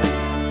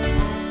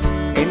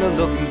 Ain't no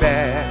looking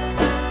back,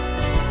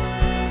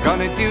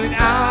 gonna do it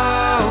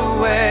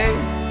our way.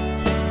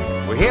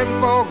 We're heading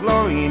for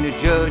glory in the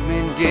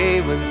judgment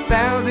day, with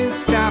 1,000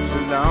 stops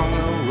along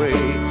the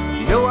way.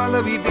 You know I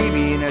love you,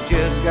 baby, and I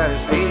just gotta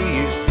say,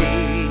 you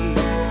see,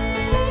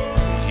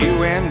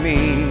 you and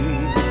me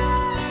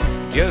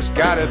just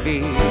gotta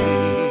be.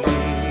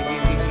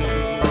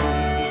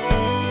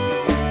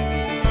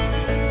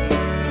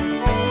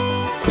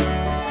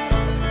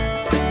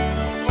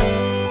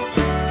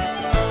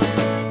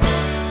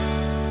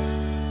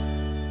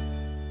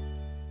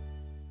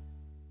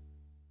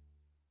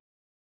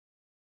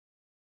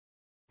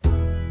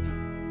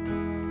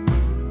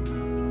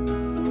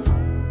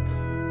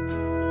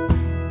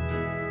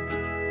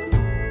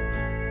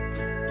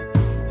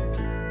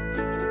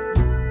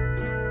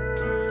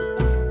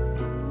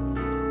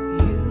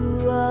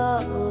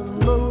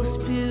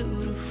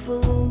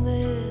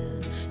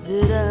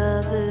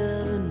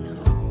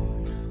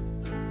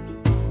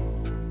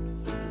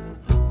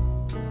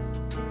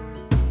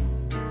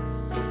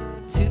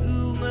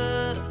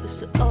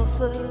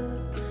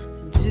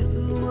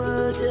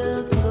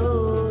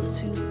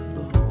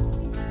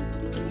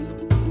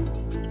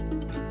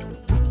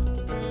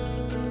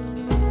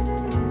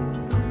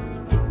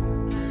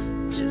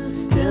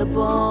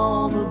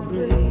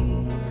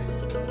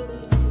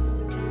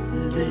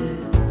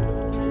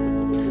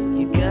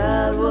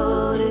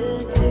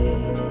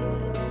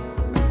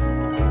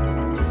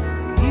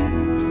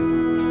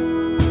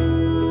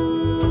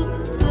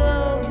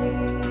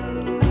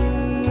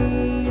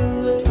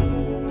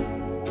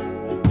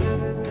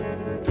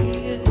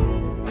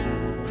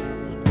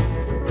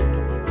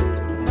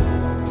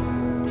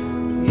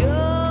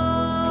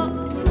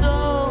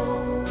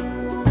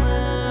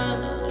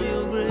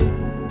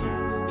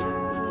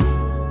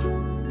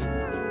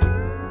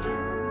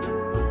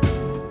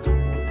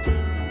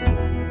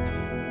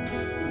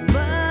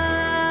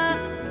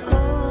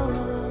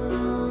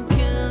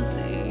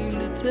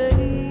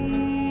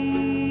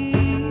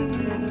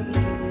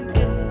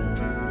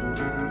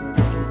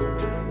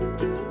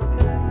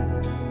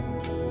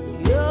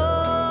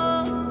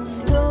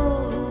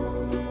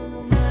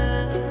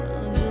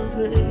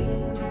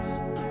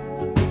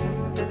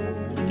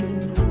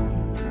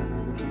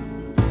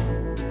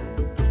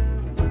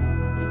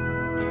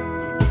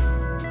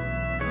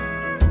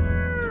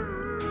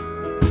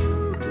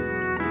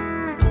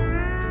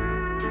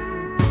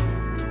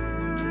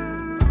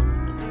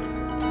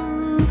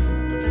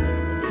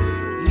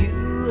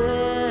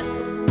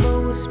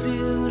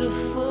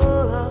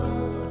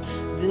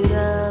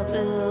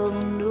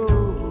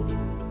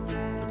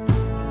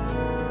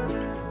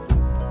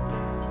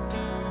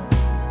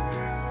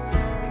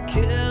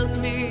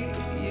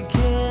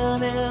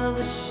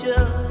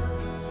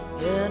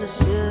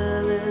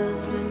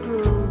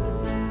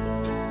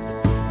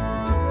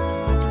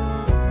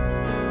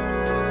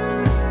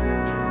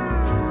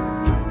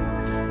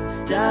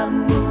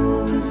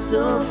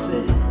 so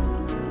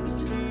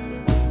fast,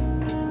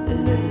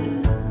 and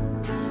then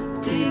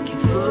take your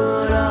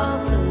foot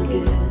off the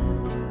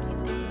gas.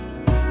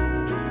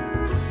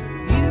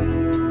 You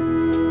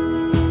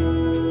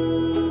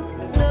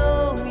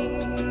know me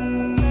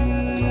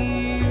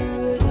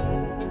well,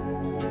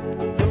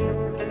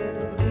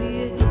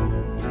 yeah.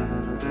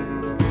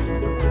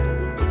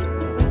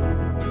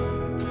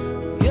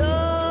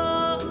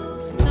 Your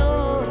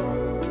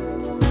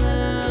storm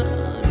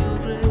and your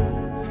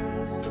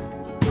grace.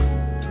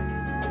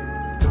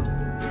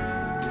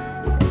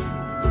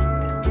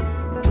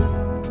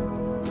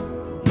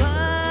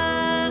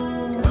 My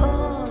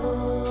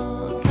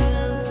heart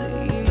can't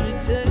seem to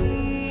take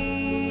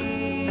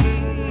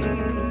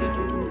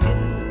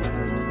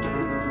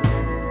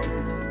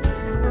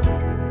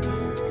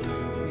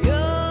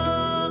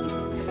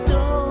your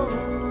storm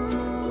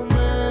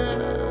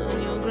and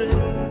your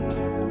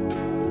grace.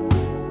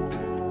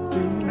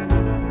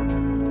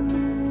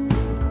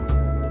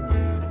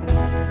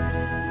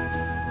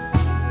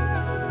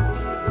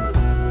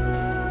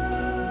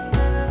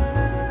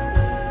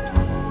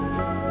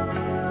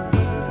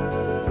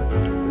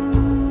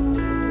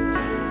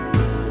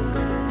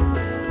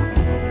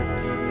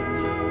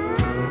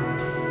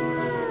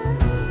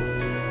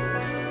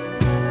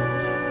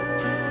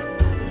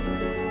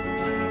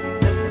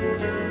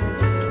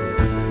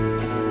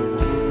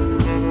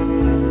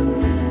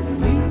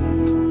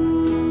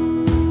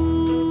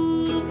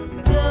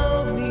 Blow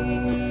me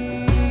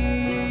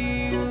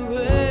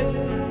away,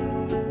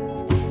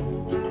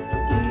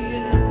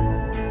 yeah.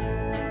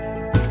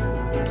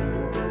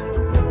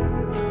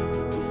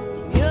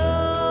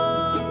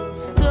 Your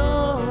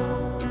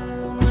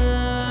storm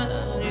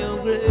and your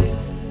grace.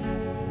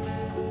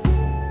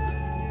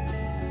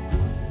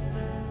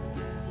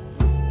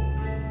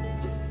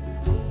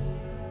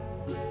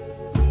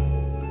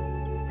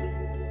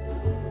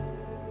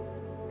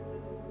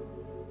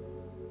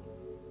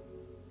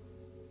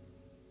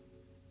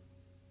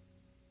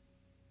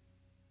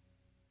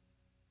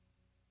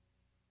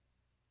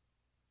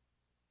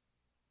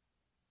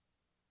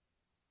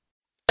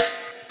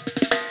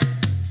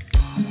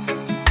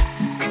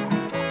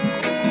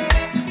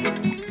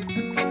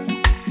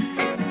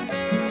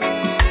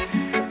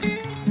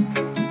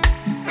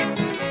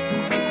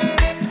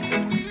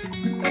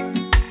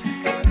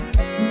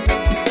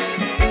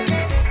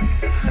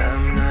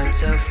 I'm not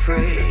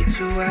afraid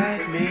to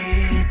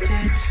admit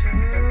it,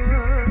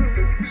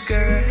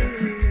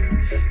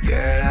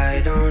 girl,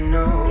 I don't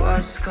know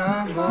what's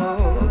come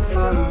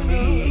over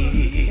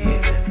me.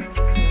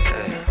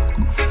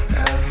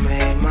 I've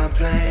made my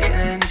plan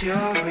and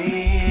you're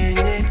in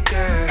it,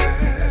 girl,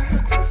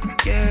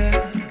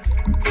 yeah.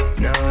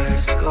 Now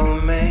let's go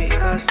make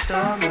us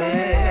some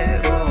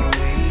memories,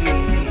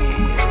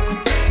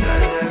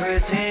 'cause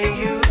everything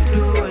you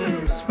do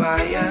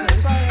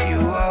inspires. You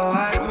are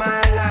what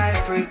my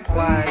life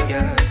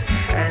requires,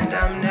 and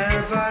I'm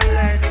never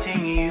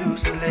letting you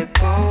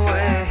slip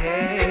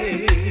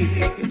away.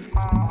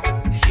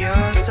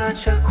 You're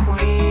such a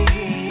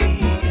queen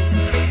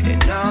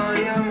in all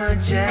your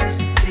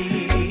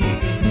majesty,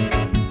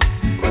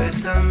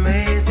 with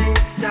amazing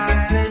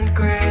style and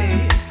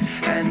grace,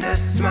 and a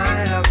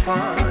smile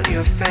upon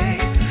your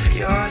face.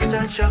 You're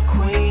such a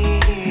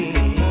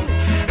queen,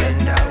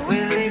 and I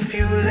will if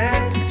you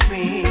let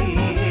me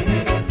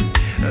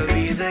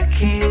be the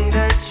king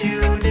that you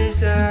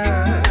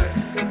deserve.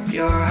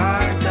 Your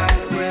heart I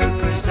will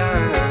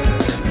preserve.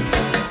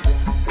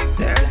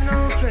 There's no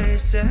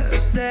place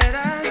else that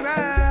I'd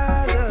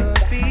rather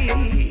be,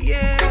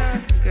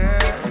 yeah,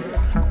 girl,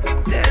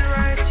 than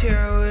right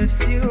here with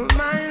you,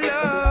 my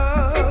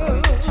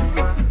love.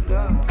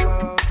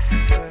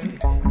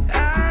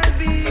 I'll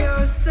be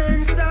your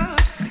sense of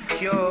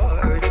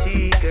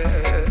security,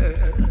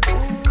 girl.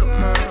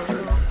 Come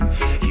on,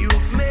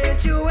 you've made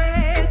your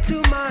way to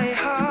my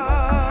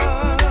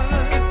heart.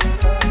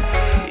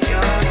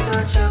 You're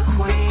such a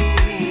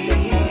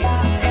queen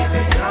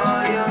in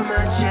all your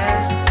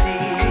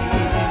majesty,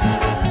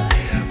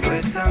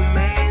 with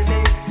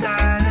amazing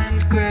style and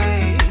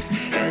grace,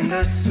 and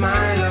a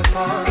smile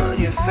upon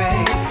your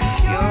face.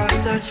 You're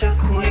such a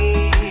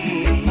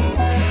queen,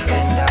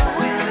 and I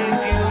will if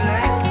you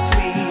let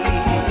me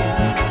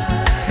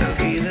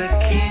be the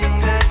king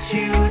that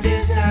you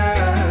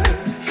deserve.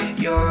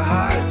 Your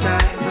heart I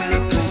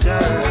will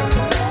preserve.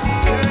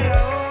 Girl, I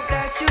hope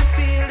that you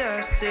feel the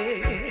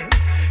same,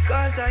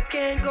 'cause I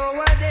can't go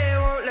a day,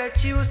 won't let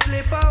you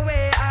slip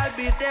away. I'll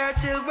be there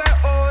till we're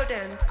old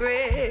and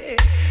gray,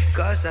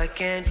 'cause I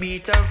can't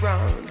beat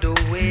around the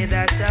way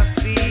that I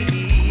feel.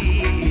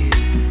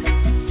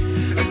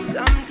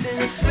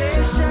 Something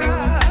special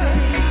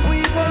we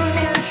both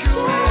can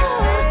truly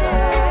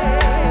say.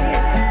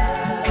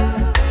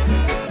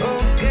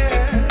 Oh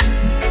girl,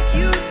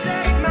 you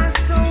set my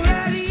soul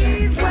at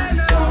ease when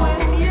I'm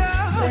with you.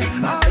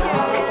 Oh yeah,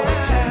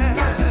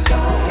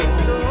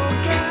 so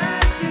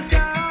cast your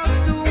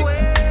doubts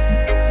away,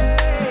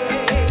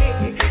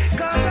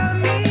 'cause I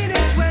mean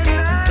it when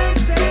I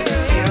say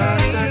you're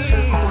such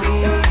a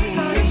queen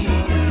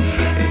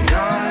in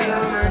all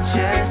your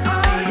majesty.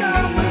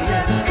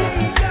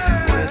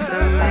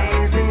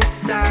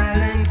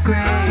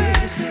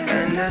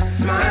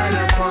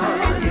 smile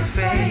upon your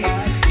face.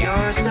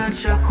 You're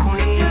such a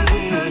queen,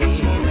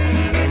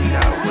 and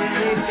I will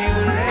if you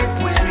live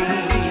with me.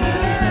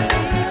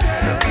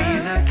 Be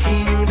the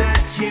king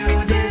that you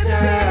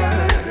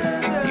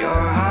deserve.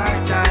 Your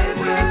heart I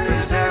will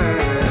preserve.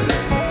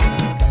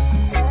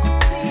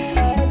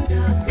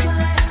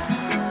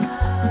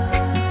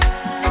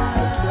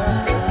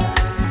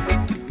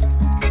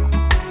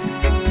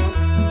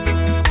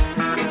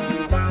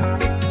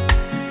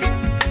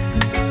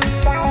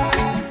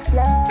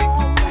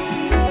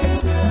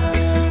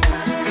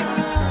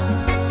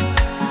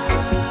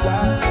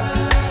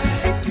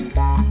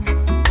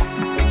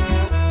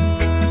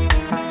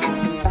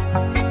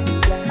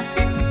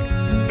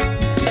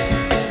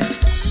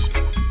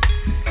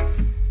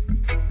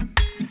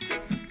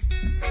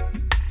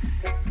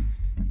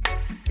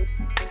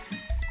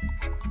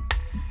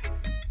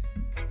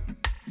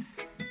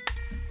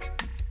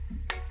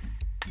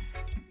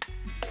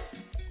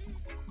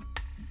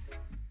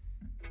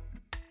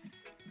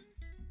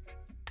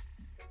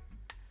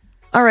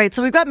 All right,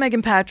 so we've got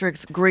Megan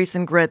Patrick's Grace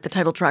and Grit, the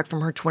title track from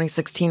her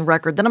 2016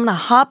 record. Then I'm going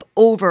to hop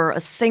over a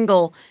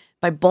single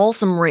by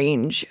Balsam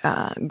Range,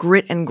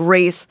 Grit and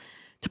Grace,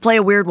 to play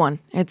a weird one.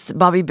 It's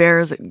Bobby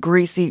Bear's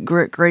Greasy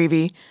Grit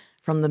Gravy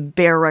from the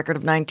Bear record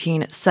of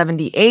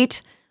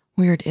 1978.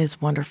 Weird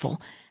is wonderful.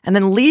 And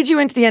then lead you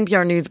into the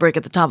NPR news break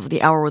at the top of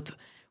the hour with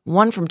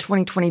one from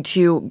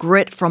 2022,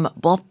 Grit from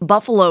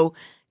Buffalo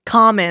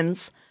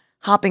Commons,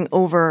 hopping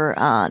over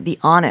the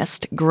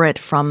Honest Grit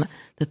from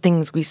the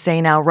Things We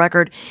Say Now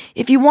record.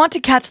 If you want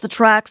to catch the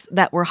tracks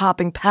that we're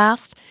hopping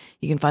past,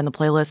 you can find the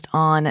playlist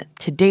on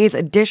today's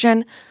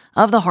edition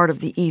of The Heart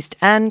of the East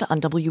End on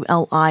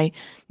WLIW.org.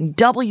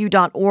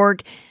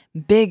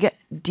 Big,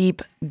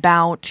 deep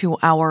bow to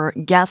our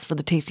guests for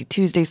the Tasty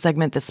Tuesday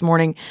segment this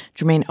morning,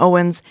 Jermaine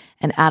Owens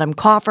and Adam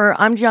Coffer.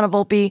 I'm Gianna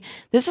Volpe.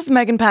 This is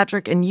Megan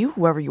Patrick, and you,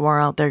 whoever you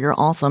are out there, you're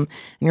awesome.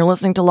 And you're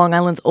listening to Long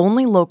Island's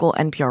only local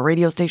NPR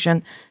radio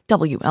station,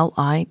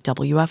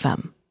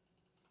 WLIW-FM.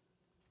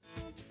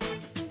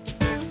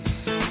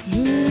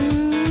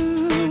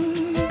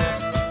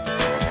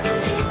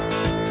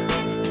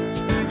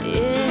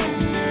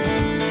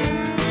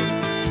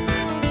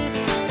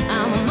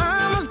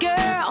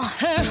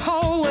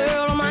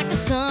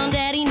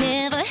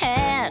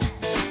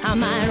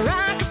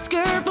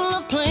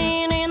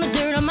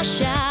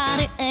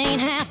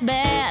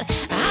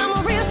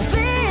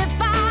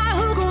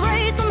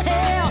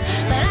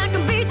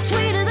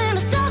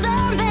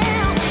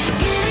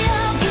 Giddy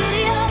up,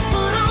 giddy up.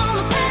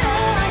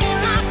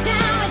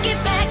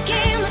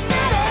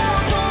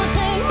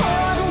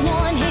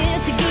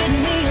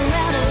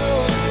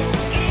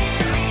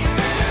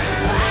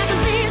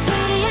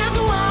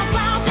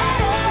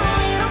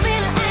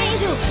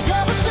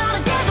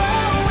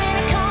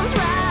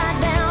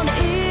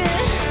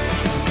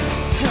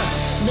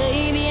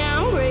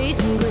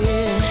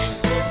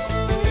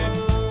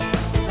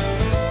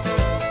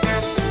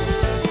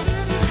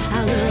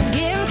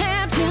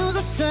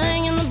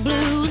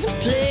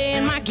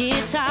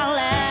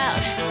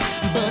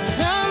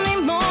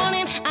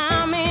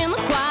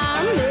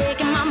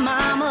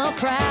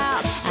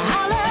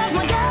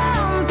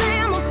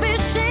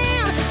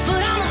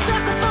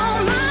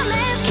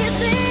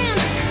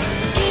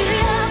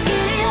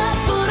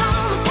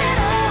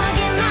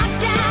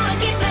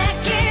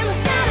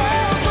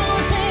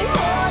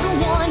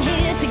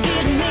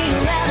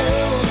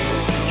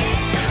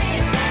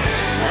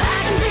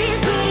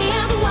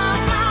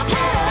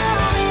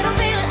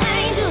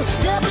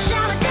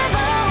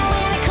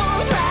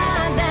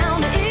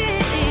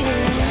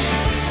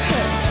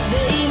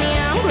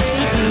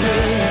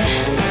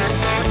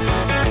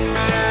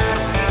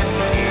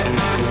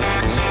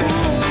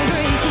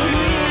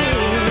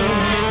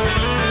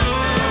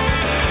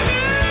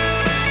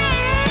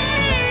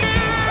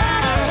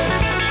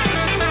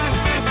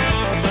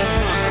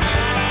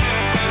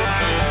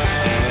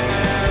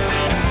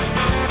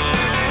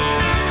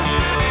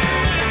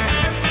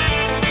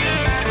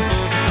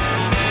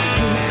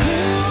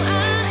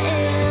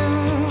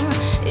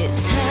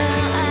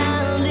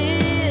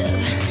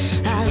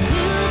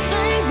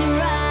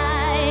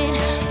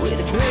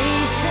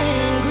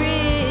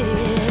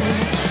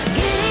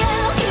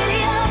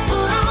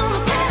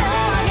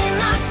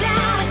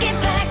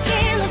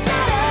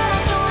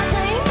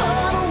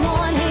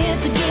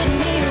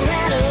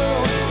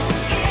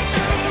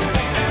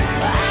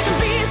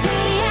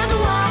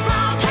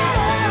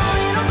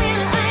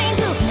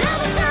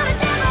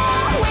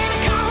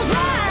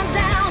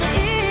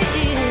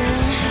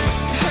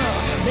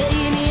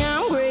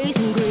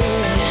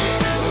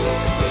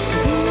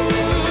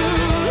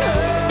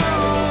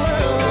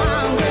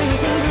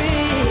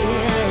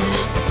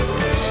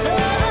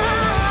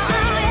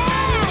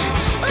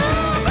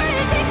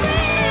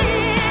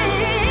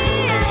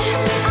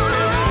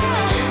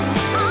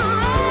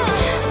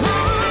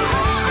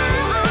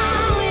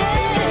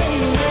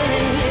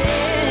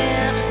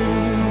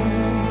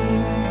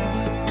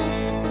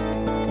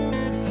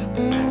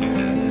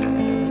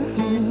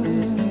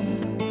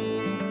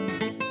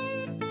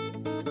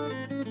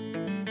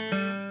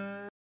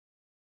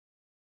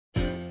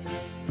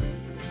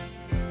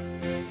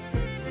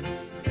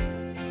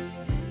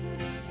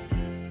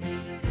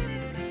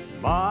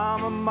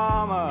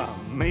 mama,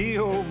 me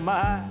oh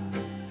my.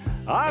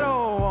 I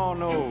don't want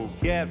no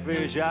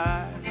catfish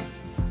eyes.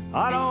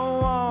 I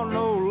don't want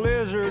no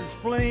lizard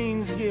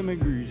spleens. Give me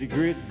greasy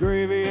grit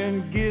gravy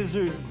and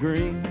gizzard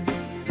greens.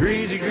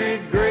 Greasy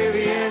grit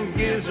gravy and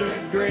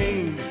gizzard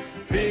greens.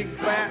 Big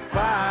fat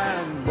pie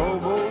and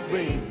bobo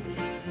beans.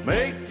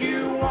 Make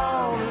you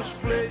wanna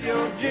split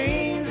your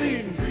jeans.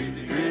 Eating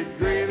greasy grit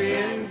gravy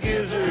and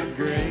gizzard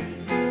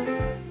greens.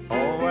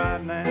 All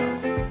right now.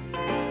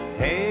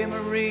 Hey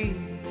Marie,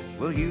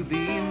 will you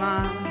be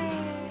mine?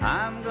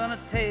 I'm gonna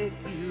take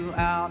you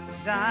out to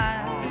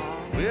dine.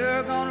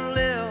 We're gonna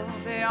live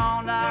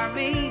beyond our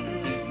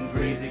means, eating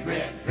greasy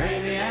grit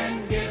gravy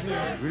and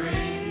gizzard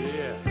greens.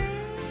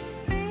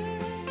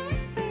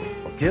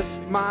 I'll kiss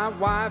my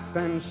wife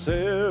and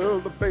sell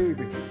the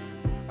baby.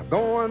 I'm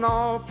going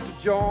off to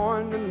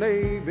join the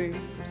Navy.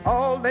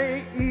 All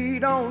they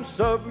eat on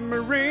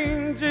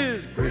submarines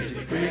is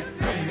greasy grit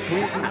gravy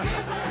and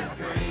gizzard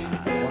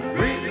greens.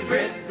 Greasy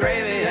grit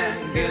gravy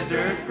and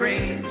gizzard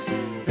greens.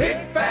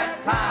 Big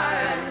fat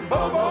pie and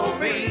bobo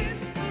beans.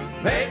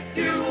 Make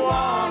you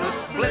wanna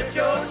split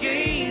your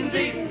jeans,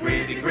 eating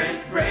greasy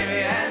grit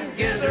gravy and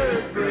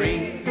gizzard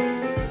greens.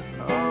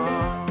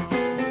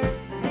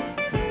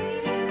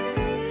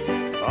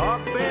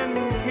 Up in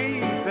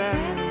Keith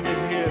and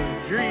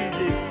his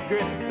greasy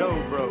grit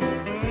dobro.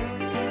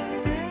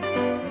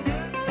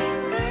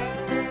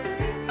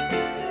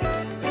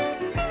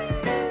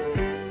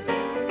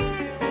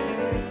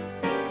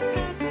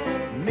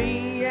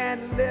 Me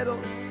and little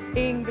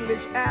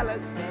English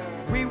Alice,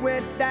 we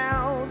went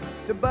down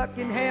to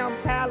Buckingham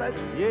Palace.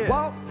 Yeah.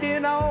 Walked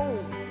in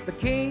on the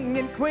king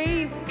and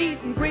queen,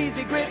 eating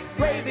greasy grit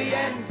gravy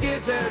and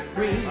gizzard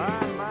greens.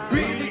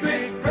 Greasy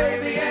grit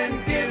gravy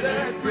and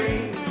gizzard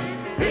greens.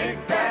 Big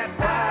fat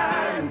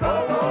pie and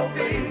bobo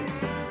beans.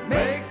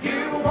 Make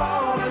you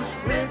wanna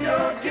split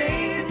your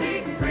jeans,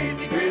 eating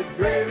greasy grit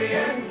gravy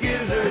and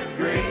gizzard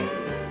greens.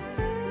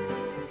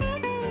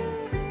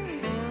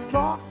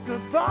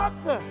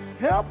 Doctor,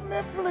 help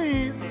me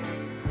please.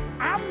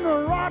 I'm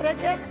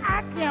neurotic as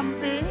I can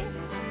be.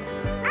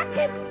 I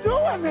keep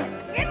doing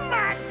it in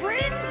my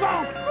dreams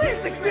on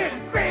greasy grit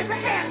gravy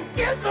and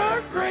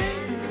gizzard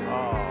greens.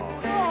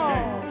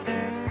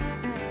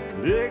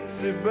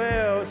 Dixie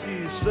Belle,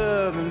 she's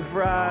southern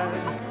fried.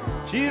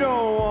 She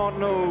don't want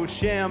no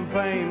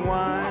champagne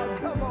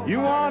wine.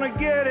 You wanna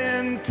get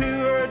into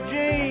her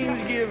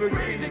jeans, give her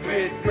greasy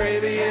grit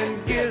gravy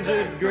and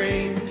gizzard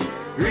greens.